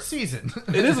short season.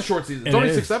 It is a short season. It's It only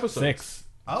is. 6 episodes. 6.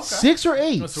 Okay. 6 or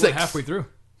 8? So we're halfway through.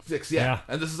 6, yeah.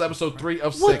 And this is episode 3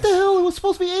 of 6. What the hell? It was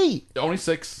supposed to be 8. Only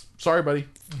 6. Sorry, buddy.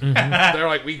 They're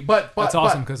like but That's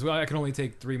awesome because I can only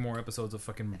take 3 more episodes of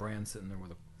fucking Bran sitting there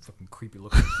with a fucking creepy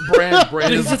look.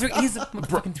 Bran He's is a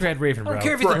fucking three-eyed raven, bro. I don't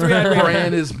care if he's a three-eyed raven.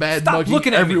 Bran is bad Stop mugging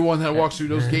looking at me. everyone that walks through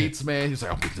those gates, man. He's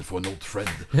like, I'm looking for an old friend.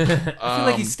 I feel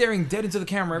like he's staring dead into the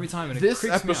camera every time. And it This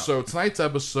creeps me out. episode, tonight's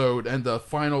episode, and the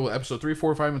final episode 3,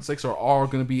 4, 5, and 6 are all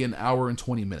going to be an hour and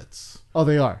 20 minutes. Oh,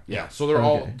 they are. Yeah, so they're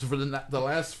all for the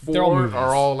last They're all 4 movies.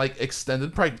 are all like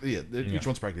extended. Each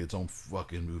one's practically its own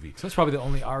fucking movie. So that's probably the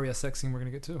only Arya sex scene we're gonna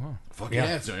get to, huh? Fuck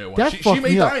yeah, it's the only one. That She fucked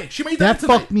may me up. die. She may die That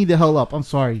tonight. fucked me the hell up. I'm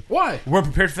sorry. Why? We're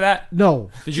prepared for that.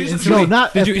 No. Did you no, instantly?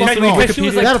 not Did you fuck instantly at all. Because she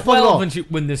was Not like a fuck at 12 all.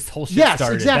 when this whole shit Yes,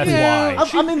 started. exactly.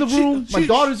 That's why. I'm in the room. My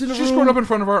daughter's in the room. She's grown up in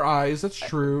front of our eyes. That's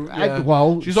true. Yeah.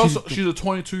 She's a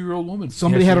 22-year-old woman.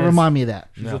 Somebody had to remind me of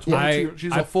that. She's a 22.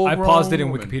 She's a full. I paused it in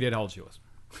woman. Wikipedia how old she was.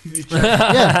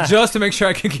 Yeah. Just to make sure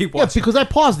I can keep Yeah, watching. because I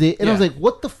paused it and I was Yeah. like,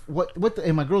 what the,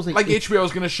 and my girl's like, Like HBO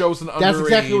is going to show us an underage. that's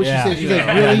exactly what she said. She's like,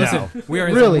 Yeah. really? Listen, we are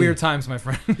in Really? some weird times, my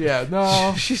friend. Yeah,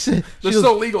 no. She said, There's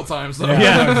still legal times, though.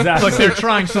 Yeah, exactly. Like they're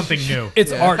trying something new.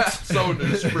 It's Yeah. art. So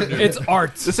new, super new. It's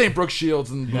art. This ain't Brooke Shields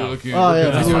and Blue Lagoon. Oh, We're yeah,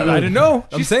 good. that's It's fine. fine. I didn't know.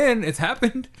 I'm saying it's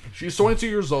happened. She's 22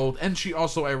 years old, and she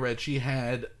also, I read, she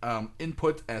had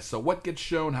input as to what gets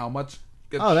shown, how much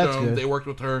gets Oh, that's shown. good. They worked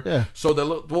with her. Yeah. So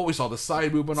what we saw, the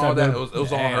side boob and all Side that, boob. it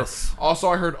was all her. Yes. Also,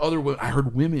 I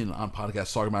heard women on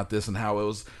podcasts talking about this and how it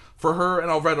was for her, and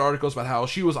I've read articles about how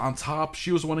she was on top.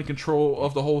 She was the one in control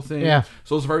of the whole thing. Yeah.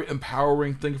 So it was a very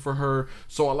empowering thing for her.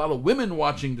 So a lot of women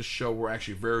watching the show were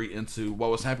actually very into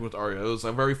what was happening with Arya. It was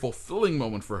a very fulfilling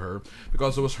moment for her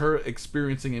because it was her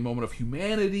experiencing a moment of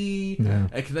humanity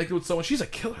and connecting with someone. She's a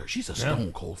killer. She's a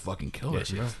stone cold fucking killer.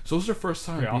 So this is her first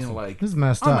time being awesome. like, This is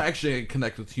messed I'm up. actually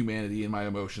connect with humanity and my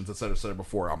emotions, etc.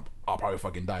 Before I'll probably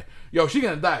fucking die. Yo, she's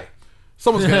gonna die.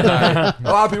 Someone's gonna die.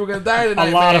 A lot of people are gonna die tonight.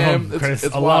 A lot of man. them, Chris.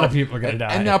 It's A lot wild. of people are gonna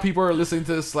die. And now people are listening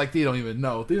to this like they don't even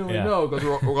know. They don't even Yeah. know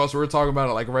because we're talking about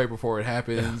it like right before it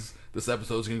happens. This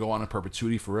episode's gonna go on in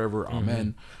perpetuity forever.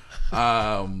 Amen.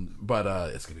 But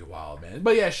it's gonna be wild, man.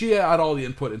 But yeah, she had all the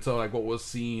input into like what was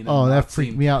seen. And oh, that not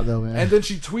freaked seen. me out though, man. And then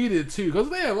she tweeted too, because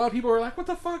a lot of people were like, "What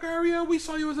the fuck, Arya? We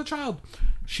saw you as a child."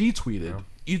 She tweeted,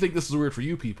 "You think this is weird for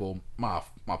you people? My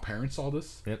parents saw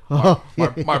this.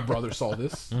 Yep. My brother saw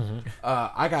this.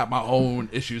 I got my own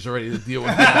issues already to deal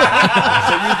with. So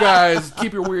you guys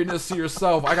keep your weirdness to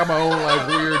yourself. I got my own like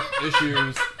weird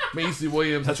issues." Macy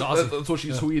Williams. That's awesome. That's what she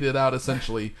tweeted out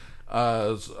essentially.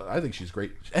 So I think she's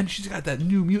great, and she's got that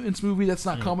New Mutants movie that's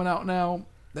not coming out now.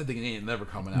 That thing ain't never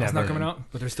coming out. It's not coming out,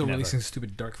 but they're still releasing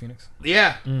stupid Dark Phoenix.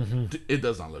 Yeah, it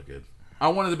does not look good. I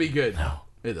want it to be good. No,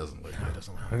 it doesn't look good. It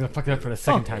doesn't look I'm gonna fuck it up for the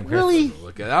second time, Chris. really?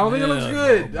 look good. I don't think it looks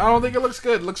good. I don't think it looks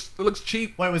good. It looks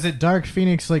cheap. Wait, was it Dark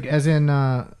Phoenix, like as in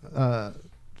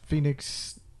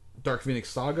Phoenix? Dark Phoenix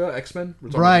Saga, X-Men. We're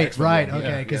talking Right, about X-Men right, one.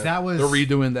 okay, 'cause Yeah. that was- they're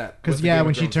redoing that. Because with the yeah, Game when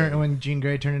of she Thrones turned, movie. when Jean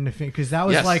Grey turned into Phoenix, because that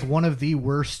was Yes. like one of the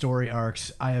worst story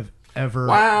arcs I have ever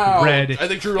Wow, read. I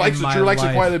think Drew in likes it. my Drew likes it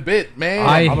life. quite a bit, man.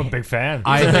 I'm a big fan.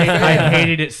 I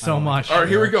hated it so much. All right,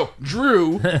 here we go.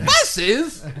 Drew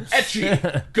versus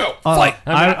Etchy. Go Uh, fight.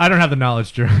 I don't have the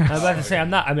knowledge, Drew. I was about to say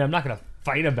I'm not gonna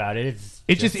fight about it.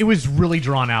 It was really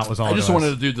drawn out. Was all. I just it was.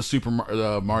 wanted to do the Super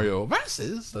Mario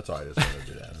versus. That's all I just wanted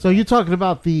to do that. So you're talking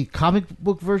about the comic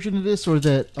book version of this, or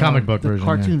the Comic book the version,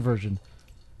 cartoon yeah. version?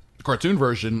 The cartoon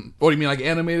version. What do you mean, like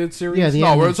animated series? Yeah, the no,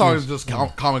 we're animated talking series.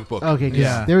 just comic book. Okay, 'cause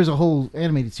Yeah. there's a whole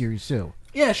animated series too.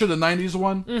 Yeah, sure. The '90s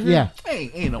one. Yeah,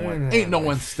 Ain't no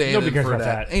one standing Nobody cares for about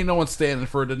that. that. Ain't no one standing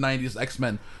for the '90s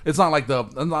X-Men. It's not like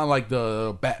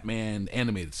the Batman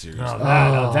animated series.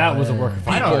 That was a work of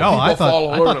I art. don't know. I people fall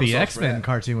thought over the themselves X Men for that.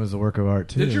 cartoon was a work of art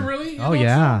too. Did you really? You Oh know,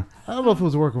 yeah. I don't know if it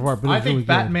was a work of art, but it I was really think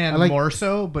good. Batman I like, more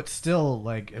so, but still,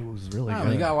 like it was really I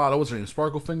good. you got a lot of what's her name?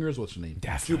 Sparkle Fingers. What's her name?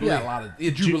 Definitely. Yeah, a lot of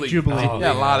Jubilee. Jubilee. Oh,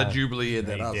 yeah, a lot of yeah. Jubilee, and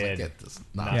then They I was like, did. get this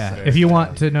Yeah, nonsense. if you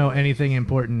want to know anything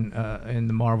important in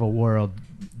the Marvel world,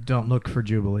 don't look for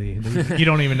Jubilee. You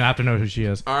don't even have to know who she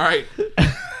is. All right,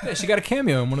 Yeah, she got a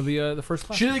cameo in one of the first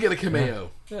classes. she did get a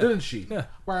cameo, didn't she? Yeah.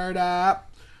 Word up.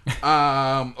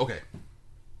 Okay.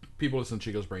 People listen to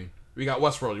Chico's brain. We got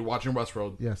Westworld. You're watching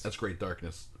Westworld. Yes. That's Great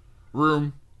Darkness.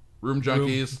 Room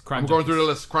Junkies. Crime I'm going through Junkies. the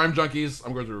list. Crime Junkies.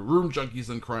 I'm going through Room Junkies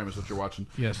and Crime is what you're watching.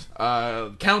 Yes.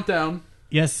 Countdown.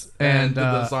 Yes, And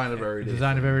the Design of Everyday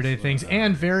Design of Things. Everyday Things,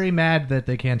 and very mad that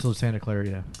they canceled Santa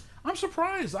Clarita. I'm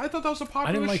surprised. I thought that was a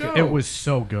popular didn't like show. It was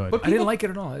so good. But I didn't like it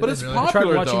at all. But it's I tried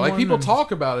popular watching though. Like one people and-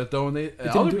 talk about it though, and they didn't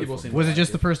other do it people for seem. me. Was to it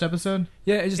just the like first episode?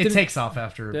 Yeah, it just It didn't- takes off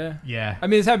after. Yeah. Yeah. I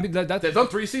mean, it's happened. That's They've done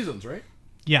 3 seasons, right?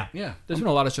 Yeah. Yeah. There's been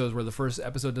a lot of shows where the first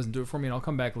episode doesn't do it for me, and I'll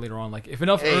come back later on. Like if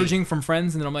enough Hey. urging from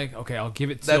friends, and then I'm like, okay, I'll give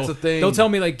it. Till, That's the thing. They'll tell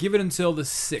me like, give it until the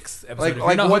 6th episode. Like- if like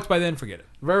you're not what- hooked by then, forget it.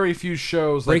 Very few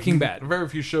shows. Breaking Bad. Very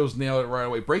few shows nail it right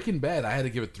away. Breaking Bad, I had to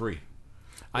give it 3.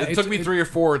 It It- took me it- 3 or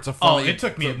 4. It's a Oh, funny. it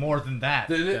took me more than that.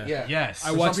 Did it? Yeah. Yes. I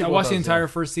For watched. some I people watched it the does, entire yeah.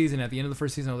 first season. At the end of the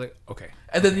first season, I was like, okay.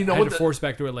 And then you know I what? had to force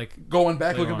back to it. Like Going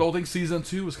back, later looking at on. the old thing, season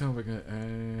 2 was kind of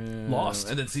like Lost.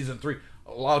 and then season 3.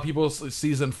 A lot of people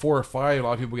season 4 or 5. A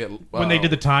lot of people get When they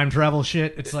did the time travel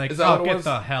shit, it's like, Is that what it get was?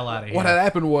 the hell out of here. What had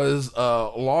happened was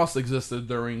Lost existed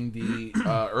during the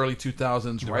early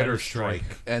 2000s writer's strike,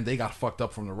 and they got fucked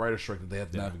up from the writer's strike that they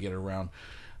had to navigate around.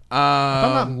 If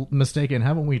I'm not mistaken,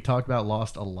 haven't we talked about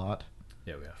Lost a lot?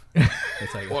 Yeah, we have.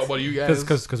 That's how What do you guys?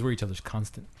 Because we're each other's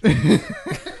constant.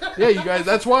 Yeah, you guys.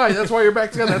 That's why you're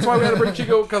back together. That's why we had to bring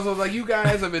Chico, because I was like, you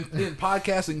guys have been in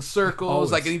podcasting circles,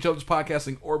 Always. like in each other's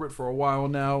podcasting orbit for a while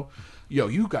now. Yo,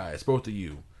 you guys, both of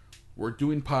you, were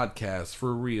doing podcasts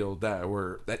for real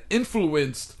that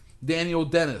influenced Daniel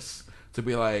Dennis to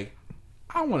be like,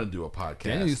 I want to do a podcast.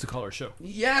 Daniel used to call our show.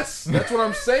 Yes, that's what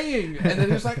I'm saying. And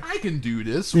then he's like, I can do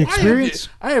this. The experience?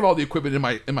 I have all the equipment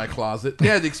in my closet.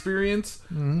 Yeah, the experience.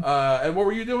 And what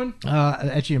were you doing?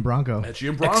 Etchy and Bronco. Etchy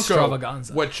and Bronco,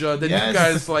 Extravaganza. which then Yes. you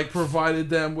guys like provided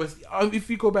them with. If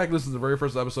you go back and listen to the very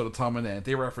first episode of Tom and Ant,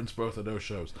 they reference both of those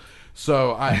shows.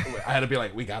 So I had to be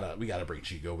like, we gotta bring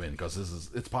Chico in because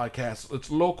it's podcast,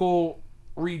 it's local,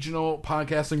 regional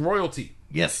podcasting royalty.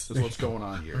 Yes. Is what's going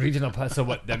on here. Regional plus, so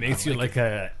what? That makes you like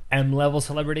a M level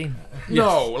celebrity?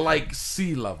 No, like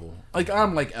C level. Like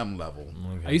I'm like M level.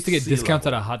 I used to get C discounts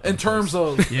level. at a hot dog In terms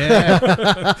of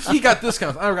Yeah. he got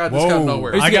discounts. I never got discount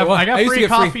nowhere. I got I used to free get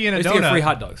coffee and a I used to get donut. free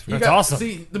hot dogs. You That's got- awesome.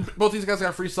 See, both these guys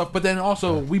got free stuff, but then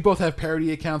also we both have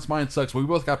parody accounts. Mine sucks, but we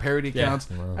both got parody Yeah. accounts.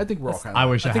 I think we're all kind of. I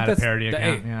wish I, think had a that's parody account.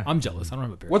 hey, Yeah. I'm jealous. I don't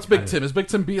have a parody. What's Big Tim? Is Big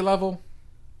Tim B level?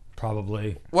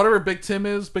 Probably. Whatever Big Tim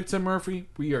is, Big Tim Murphy,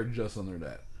 we are just under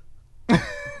that.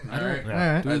 All right. All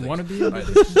right. Do we want to be?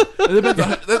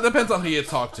 That depends on who you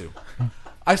talk to.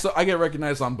 I get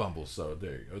recognized on Bumble, so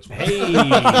there you go. It's weird.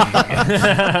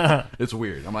 Hey. It's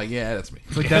weird. I'm like, yeah, that's me.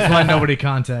 It's like, that's why nobody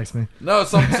contacts me. No,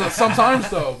 sometimes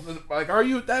though, like, are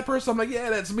you that person? I'm like, yeah,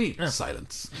 that's me.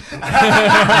 Silence. All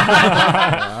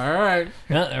right,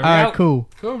 Yeah, there we All right, go. cool.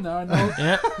 cool. Now I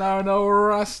know. Now I know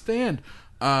where I stand.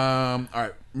 All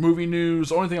right, movie news.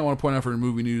 The only thing I want to point out for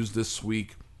movie news this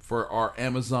week for our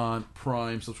Amazon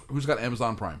Prime. Who's got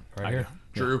Amazon Prime? Right here.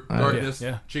 Drew, Darkness,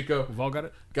 Yeah. Chico. We've all got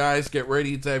it. Guys, get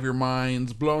ready to have your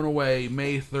minds blown away.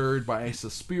 May 3rd by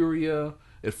Suspiria.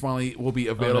 It finally will be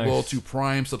available nice. to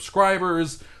Prime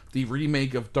subscribers. The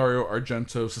remake of Dario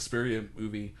Argento's Suspiria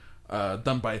movie,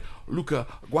 done by Luca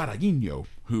Guadagnino,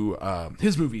 who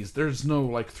his movies, there's no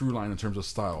like through line in terms of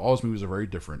style. All his movies are very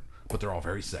different, but they're all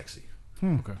very sexy.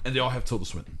 Okay. And they all have Tilda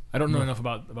Swinton. I don't know enough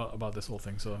about this whole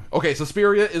thing, so Okay,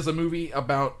 Suspiria is a movie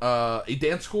about a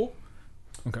dance school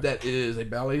okay. that is a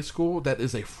ballet school that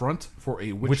is a front for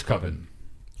a witch coven.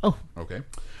 Oh. Okay.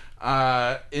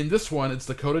 In this one, it's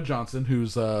Dakota Johnson,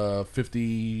 who's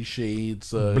 50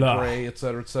 Shades Blah. Grey,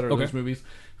 etc., etc. Okay. Those movies.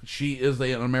 She is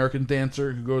an American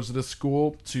dancer who goes to this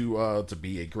school to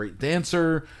be a great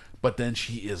dancer, but then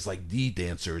she is like the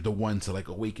dancer, the one to like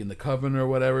awaken the coven or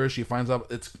whatever. She finds out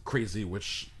it's crazy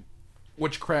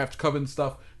witchcraft coven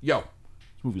stuff. Yo,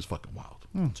 this movie's fucking wild.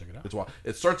 Check it out. It's wild.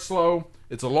 It starts slow.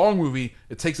 It's a long movie.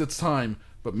 It takes its time,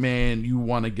 but man, you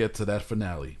want to get to that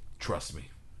finale. Trust me.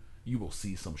 You will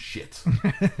see some shit.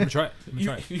 Let me try it. Let me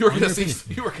try it. You are On gonna your see. opinion.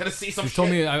 You are gonna see some You've shit. told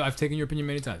me I've taken your opinion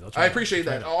many times. I'll try I it. appreciate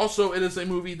Try that. it. Also, it is a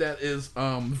movie that is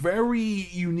very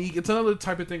unique. It's another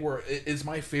type of thing where it is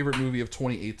my favorite movie of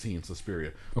 2018,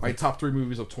 Suspiria. My top 3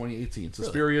 movies of 2018.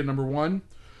 Suspiria, number 1.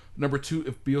 Number 2,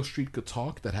 If Beale Street Could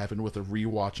Talk. That happened with a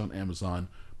rewatch on Amazon.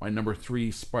 my number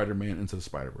 3 Spider-Man Into the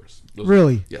Spider-Verse.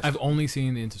 Really? Yes. I've only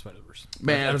seen the Into Spider-Verse.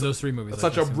 Man, out of those 3 movies, it's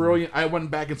such a brilliant. I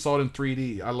went back and saw it in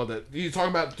 3D. I love that. You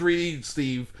talking about 3D,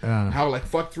 Steve? How like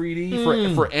fuck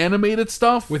 3D for animated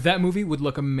stuff? With that movie, would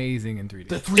look amazing in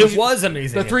 3D. It was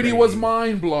amazing. The 3D was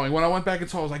mind blowing. When I went back and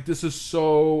saw, I was like, "This is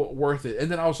so worth it."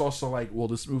 And then I was also like, "Well,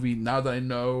 this movie. Now that I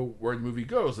know where the movie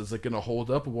goes, is it going to hold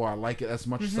up? Will I like it as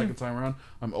much the second time around?"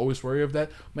 I'm always wary of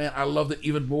that. Man, I loved it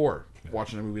even more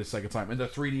watching the movie the second time, and the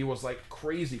 3D was like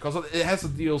crazy because it has to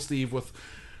deal, Steve, with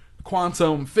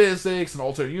quantum physics and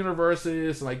alternate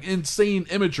universes and like insane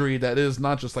imagery that is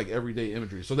not just like everyday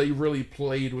imagery. So they really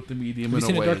played with the medium in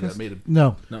a way that made it.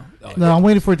 No, I'm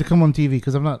waiting for it to come on TV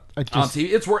because I'm not. On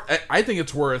TV, it's worth. I think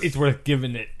it's worth. It's worth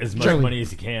giving it as much money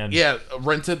as you can. Yeah,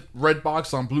 rent it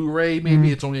Redbox on Blu-ray.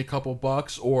 Maybe it's only a couple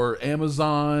bucks, or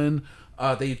Amazon.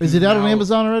 Is it out on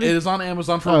Amazon already? It is on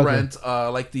Amazon for rent.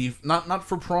 Like the not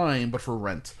for Prime, but for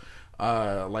rent.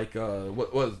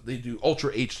 What was they do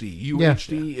Ultra HD.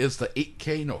 UHD is the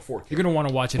 8K, no 4K. You're gonna want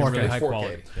to watch it in 4K, really high 4K.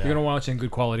 quality. You're gonna watch it in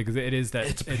good quality because it is that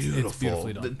it's beautiful. It's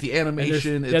beautifully done. The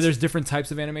animation. There's different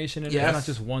types of animation in it. It's not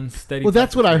just one steady. Well,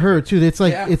 that's what I heard too. It's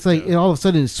like all of a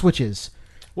sudden it switches.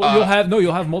 Well,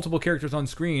 you'll have multiple characters on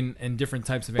screen and different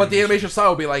types of animation. But the animation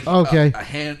style will be like okay. A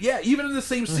hand. Yeah, even in the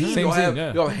same scene, you'll have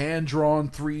hand drawn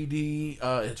 3D.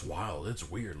 It's wild. It's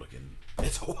weird looking.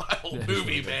 It's a wild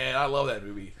movie, man. I love that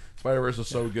movie. Spider-Verse is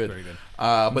so good. Very good.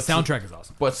 But the soundtrack is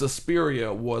awesome. But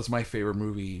Suspiria was my favorite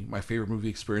movie. My favorite movie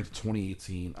experience in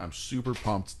 2018. I'm super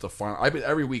pumped to find.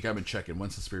 Every week I've been checking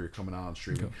when's Suspiria coming out on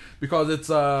streaming because it's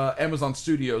Amazon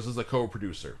Studios is a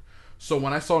co-producer. So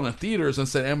when I saw it in theaters and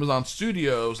said Amazon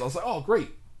Studios, I was like, oh great.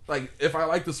 Like if I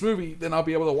like this movie, then I'll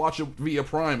be able to watch it via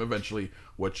Prime eventually.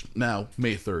 Which now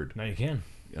May 3rd. Now you can.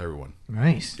 Everyone,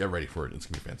 nice. Get ready for it. It's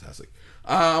gonna be fantastic.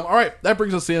 All right, that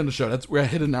brings us to the end of the show. We're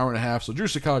hit an hour and a half. So Drew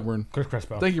Cogburn, Chris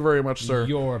Crespo, thank you very much, sir.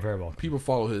 You're very welcome. People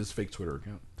follow his fake Twitter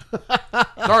account.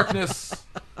 Darkness.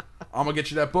 I'm gonna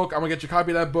get you that book. I'm gonna get you a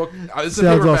copy of that book. It's a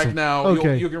paperback awesome. now.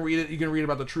 Okay. You can read it. You can read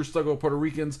about the true struggle of Puerto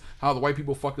Ricans, how the white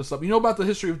people fucked us up. You know about the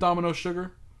history of Domino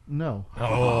Sugar? No.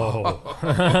 Oh.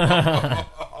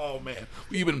 Oh man,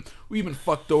 we've been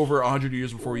fucked over 100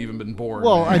 years before we even been born.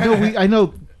 Well, man. I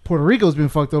know Puerto Rico's been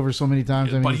fucked over so many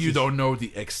times. But you don't know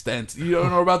the extent. You don't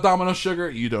know about Domino Sugar.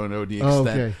 You don't know the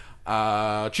extent.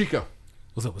 Okay. Chico,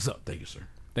 what's up? Thank you, sir.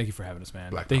 Thank you for having us,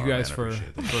 man. Black Thank you Power, guys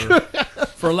man,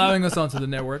 for allowing us onto the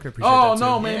network. I appreciate Oh that too.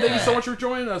 no, man! Thank you so much for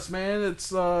joining us, man.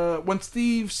 It's when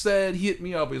Steve said he hit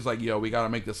me up, he was like, "Yo, we got to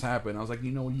make this happen." I was like,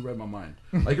 "You know, you read my mind,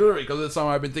 like literally, because it's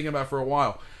something I've been thinking about for a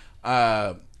while."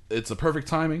 It's a perfect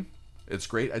timing. It's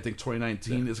great. I think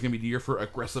 2019 is going to be the year for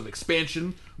aggressive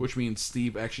expansion, which means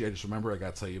Steve. Actually, I just remember I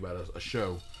got to tell you about a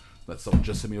show that someone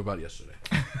just hit me about yesterday.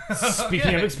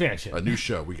 Speaking of expansion, a new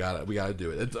show. We got to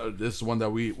do it. This is one that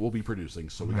we will be producing,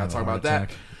 so we got to talk about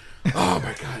that. Oh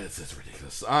my god, it's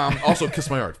ridiculous. Also, Kiss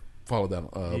My Heart. Follow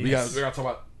that. We got to talk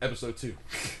about episode 2.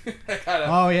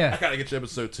 I gotta get you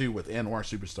episode 2 with Anwar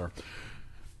Superstar.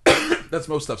 That's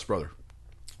Most Stuff's brother.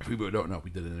 If people don't know,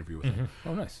 we did an interview with him.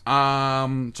 Oh, nice.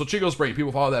 So Chico's Brain.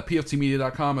 People follow that.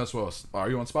 PFTmedia.com as well. Are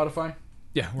you on Spotify?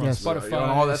 Yeah, we're on Spotify, on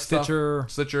all that Stitcher,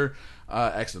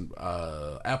 excellent.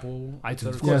 Apple, iTunes,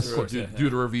 of course. Do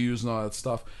the reviews and all that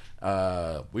stuff.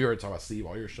 We already talked about Steve,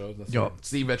 all your shows. That's right.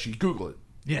 Steve Etchy. Google it.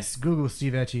 Yes, Google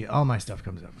Steve Etchy. All my stuff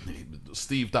comes up.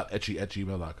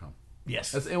 Steve.etchy@gmail.com.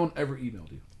 Yes. Has anyone ever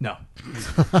emailed you? No.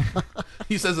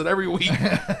 He says it every week.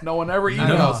 No one ever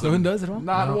emails him. No one does at all?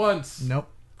 Not once. Nope.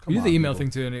 We do the email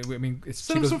thing too, and I mean, it's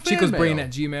Chico's Brain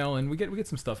at Gmail, and we get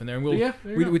some stuff in there, and we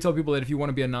tell people that if you want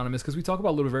to be anonymous, because we talk about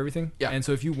a little bit of everything, and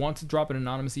so if you want to drop an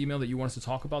anonymous email that you want us to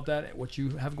talk about that, what you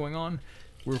have going on,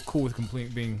 we're cool with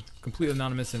being completely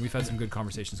anonymous, and we've had some good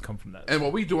conversations come from that. And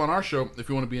what we do on our show, if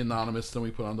you want to be anonymous, then we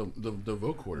put on the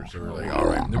vote quarters. So we're like, all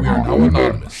right, we are now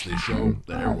anonymous. They show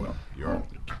that everyone,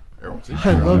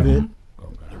 I love it.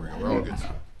 There we go. We're all good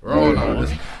now. We're all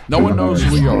anonymous. No one knows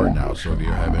who we are now. So if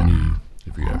you have any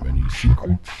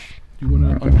secrets you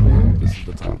want to unveil, this is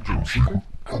the time. Dream secret.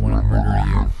 I want to murder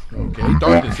you. Okay,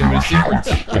 Darkness. You have any secrets?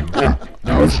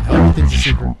 No, everything's a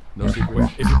secret. No secret.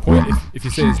 If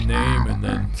you say his name and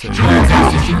then say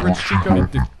secrets, Chico.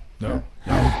 No.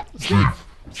 Steve.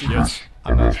 Yes.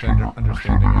 I'm not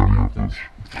understanding any of this.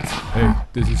 Hey,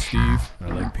 this is Steve. I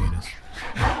like penis.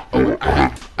 Oh,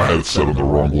 I had it set on the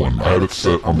wrong one. I had it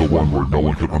set on the one where no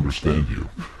one could understand you.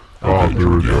 There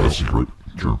we go. Secret.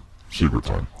 Sure. Secret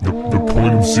time. The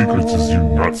point of secrets is you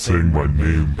not saying my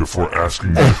name before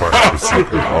asking me if I have a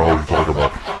secret. I already talk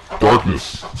about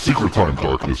Darkness. Secret time,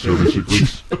 Darkness. You have any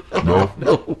secrets?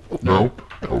 No?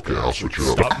 Okay, I'll switch it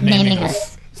up. Stop naming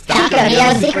us. Chico, do you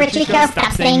have a secret, Chico?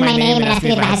 Stop saying my name and ask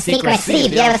me if I have secrets. Steve,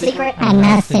 do you have a secret? I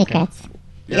know secrets.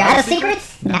 You're out of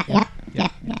secrets? No,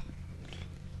 yep.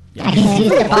 I can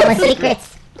use up all the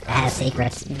secrets. I have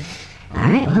secrets.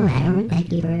 Alright, well, Adam,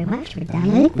 thank you very much for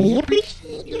downloading. We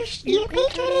appreciate your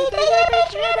patronage.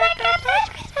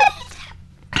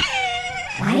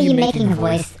 Why are you making the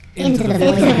voice into the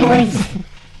voice?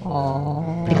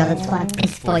 Oh, because it's fun.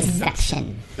 It's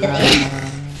voiceception.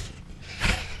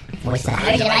 Voice. I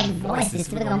heard you like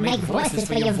voices. We're gonna make voices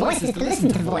for your voices to listen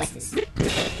to voices.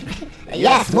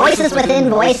 Yes, voices within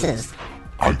voices.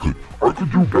 I could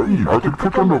do Bane. I could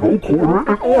put on the vocoder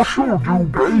and also do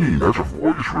Bane as a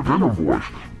voice within a voice.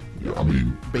 Yeah, I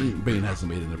mean, Bane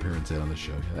hasn't made an appearance yet on the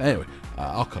show. Anyway,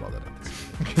 I'll cut all that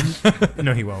out.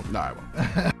 No, he won't. No, I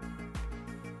won't.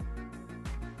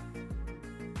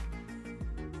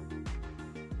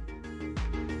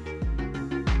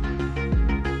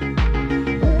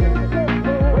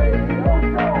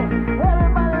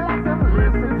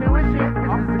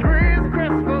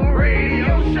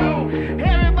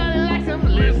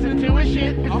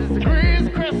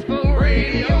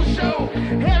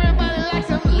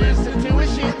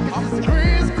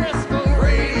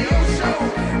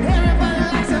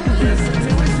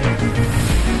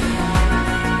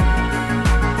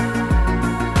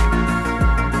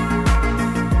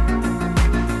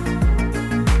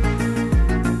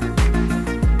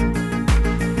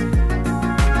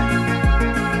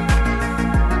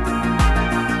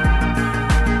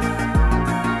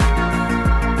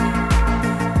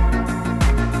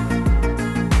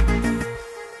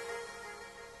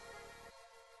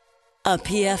 A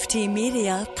PFT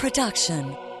Media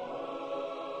production.